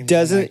dream. He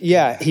doesn't,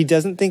 he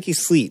doesn't think he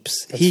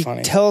sleeps. He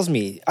funny. Tells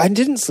me, I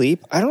didn't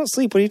sleep. I don't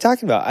sleep. What are you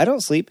talking about? I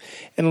don't sleep.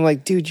 And I'm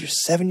like, dude, you're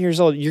 7 years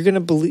old. You're going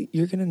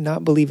to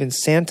not believe in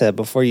Santa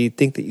before you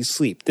think that you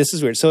sleep. This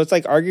is weird. So it's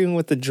like arguing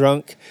with the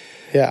drunk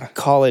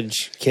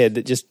college kid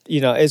that just,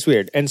 it's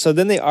weird. And so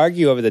then they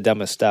argue over the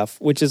dumbest stuff,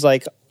 which is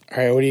like, all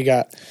right, what do you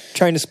got?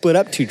 Trying to split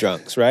up two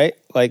drunks, right?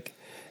 Like,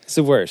 it's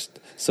the worst.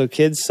 So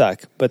kids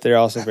suck, but they're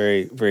also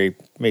very, very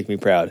make me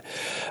proud.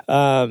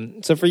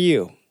 So for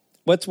you,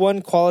 what's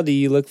one quality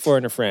you look for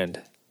in a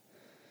friend?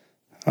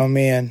 Oh,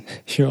 man.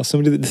 You're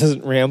somebody that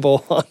doesn't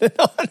ramble on and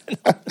on and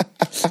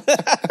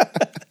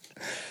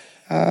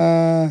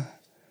on.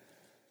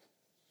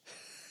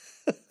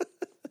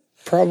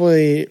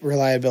 Probably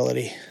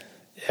reliability.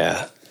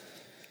 Yeah.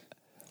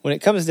 When it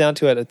comes down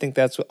to it, I think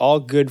that's what all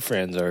good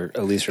friends are,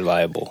 at least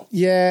reliable.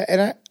 Yeah,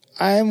 and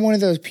I'm one of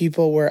those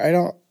people where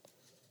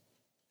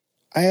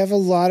I have a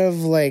lot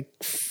of like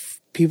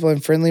people I'm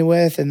friendly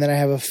with, and then I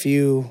have a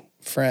few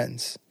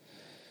friends.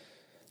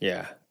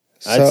 Yeah,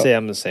 I'd say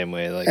I'm the same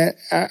way. Like,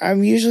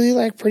 I'm usually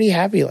like pretty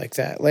happy like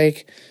that.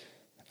 Like,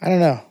 I don't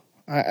know.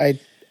 I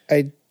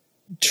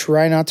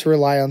try not to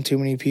rely on too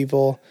many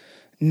people.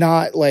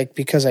 Not like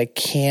because I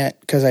can't,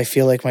 because I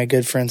feel like my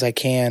good friends I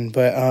can,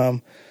 but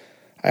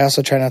I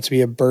also try not to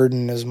be a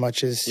burden as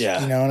much as,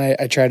 and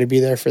I try to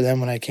be there for them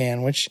when I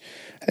can, which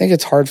I think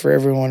it's hard for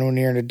everyone when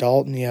you're an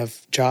adult and you have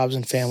jobs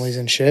and families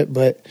and shit.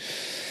 But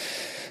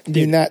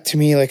doing that to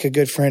me, like a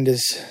good friend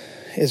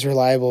is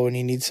reliable when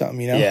you need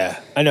something, Yeah,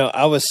 I know.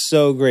 I was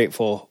so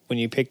grateful when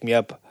you picked me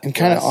up. And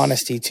kind of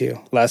honesty too.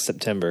 Last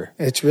September.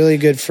 It's really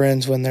good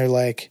friends when they're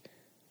like,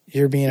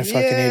 you're being a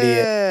fucking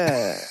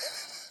idiot.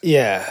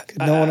 Yeah.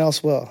 No one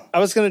else will. I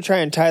was going to try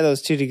and tie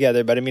those two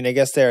together, but I mean, I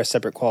guess they are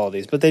separate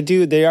qualities. But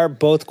they are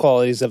both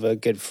qualities of a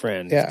good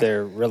friend. Yeah.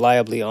 They're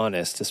reliably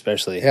honest,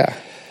 especially. Yeah.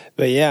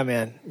 But yeah,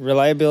 man,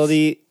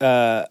 reliability,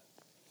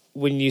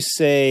 when you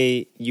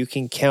say you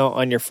can count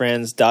on your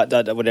friends, ...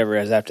 whatever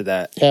is after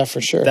that. Yeah, for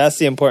sure. That's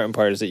the important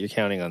part, is that you're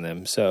counting on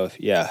them. So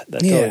yeah,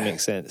 that totally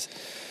makes sense.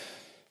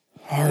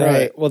 All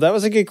right. Well, that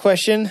was a good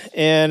question.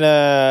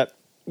 And,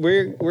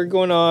 we're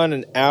going on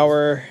an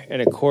hour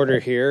and a quarter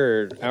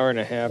here, or hour and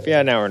a half.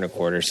 Yeah, an hour and a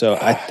quarter. So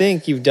I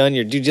think you've done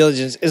your due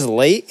diligence. Is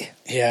late?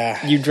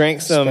 Yeah. You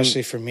drank some,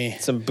 especially for me,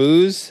 some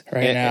booze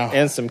now,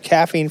 and some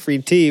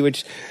caffeine-free tea.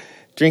 Which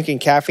drinking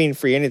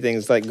caffeine-free anything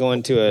is like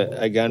going to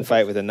a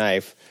gunfight with a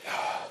knife.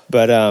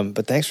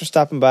 But thanks for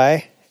stopping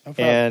by,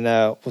 and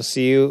we'll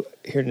see you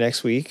here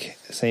next week.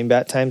 Same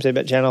bat time, same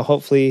bat channel.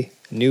 Hopefully,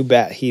 new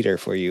bat heater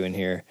for you in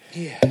here.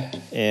 Yeah.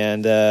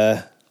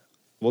 And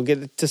we'll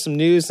get to some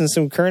news and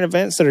some current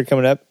events that are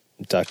coming up.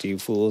 I'll talk to you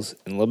fools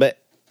in a little bit.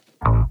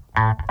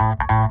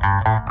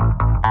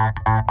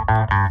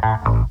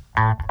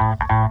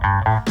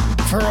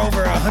 For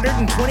over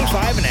 125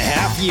 and a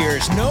half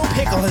years, no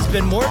pickle has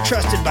been more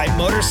trusted by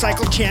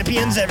motorcycle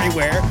champions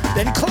everywhere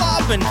than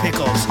Klobman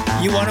Pickles.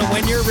 You want to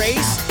win your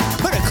race?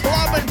 Put a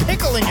Klobman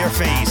pickle in your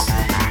face.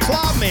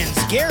 Klobman's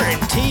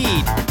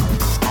guaranteed.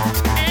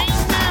 I'm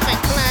Mama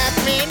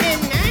Klobman,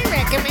 and I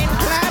recommend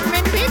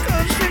Klobman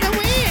Pickles for the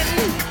win.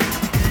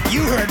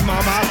 You heard,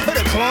 Mama. Put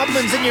a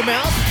Klobman's in your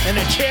mouth and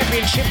a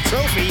championship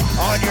trophy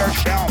on your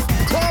shelf.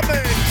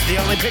 Klobman's,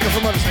 the only pickle for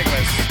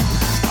motorcyclists.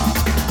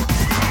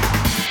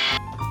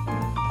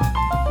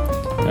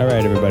 All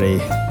right,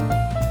 everybody.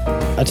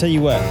 I'll tell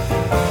you what.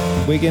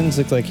 Wiggins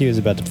looked like he was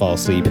about to fall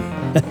asleep.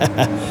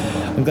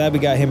 I'm glad we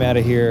got him out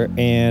of here.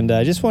 And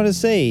I just want to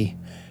say,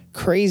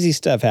 crazy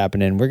stuff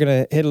happening. We're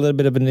going to hit a little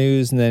bit of a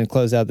news and then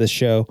close out this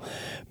show.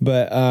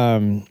 But,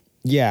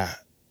 yeah,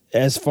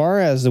 as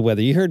far as the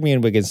weather, you heard me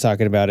and Wiggins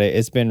talking about it.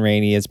 It's been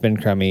rainy. It's been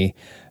crummy.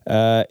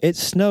 It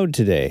snowed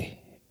today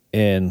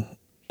in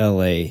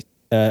L.A.,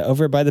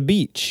 over by the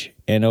beach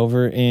and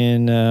over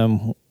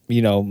in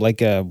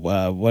like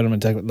what am I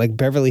talking about? Like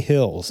Beverly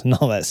Hills and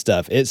all that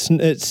stuff. It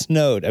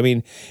snowed. I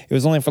mean, it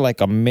was only for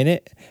like a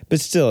minute, but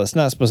still, it's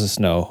not supposed to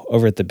snow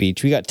over at the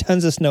beach. We got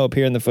tons of snow up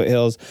here in the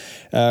foothills,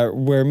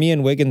 where me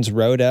and Wiggins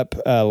rode up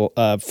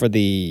for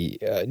the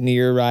New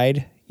Year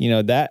ride.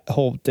 That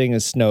whole thing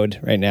is snowed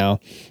right now.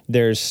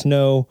 There's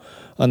snow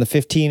on the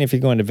 15 if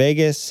you're going to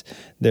Vegas.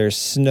 There's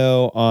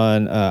snow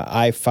on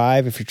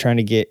I-5 if you're trying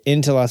to get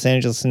into Los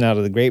Angeles and out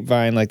of the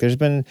Grapevine. Like, there's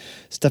been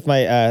stuff,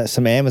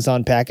 some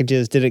Amazon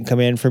packages didn't come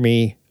in for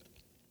me.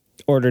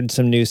 Ordered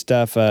some new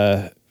stuff,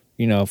 for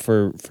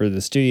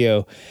the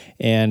studio,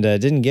 and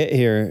didn't get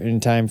here in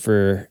time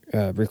for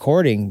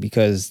recording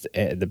because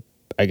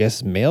I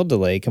guess mail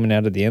delay coming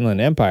out of the Inland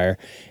Empire,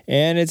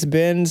 and it's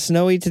been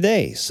snowy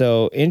today.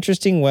 So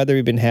interesting weather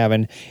we've been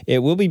having. It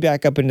will be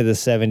back up into the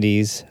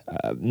 70s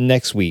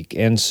next week,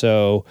 and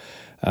so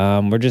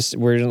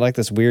we're in like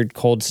this weird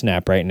cold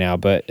snap right now.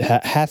 But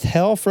hath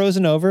hell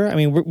frozen over? I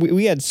mean,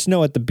 we had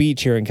snow at the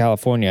beach here in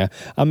California.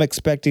 I'm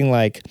expecting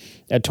like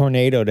a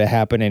tornado to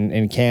happen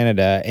in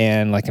Canada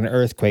and like an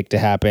earthquake to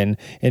happen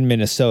in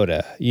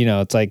Minnesota.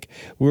 It's like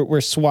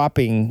we're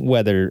swapping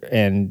weather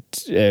and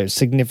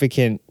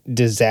significant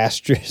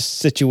disastrous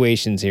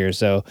situations here.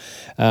 So,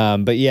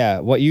 but yeah,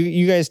 what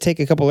you guys take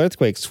a couple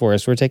earthquakes for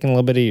us. We're taking a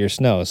little bit of your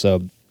snow.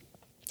 So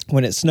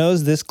when it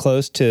snows this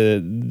close to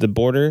the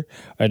border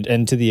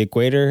and to the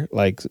equator,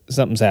 like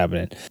something's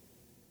happening.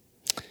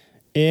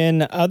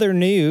 In other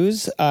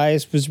news, I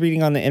was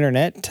reading on the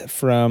internet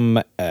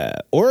from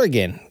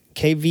Oregon.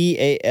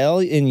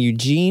 KVAL in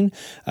Eugene.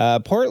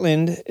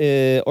 Portland,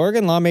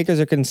 Oregon lawmakers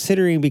are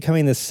considering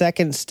becoming the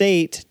second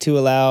state to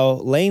allow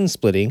lane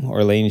splitting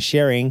or lane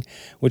sharing,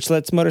 which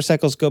lets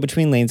motorcycles go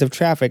between lanes of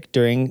traffic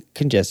during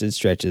congested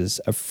stretches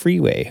of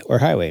freeway or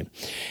highway.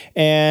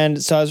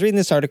 And so I was reading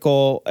this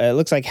article. It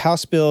looks like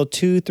House Bill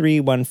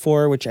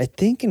 2314, which I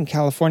think in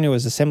California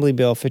was Assembly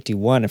Bill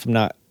 51, if I'm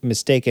not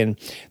mistaken.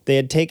 They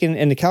had taken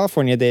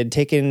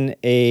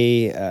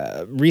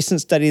a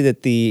recent study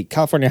that the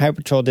California Highway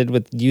Patrol did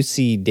with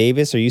UC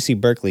Davis or UC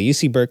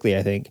Berkeley,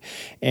 I think.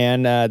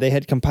 And they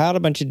had compiled a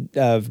bunch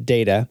of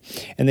data,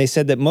 and they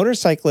said that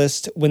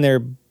motorcyclists, when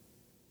they're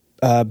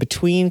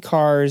between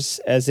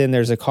cars, as in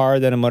there's a car,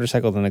 then a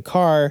motorcycle, then a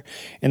car,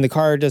 and the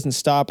car doesn't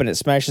stop and it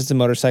smashes the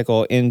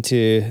motorcycle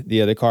into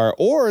the other car,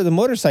 or the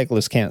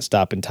motorcyclist can't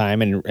stop in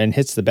time and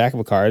hits the back of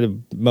a car. The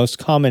most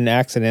common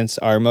accidents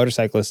are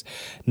motorcyclists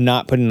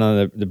not putting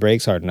on the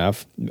brakes hard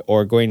enough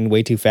or going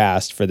way too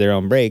fast for their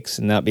own brakes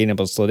and not being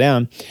able to slow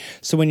down.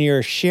 So when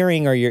you're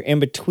sharing or you're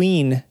in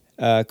between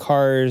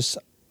cars,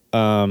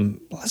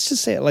 let's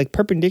just say it like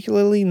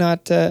perpendicularly,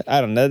 not,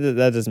 I don't know,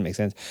 that doesn't make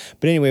sense.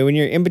 But anyway, when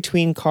you're in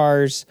between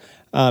cars,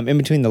 in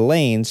between the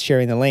lanes,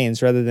 sharing the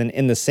lanes rather than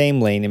in the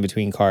same lane in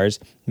between cars,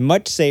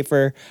 much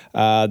safer,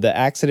 the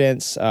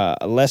accidents,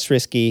 less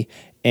risky,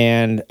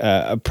 and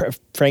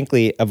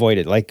frankly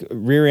avoided. Like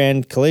rear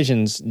end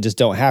collisions just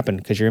don't happen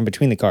because you're in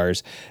between the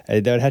cars.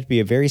 That would have to be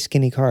a very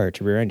skinny car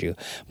to rear end you.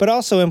 But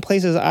also in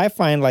places I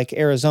find like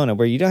Arizona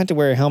where you don't have to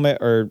wear a helmet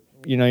or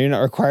you're not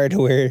required to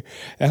wear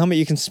a helmet.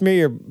 You can smear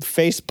your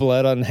face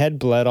blood on head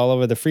blood all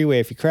over the freeway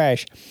if you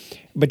crash,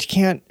 but you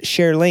can't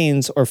share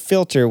lanes or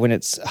filter when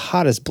it's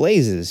hot as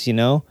blazes,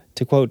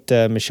 to quote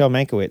Michelle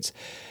Mankiewicz.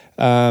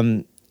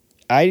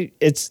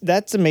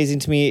 That's amazing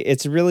to me.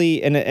 It's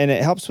really, and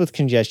it helps with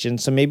congestion.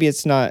 So maybe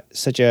it's not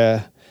such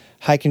a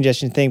high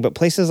congestion thing, but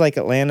places like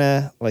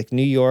Atlanta, like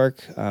New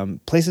York,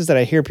 places that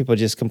I hear people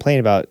just complain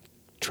about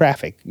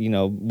traffic,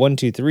 1,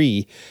 2,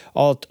 3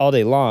 all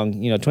day long,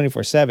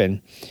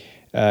 24/7.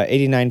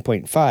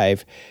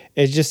 89.5.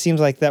 It just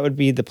seems like that would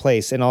be the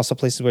place, and also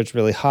places where it's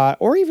really hot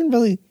or even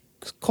really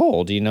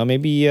cold.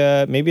 Maybe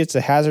it's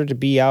a hazard to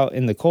be out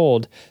in the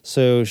cold.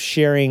 So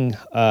sharing,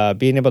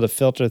 being able to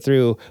filter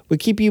through would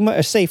keep you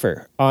much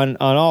safer on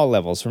all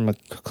levels, from a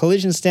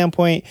collision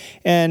standpoint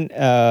and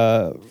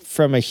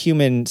from a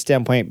human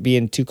standpoint,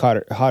 being too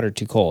hot or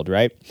too cold,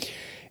 right?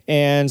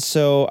 And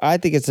so I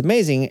think it's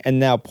amazing. And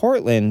now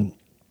Portland.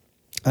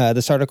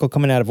 This article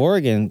coming out of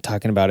Oregon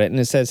talking about it, and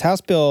it says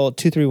House Bill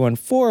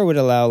 2314 would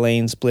allow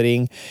lane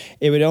splitting.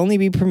 It would only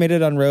be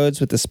permitted on roads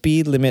with a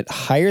speed limit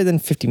higher than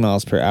 50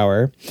 miles per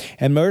hour,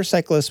 and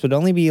motorcyclists would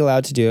only be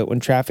allowed to do it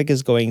when traffic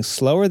is going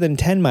slower than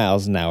 10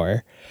 miles an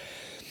hour,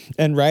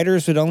 and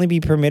riders would only be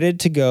permitted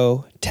to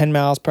go 10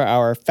 miles per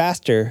hour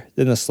faster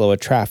than the slow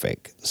of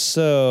traffic.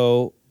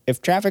 So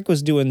if traffic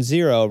was doing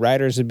 0,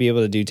 riders would be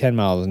able to do 10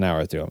 miles an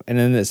hour through them. And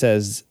then it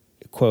says,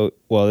 quote,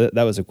 well,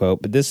 that was a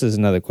quote, but this is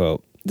another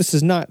quote. This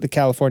is not the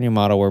California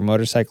model where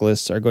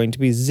motorcyclists are going to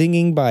be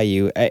zinging by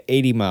you at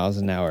 80 miles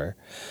an hour.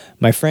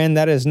 My friend,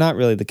 that is not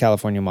really the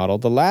California model.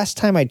 The last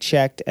time I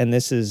checked, and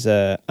this is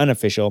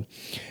unofficial,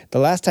 the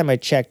last time I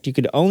checked, you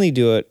could only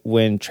do it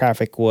when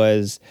traffic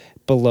was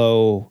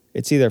below,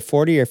 it's either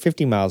 40 or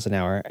 50 miles an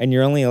hour, and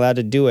you're only allowed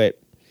to do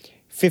it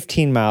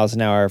 15 miles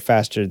an hour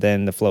faster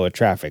than the flow of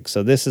traffic.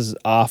 So this is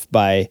off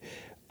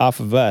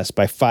of us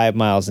by 5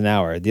 miles an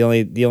hour. The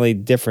only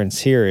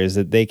difference here is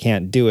that they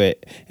can't do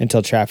it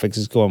until traffic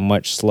is going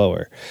much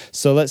slower.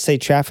 So let's say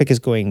traffic is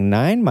going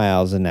 9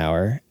 miles an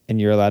hour and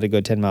you're allowed to go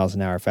 10 miles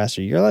an hour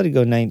faster. You're allowed to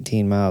go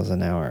 19 miles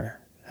an hour.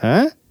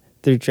 Huh?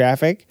 Through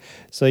traffic.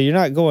 So you're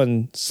not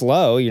going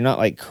slow. You're not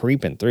like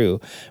creeping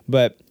through.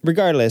 But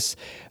regardless,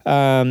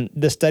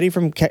 the study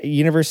from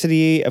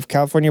University of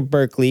California,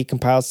 Berkeley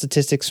compiled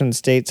statistics from the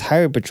state's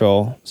highway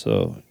patrol.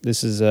 So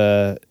this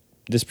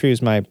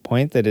proves my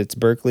point that it's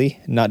Berkeley,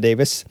 not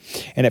Davis.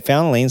 And it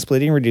found lane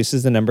splitting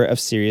reduces the number of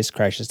serious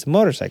crashes to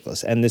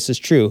motorcyclists. And this is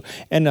true.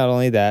 And not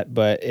only that,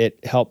 but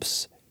it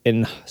helps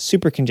in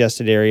super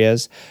congested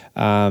areas.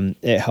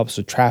 It helps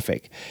with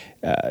traffic.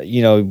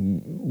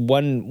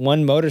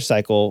 One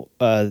motorcycle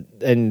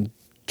and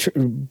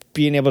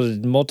being able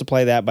to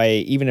multiply that by,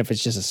 even if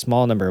it's just a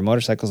small number of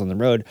motorcycles on the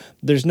road,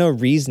 there's no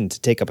reason to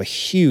take up a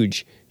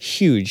huge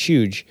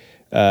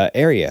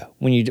area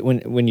when you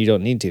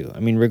don't need to. I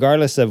mean,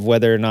 regardless of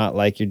whether or not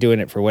like you're doing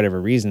it for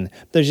whatever reason,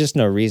 there's just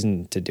no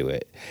reason to do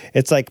it.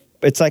 It's like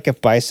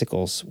if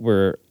bicycles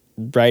were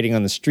riding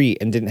on the street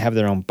and didn't have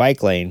their own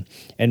bike lane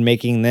and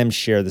making them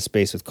share the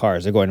space with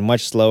cars. They're going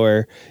much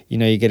slower.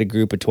 You get a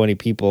group of 20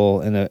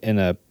 people in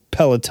a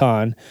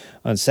peloton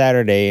on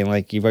Saturday, and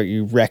like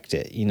you wrecked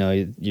it.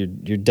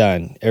 You're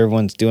done.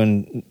 Everyone's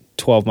doing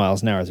 12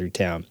 miles an hour through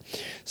town.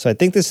 So I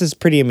think this is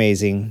pretty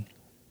amazing.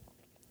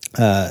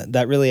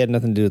 That really had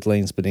nothing to do with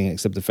lane splitting,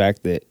 except the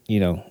fact that,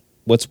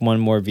 what's one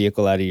more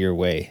vehicle out of your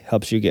way?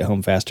 Helps you get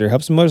home faster,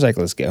 helps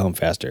motorcyclists get home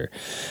faster.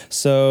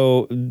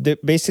 So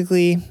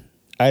basically,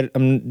 I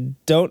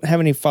don't have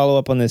any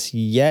follow-up on this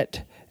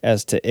yet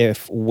as to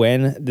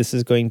when this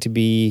is going to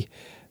be,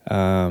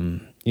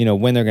 when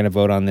they're going to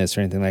vote on this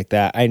or anything like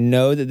that. I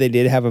know that they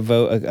did have a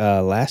vote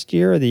last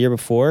year or the year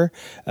before,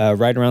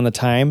 right around the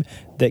time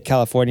that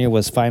California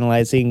was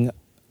finalizing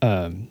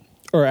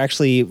or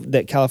actually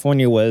that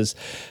California was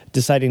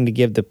deciding to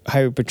give the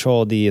Highway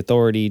Patrol the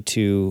authority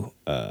to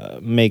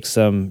make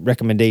some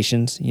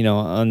recommendations,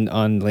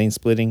 on lane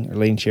splitting or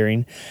lane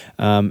sharing.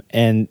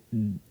 And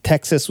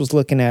Texas was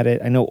looking at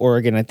it. I know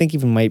Oregon, I think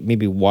even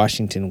maybe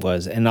Washington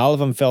was. And all of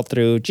them fell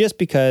through just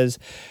because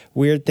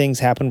weird things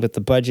happened with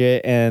the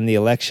budget and the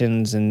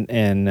elections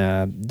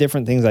and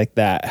different things like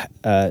that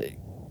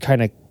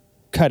kind of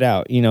cut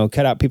out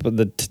people.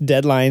 The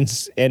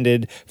deadlines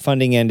ended,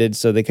 funding ended,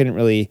 so they couldn't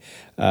really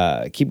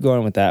keep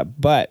going with that.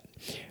 But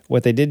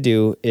what they did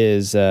do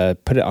is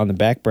put it on the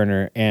back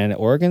burner, and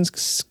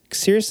Oregon's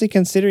seriously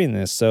considering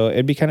this. So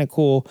it'd be kind of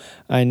cool.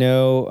 I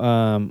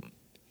know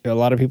a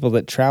lot of people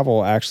that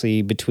travel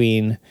actually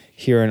between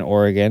here and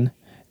Oregon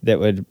that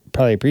would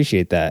probably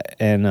appreciate that.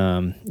 And,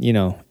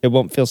 it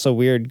won't feel so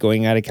weird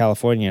going out of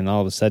California and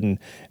all of a sudden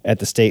at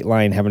the state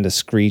line having to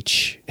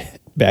screech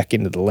back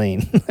into the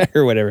lane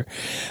or whatever.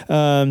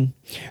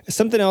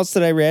 Something else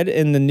that I read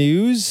in the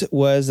news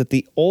was that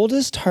the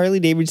oldest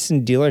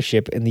Harley-Davidson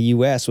dealership in the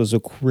U.S. was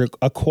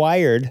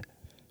acquired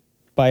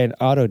by an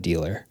auto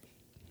dealer.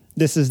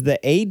 This is the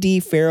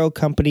A.D. Farrow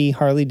Company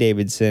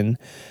Harley-Davidson.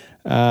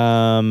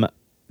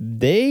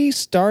 They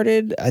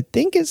started, I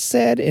think it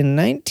said, in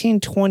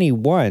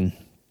 1921,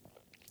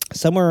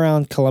 somewhere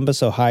around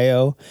Columbus,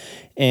 Ohio.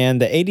 And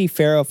the A.D.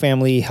 Farrow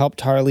family helped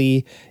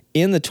Harley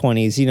in the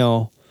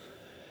 20s.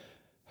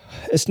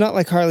 It's not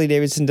like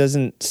Harley-Davidson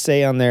doesn't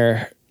say on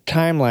their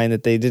timeline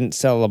that they didn't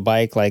sell a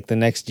bike like the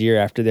next year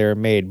after they were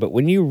made, but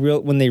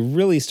when they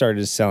really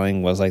started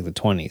selling was like the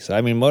 20s.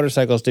 I mean,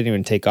 motorcycles didn't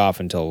even take off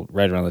until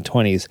right around the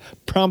 20s.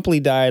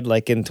 Promptly died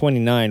like in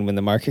 29 when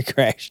the market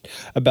crashed.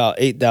 About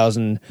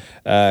 8,000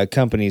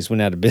 companies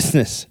went out of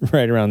business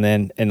right around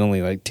then, and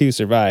only like 2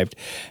 survived,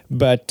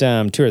 but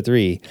 2 or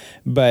 3.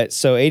 But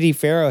so A.D.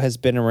 Farrow has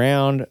been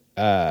around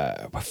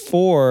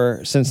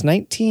since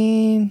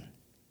 19.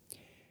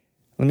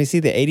 Let me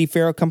see. The A.D.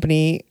 Farrow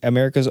Company,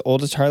 America's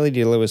oldest Harley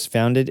dealer, was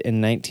founded in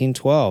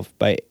 1912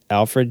 by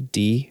Alfred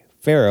D.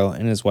 Farrow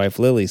and his wife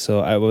Lily.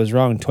 So I was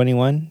wrong.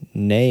 21?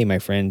 Nay, my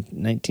friend.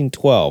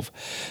 1912.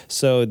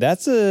 So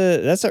that's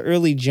an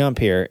early jump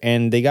here.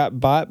 And they got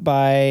bought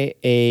by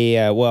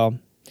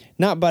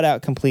not bought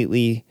out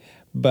completely,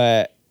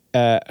 but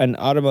an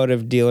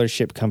automotive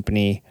dealership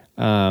company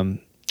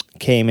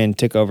came and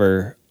took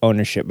over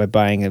ownership by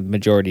buying a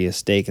majority of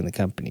stake in the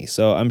company.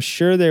 So I'm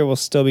sure they will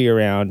still be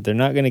around. They're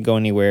not going to go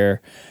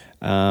anywhere.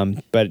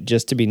 But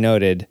just to be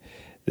noted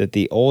that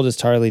the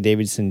oldest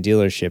Harley-Davidson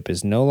dealership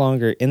is no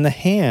longer in the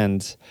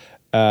hands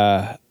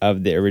of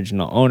the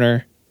original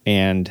owner,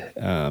 and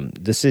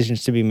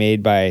decisions to be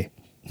made by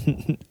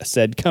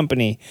said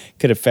company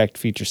could affect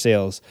future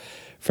sales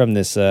from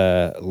this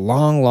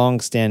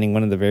long-standing,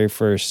 one of the very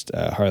first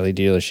Harley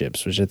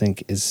dealerships, which I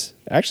think is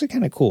actually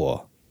kind of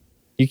cool.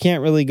 You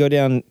can't really go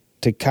down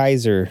to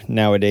Kaiser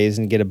nowadays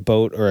and get a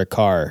boat or a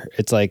car.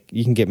 It's like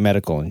you can get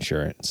medical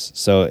insurance.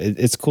 So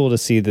it's cool to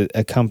see that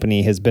a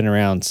company has been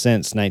around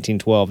since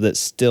 1912 that's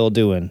still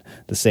doing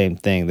the same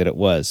thing that it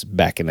was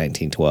back in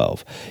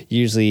 1912.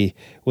 Usually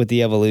with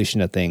the evolution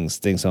of things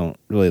don't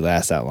really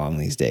last that long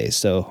these days.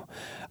 So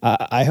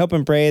I hope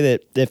and pray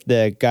that if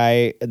the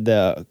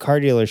car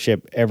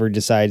dealership ever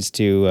decides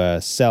to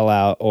sell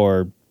out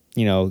or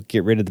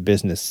get rid of the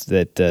business,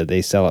 that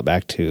they sell it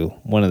back to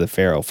one of the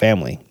Farrow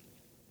family.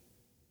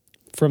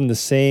 from the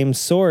same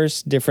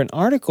source, different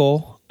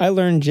article, I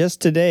learned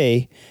just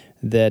today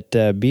that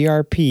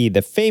BRP,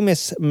 the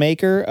famous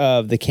maker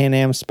of the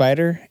Can-Am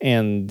Spyder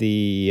and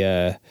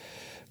the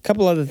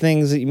couple other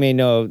things that you may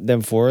know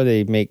them for,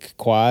 they make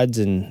quads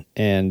and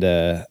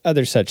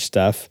other such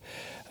stuff.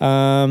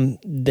 Did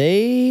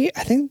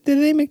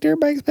they make dirt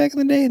bikes back in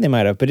the day? They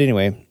might have, but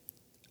anyway,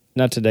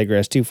 not to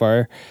digress too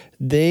far,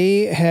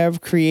 they have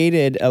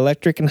created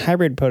electric and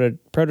hybrid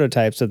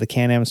prototypes of the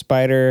Can-Am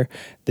Spyder.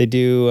 They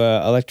do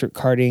electric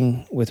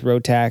karting with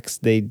Rotax.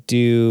 They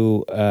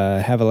do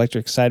have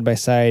electric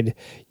side-by-side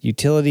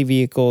utility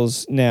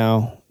vehicles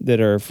now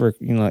that are for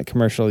like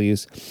commercial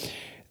use.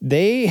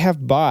 They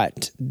have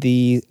bought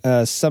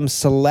some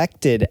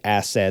selected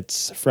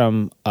assets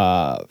from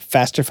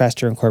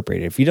Faster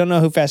Incorporated. If you don't know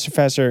who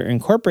Faster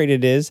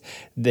Incorporated is,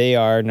 they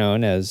are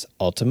known as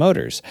Alta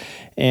Motors.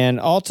 And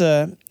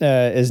Alta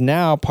is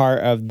now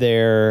part of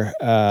their,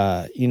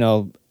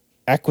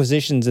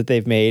 acquisitions that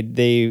they've made.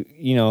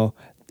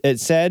 It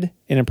said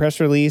in a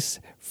press release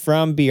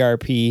from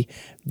BRP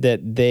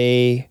that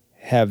they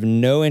have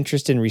no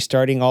interest in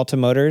restarting Alta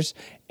Motors,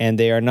 and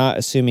they are not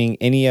assuming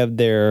any of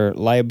their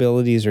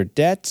liabilities or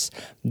debts.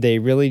 They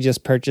really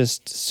just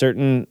purchased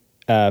certain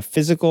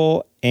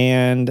physical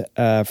and,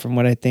 from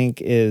what I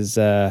think is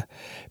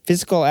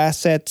physical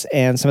assets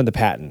and some of the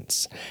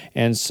patents.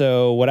 And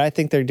so what I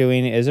think they're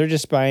doing is they're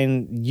just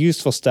buying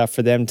useful stuff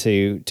for them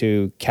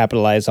to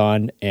capitalize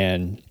on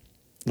and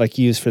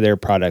use for their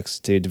products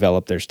to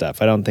develop their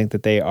stuff. I don't think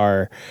that they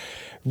are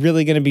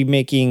really going to be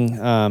making,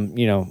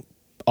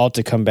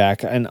 Alta come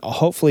back, and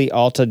hopefully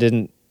Alta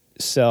didn't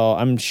sell.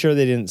 I'm sure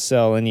they didn't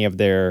sell any of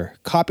their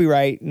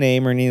copyright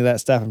name or any of that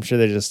stuff. I'm sure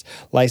they're just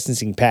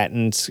licensing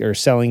patents or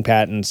selling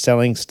patents,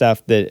 selling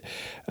stuff that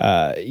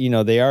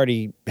they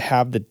already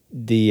have the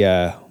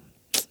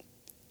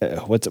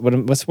what's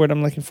the word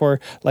I'm looking for?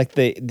 Like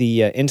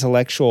the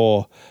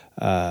intellectual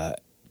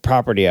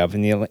property of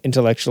and the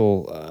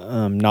intellectual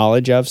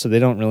knowledge of, so they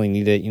don't really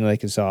need it. They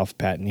can sell off a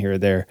patent here or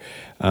there,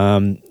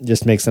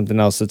 just make something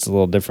else that's a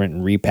little different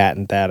and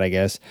repatent that, I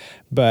guess.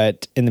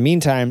 But in the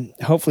meantime,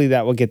 hopefully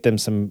that will get them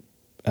some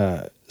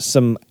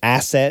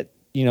asset,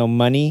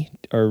 money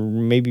or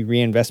maybe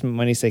reinvestment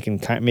money, so they can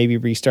maybe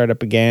restart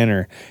up again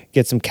or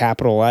get some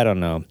capital. I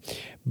don't know.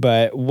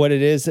 But what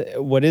is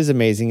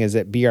amazing is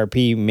that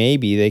BRP,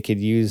 maybe they could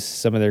use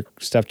some of their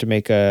stuff to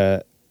make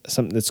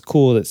something that's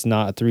cool that's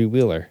not a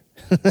three-wheeler.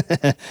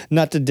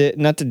 not to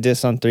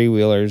diss on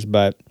three-wheelers,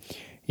 but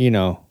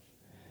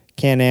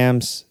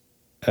Can-Ams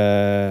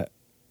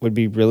would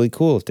be really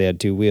cool if they had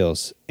two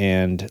wheels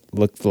and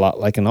looked a lot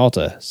like an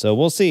Alta. So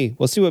we'll see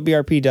what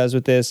BRP does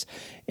with this.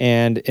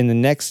 And in the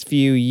next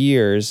few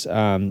years,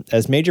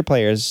 as major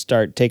players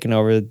start taking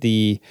over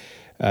the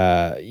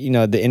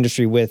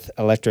industry with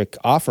electric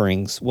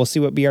offerings, we'll see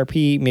what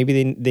BRP,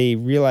 maybe they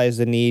realize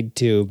the need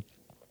to,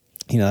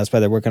 that's why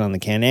they're working on the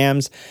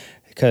Can-Ams,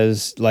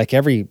 because like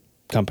every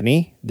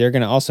company, they're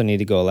going to also need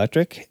to go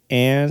electric,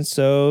 and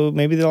so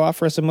maybe they'll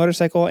offer us a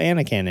motorcycle and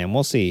a Can-Am.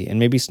 We'll see, and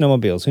maybe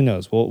snowmobiles. Who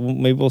knows?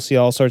 Maybe we'll see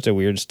all sorts of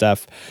weird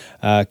stuff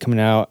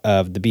coming out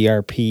of the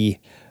BRP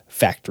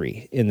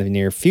factory in the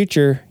near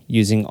future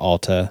using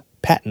Alta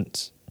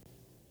patents.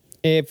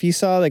 If you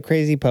saw the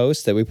crazy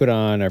post that we put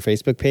on our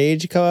Facebook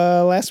page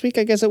last week,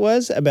 I guess it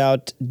was,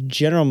 about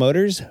General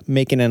Motors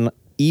making an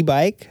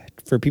e-bike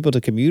for people to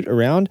commute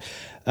around,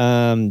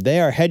 they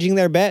are hedging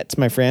their bets,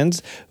 my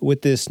friends,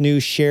 with this new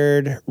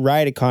shared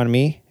ride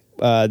economy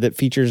that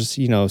features,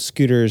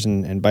 scooters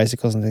and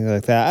bicycles and things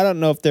like that. I don't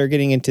know if they're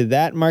getting into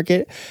that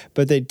market,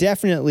 but they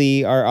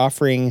definitely are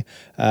offering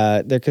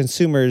their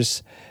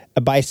consumers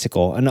a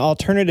bicycle, an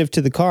alternative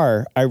to the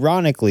car.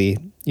 Ironically,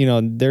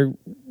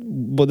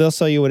 they'll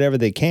sell you whatever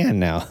they can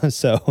now.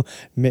 So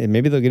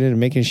maybe they'll get into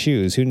making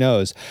shoes. Who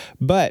knows?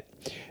 But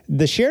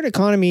the shared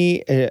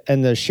economy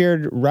and the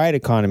shared ride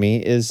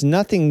economy is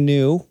nothing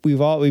new. We've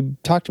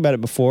talked about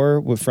it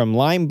before, from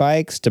Lime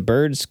bikes to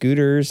Bird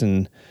scooters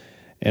and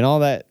all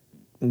that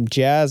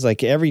jazz.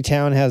 Like every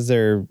town has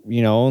their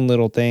own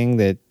little thing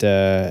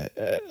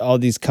that all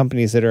these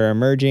companies that are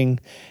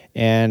emerging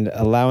and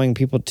allowing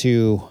people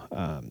to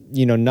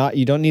you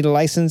don't need a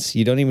license.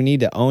 You don't even need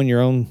to own your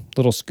own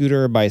little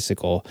scooter or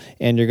bicycle,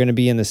 and you're going to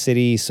be in the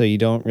city, so you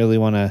don't really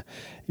want to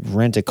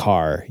rent a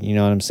car. You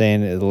know what I'm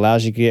saying? It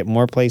allows you to get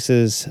more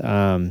places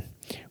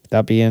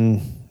without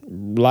being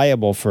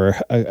liable for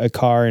a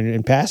car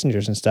and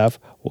passengers and stuff.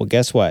 Well,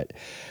 guess what?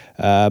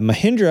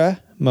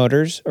 Mahindra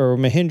Motors, or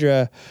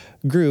Mahindra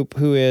Group,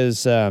 who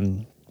is they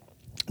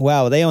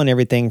own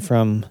everything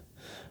from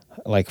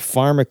like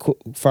farm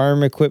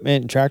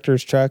equipment,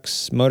 tractors,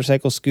 trucks,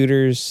 motorcycles,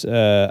 scooters.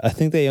 I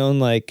think they own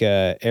like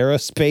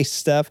aerospace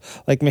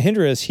stuff. Like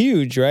Mahindra is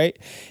huge, right?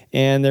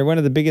 And they're one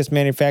of the biggest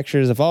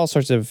manufacturers of all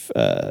sorts of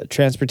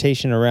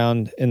transportation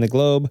around in the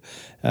globe,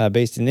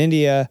 based in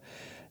India.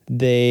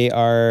 They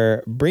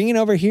are bringing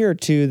over here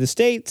to the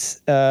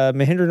States.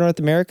 Mahindra North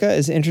America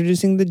is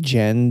introducing the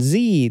Gen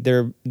Z.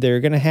 They're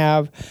kind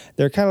of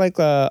like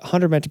a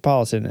Honda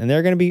Metropolitan, and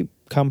they're going to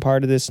become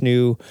part of this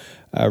new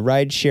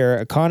ride share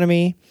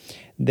economy.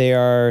 They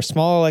are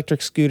small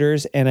electric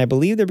scooters, and I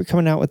believe they're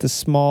coming out with a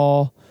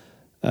small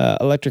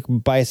electric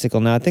bicycle.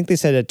 Now, I think they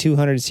said a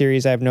 200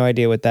 series. I have no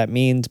idea what that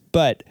means,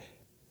 but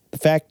the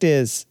fact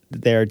is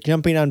they're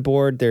jumping on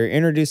board. They're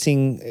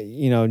introducing,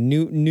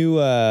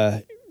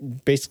 new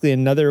basically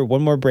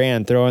one more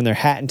brand throwing their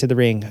hat into the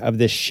ring of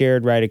this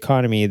shared ride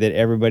economy that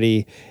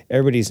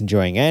everybody's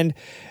enjoying. And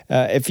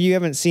if you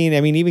haven't seen,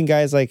 I mean, even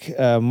guys like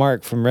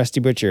Mark from Rusty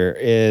Butcher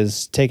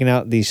is taking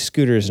out these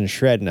scooters and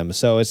shredding them.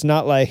 So it's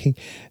not like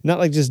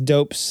just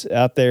dopes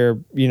out there,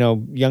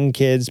 young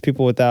kids,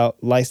 people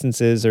without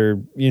licenses or,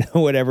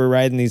 whatever,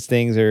 riding these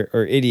things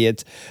or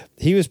idiots.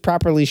 He was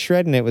properly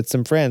shredding it with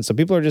some friends. So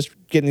people are just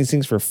getting these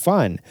things for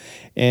fun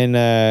and,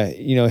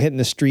 hitting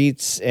the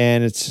streets.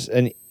 And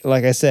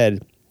like I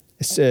said,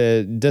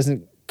 it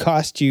doesn't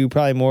cost you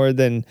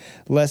probably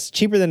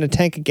cheaper than a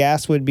tank of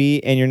gas would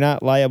be, and you're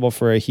not liable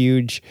for a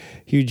huge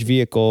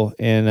vehicle.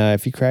 And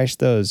if you crash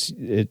those,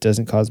 it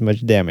doesn't cause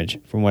much damage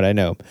from what I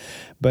know.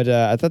 But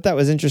I thought that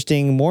was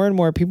interesting. More and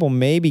more people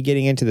may be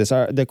getting into this.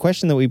 The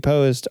question that we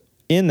posed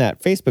in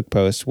that Facebook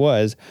post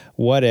was,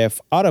 what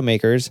if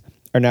automakers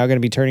are now going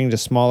to be turning to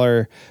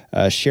smaller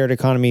shared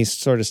economy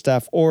sort of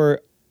stuff, or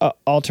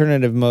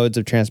alternative modes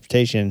of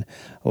transportation?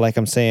 Like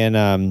I'm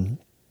saying,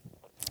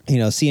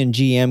 seeing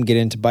GM get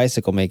into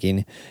bicycle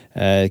making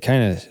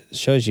kind of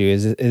shows you,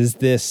 is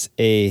this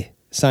a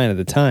sign of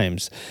the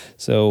times?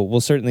 So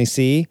we'll certainly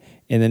see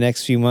in the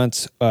next few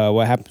months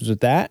what happens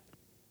with that.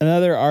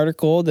 Another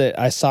article that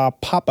I saw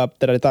pop up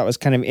that I thought was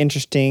kind of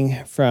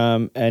interesting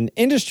from an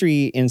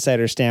industry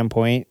insider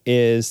standpoint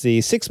is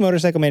the 6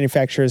 motorcycle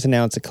manufacturers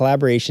announced a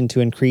collaboration to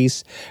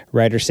increase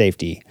rider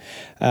safety.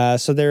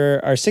 So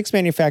there are 6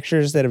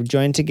 manufacturers that have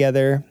joined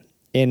together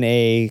in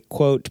a,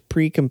 quote,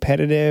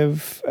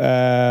 pre-competitive,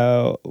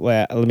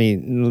 let me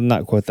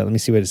not quote that. Let me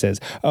see what it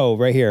says. Oh,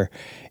 right here.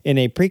 In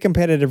a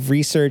pre-competitive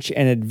research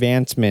and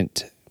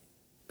advancement,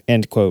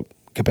 end quote,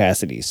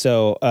 capacity.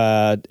 So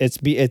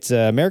it's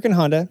American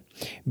Honda,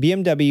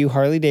 BMW,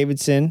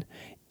 Harley-Davidson,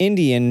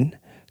 Indian,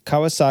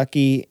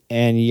 Kawasaki,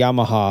 and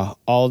Yamaha,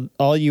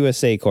 all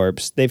USA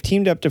Corps. They've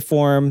teamed up to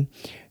form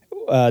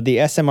the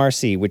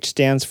SMRC, which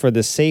stands for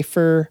the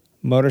Safer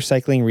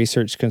Motorcycling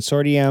Research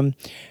Consortium.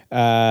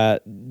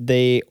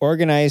 They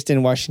organized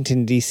in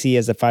Washington, D.C.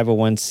 as a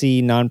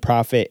 501c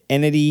nonprofit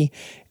entity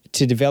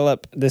to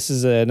develop, this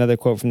is another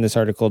quote from this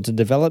article, to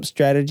develop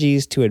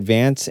strategies to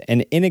advance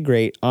and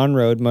integrate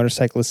on-road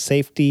motorcyclist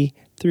safety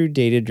through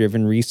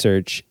data-driven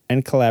research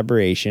and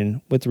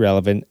collaboration with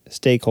relevant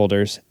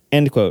stakeholders,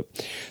 end quote.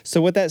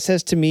 So what that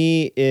says to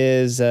me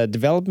is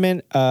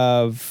development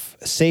of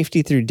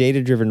safety through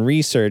data-driven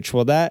research.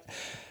 Well,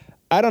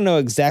 I don't know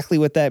exactly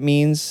what that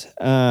means.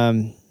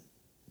 To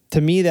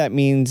me, that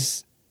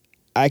means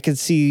I could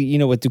see,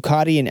 with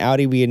Ducati and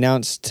Audi, we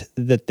announced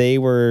that they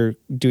were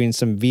doing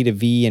some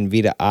V2V and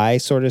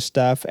V2I sort of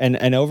stuff.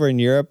 And over in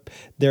Europe,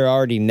 they're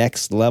already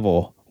next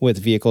level with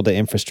vehicle to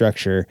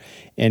infrastructure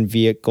and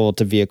vehicle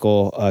to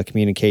vehicle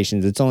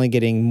communications. It's only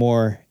getting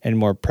more and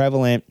more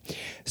prevalent.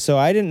 So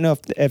I didn't know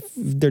if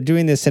they're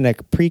doing this in a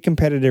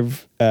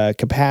pre-competitive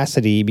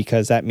capacity,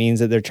 because that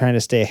means that they're trying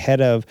to stay ahead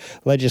of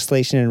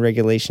legislation and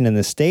regulation in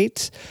the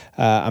States.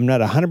 I'm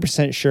not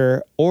 100%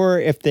 sure. Or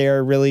if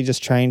they're really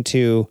just trying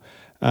to,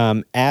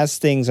 as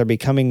things are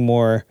becoming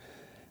more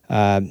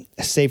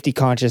safety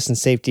conscious and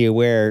safety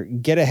aware,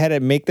 get ahead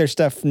and make their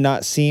stuff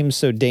not seem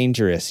so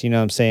dangerous. You know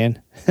what I'm saying?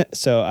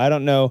 So I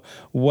don't know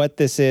what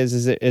this is.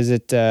 Is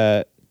it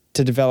to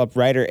develop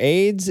rider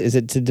aids? Is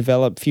it to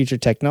develop future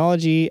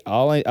technology?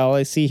 All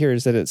I see here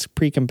is that it's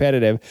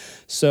pre-competitive.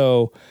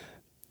 So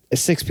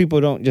 6 people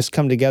don't just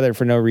come together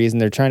for no reason.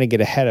 They're trying to get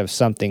ahead of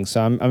something.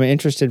 So I'm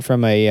interested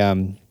from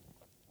a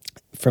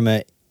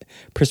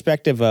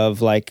perspective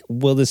of, like,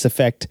 will this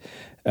affect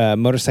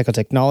motorcycle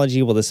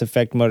technology? Will this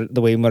affect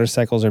the way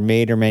motorcycles are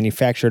made or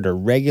manufactured or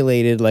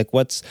regulated? Like,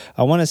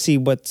 I want to see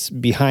what's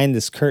behind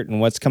this curtain,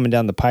 what's coming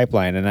down the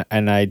pipeline.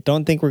 And I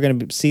don't think we're going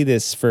to see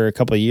this for a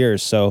couple of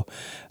years. So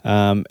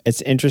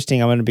it's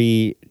interesting. I'm going to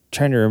be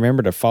trying to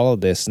remember to follow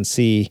this and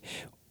see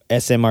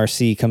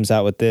SMRC comes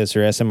out with this, or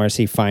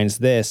SMRC finds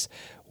this,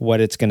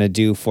 what it's going to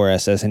do for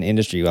us as an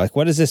industry. Like,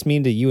 what does this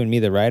mean to you and me,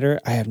 the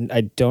rider?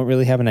 I don't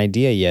really have an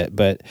idea yet,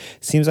 but it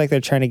seems like they're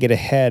trying to get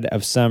ahead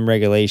of some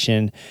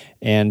regulation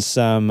and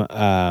some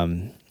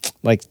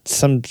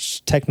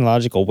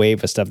technological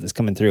wave of stuff that's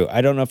coming through.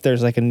 I don't know if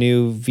there's like a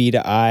new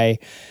V2I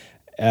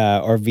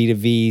or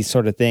V2V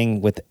sort of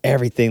thing with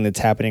everything that's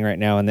happening right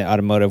now in the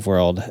automotive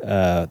world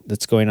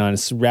that's going on.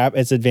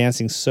 It's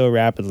advancing so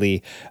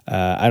rapidly.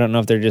 I don't know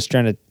if they're just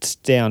trying to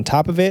stay on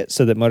top of it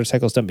so that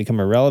motorcycles don't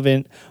become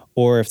irrelevant,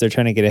 or if they're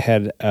trying to get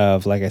ahead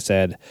of, like I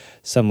said,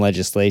 some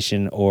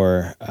legislation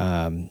or,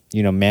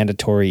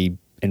 mandatory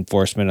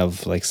enforcement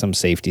of like some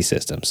safety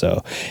system.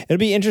 So it'll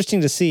be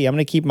interesting to see. I'm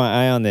going to keep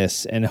my eye on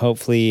this and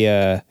hopefully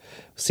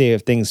see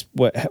if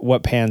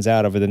what pans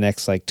out over the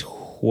next like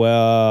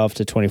 12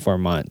 to 24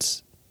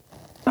 months.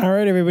 All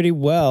right, everybody.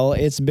 Well,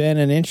 it's been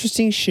an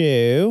interesting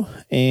show,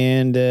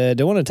 and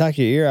don't want to talk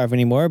your ear off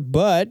anymore,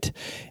 but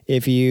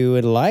if you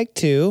would like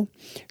to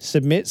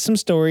submit some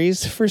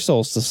stories for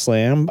Solstice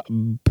Slam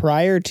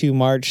prior to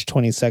March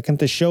 22nd,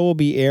 the show will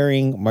be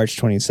airing March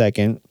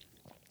 22nd.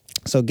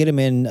 So get them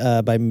in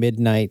by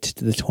midnight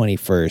to the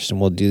 21st, and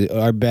we'll do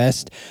our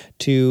best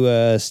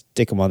to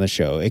stick them on the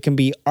show. It can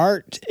be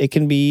art. It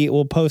can be,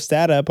 we'll post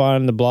that up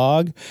on the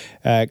blog,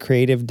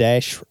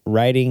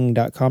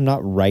 creative-writing.com, not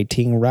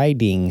writing,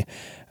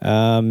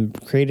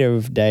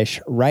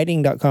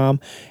 creative-writing.com.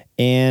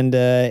 And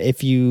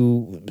if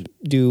you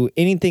do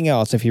anything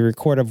else, if you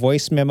record a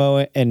voice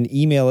memo and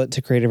email it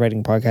to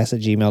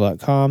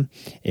creativewritingpodcast@gmail.com,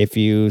 if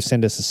you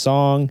send us a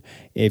song,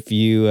 if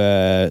you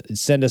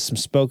send us some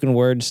spoken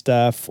word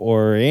stuff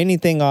or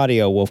anything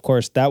audio, well, of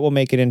course, that will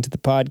make it into the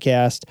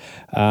podcast.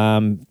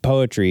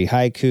 Poetry,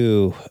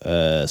 haiku,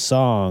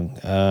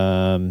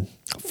 song,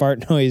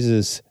 fart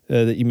noises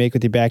that you make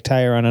with your back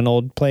tire on an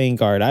old playing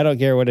card. I don't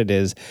care what it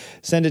is.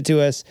 Send it to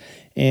us,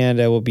 and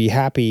we'll be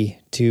happy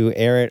to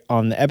air it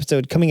on the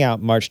episode coming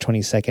out March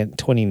 22nd,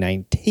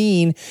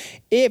 2019.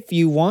 If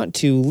you want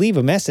to leave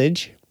a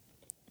message,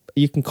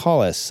 you can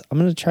call us. I'm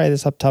going to try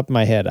this up top of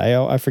my head. I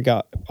always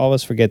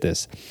forget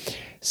this.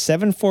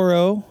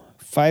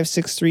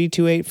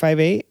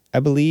 740-563-2858, I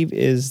believe,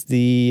 is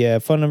the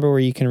phone number where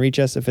you can reach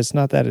us. If it's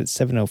not that, it's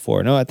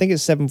 704. No, I think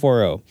it's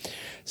 740.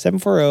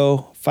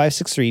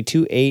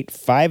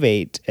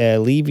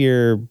 740-563-2858. Leave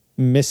your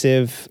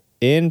missive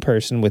in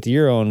person with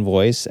your own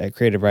voice at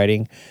Creative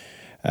Writing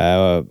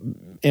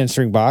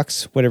answering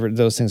box, whatever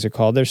those things are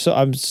called.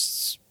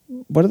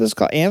 What are those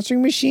called?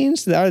 Answering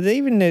machines? Are they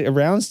even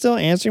around still?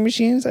 Answering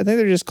machines? I think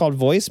they're just called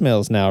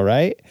voicemails now,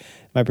 right?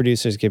 My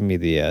producer's giving me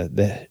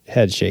the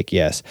head shake.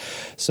 Yes.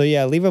 So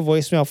yeah, leave a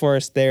voicemail for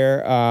us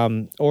there,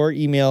 or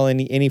email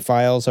any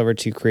files over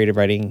to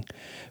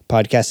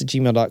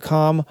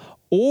creativewritingpodcast@gmail.com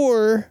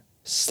or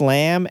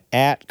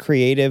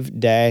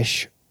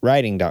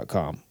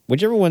slam@creative-writing.com.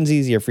 Whichever one's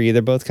easier for you.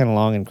 They're both kind of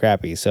long and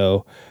crappy.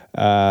 So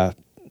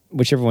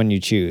whichever one you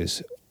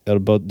choose,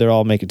 they'll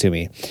all make it to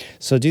me.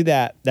 So do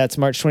that. That's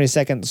March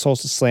 22nd, the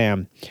Solstice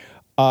Slam.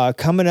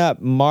 Coming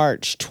up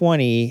March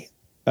 30th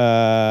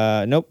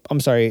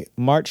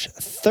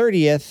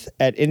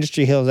at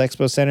Industry Hills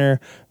Expo Center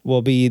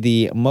will be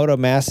the Moto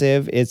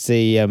Massive. It's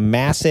a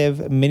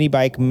massive mini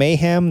bike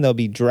mayhem. There'll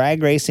be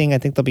drag racing. I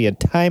think there'll be a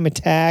time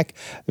attack.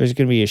 There's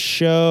going to be a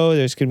show.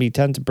 There's going to be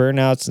tons of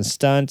burnouts and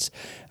stunts.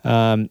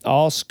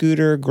 All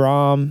scooter,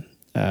 Grom,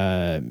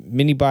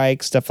 mini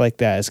bike, stuff like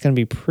that. It's going to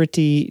be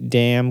pretty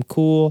damn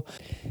cool.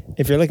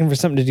 If you're looking for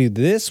something to do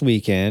this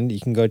weekend, you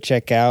can go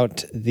check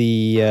out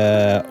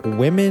the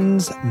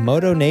Women's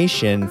Moto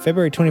Nation,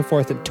 February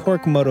 24th at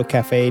Torque Moto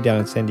Cafe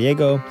down in San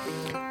Diego.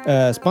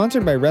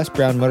 Sponsored by Russ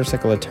Brown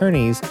Motorcycle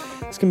Attorneys.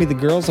 It's going to be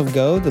the Girls of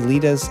Go, the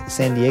Litas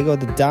San Diego,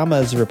 the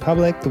Damas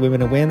Republic, the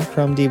Women of Win,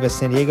 Chrome Divas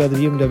San Diego, the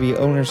BMW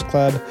Owners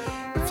Club,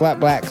 Flat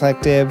Black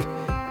Collective,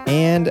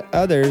 and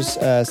others.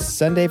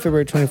 Sunday,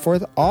 February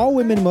 24th, all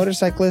women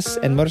motorcyclists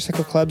and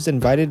motorcycle clubs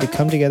invited to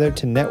come together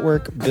to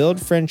network,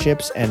 build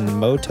friendships, and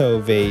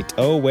motivate.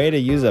 Oh, way to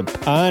use a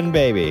pun,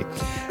 baby.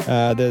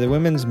 They're the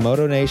Women's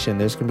Moto Nation.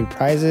 There's going to be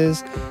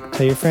prizes.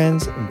 Tell your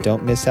friends,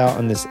 don't miss out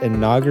on this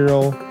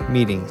inaugural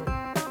meeting.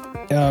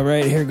 All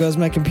right, here goes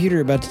my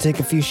computer, about to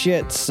take a few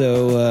shits,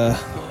 so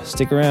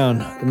stick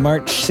around.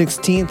 March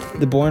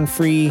 16th, the Born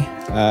Free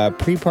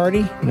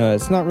pre-party. No,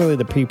 it's not really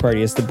the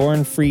pre-party. It's the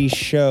Born Free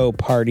show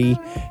party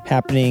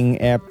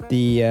happening at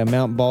the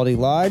Mount Baldy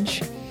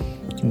Lodge.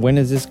 When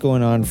is this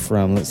going on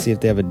from? Let's see if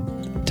they have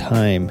a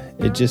time.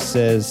 It just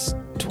says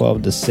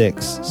 12 to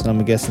 6, so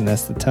I'm guessing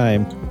that's the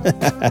time.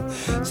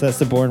 So that's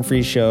the Born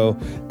Free show.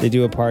 They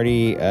do a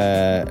party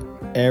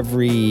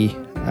every...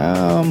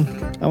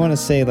 I want to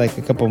say like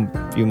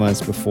a few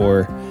months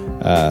before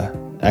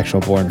actual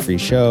Born Free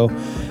show.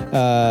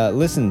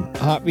 Listen,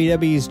 Hot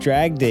VW's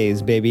Drag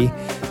Days, baby.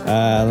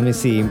 Let me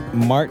see.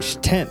 March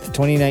 10th,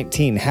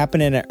 2019,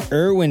 happening at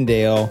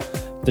Irwindale.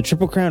 The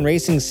Triple Crown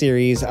Racing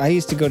Series. I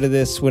used to go to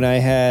this when I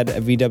had a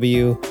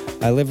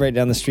VW. I live right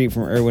down the street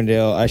from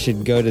Irwindale. I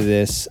should go to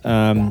this.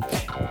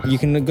 You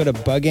can go to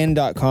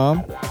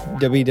bugin.com,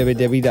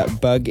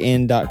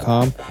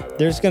 www.bugin.com.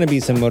 There's going to be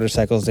some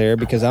motorcycles there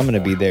because I'm going to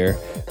be there.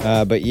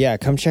 But yeah,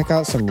 come check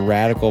out some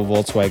radical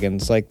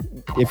Volkswagens. Like,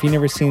 if you've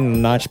never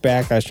seen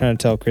Notchback, I was trying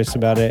to tell Chris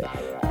about it.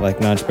 Like,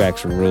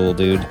 Notchback's rule,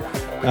 dude.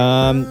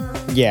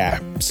 Yeah,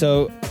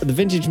 so the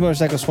Vintage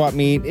Motorcycle Swap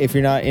Meet, if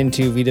you're not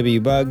into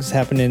VW bugs,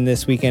 happening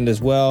this weekend as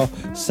well.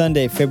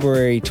 Sunday,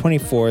 February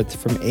 24th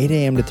from 8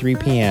 a.m. to 3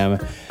 p.m.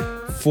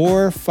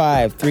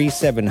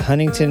 4537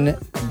 Huntington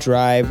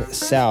Drive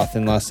South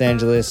in Los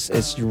Angeles.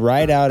 It's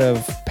right out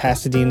of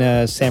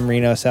Pasadena, San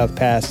Marino, South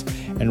Pass,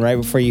 and right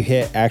before you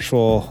hit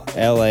actual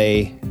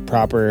LA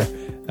proper.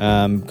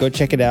 Go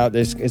check it out.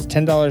 It's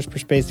 $10 per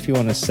space if you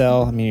want to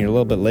sell. I mean, you're a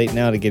little bit late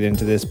now to get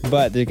into this,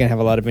 but they're going to have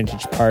a lot of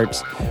vintage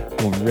parts.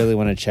 We'll really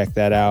want to check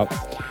that out.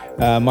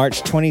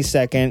 March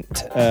 22nd,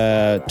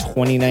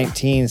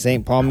 2019,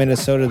 St. Paul,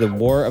 Minnesota, the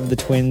War of the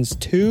Twins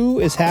 2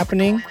 is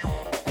happening.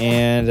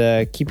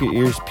 and keep your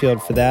ears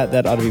peeled for that.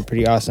 That ought to be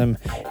pretty awesome.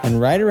 And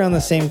right around the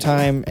same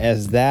time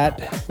as that,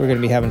 we're going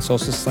to be having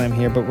Solstice Slam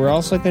here, but we're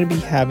also going to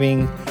be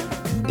having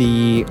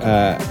the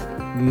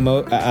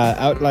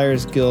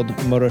Outliers Guild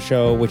Moto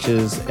Show, which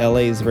is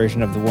LA's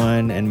version of the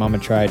one, and Mama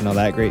Tried and all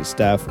that great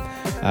stuff.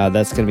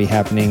 That's going to be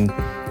happening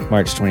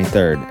March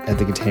 23rd at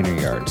the Container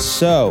Yard.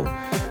 So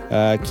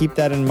keep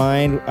that in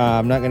mind.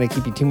 I'm not going to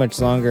keep you too much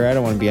longer. I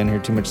don't want to be on here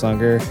too much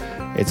longer.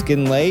 It's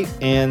getting late,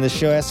 and the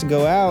show has to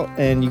go out,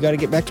 and you got to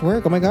get back to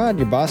work. Oh, my God.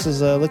 Your boss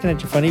is looking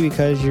at you funny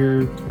because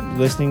you're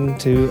listening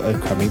to a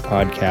crummy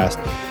podcast.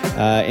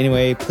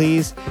 Anyway,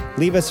 please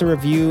leave us a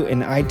review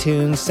in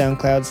iTunes,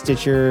 SoundCloud,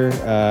 Stitcher,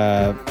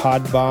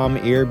 Podbomb,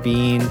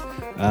 Earbean,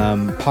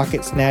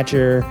 Pocket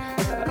Snatcher,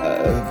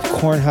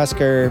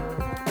 Cornhusker,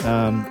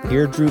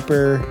 Ear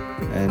Drooper,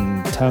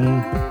 and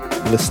Tongue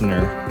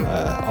Listener.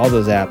 All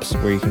those apps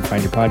where you can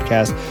find your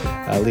podcast.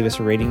 Leave us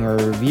a rating or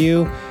a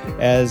review.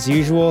 As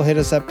usual, hit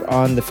us up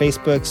on the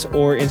Facebooks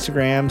or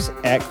Instagrams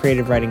at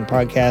Creative Writing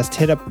Podcast.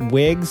 Hit up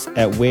Wigs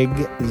at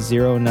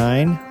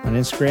Wig09 on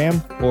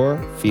Instagram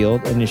or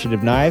Field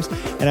Initiative Knives.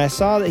 And I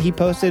saw that he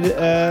posted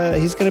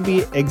he's going to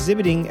be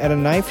exhibiting at a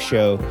knife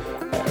show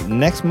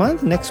next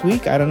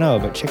week. I don't know,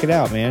 but check it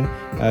out, man.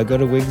 Go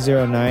to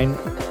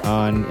Wig09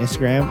 on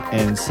Instagram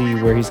and see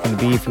where he's going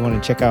to be if you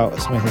want to check out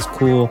some of his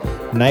cool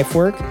knife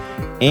work.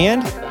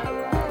 And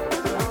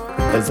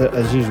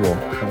as usual,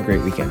 have a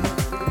great weekend.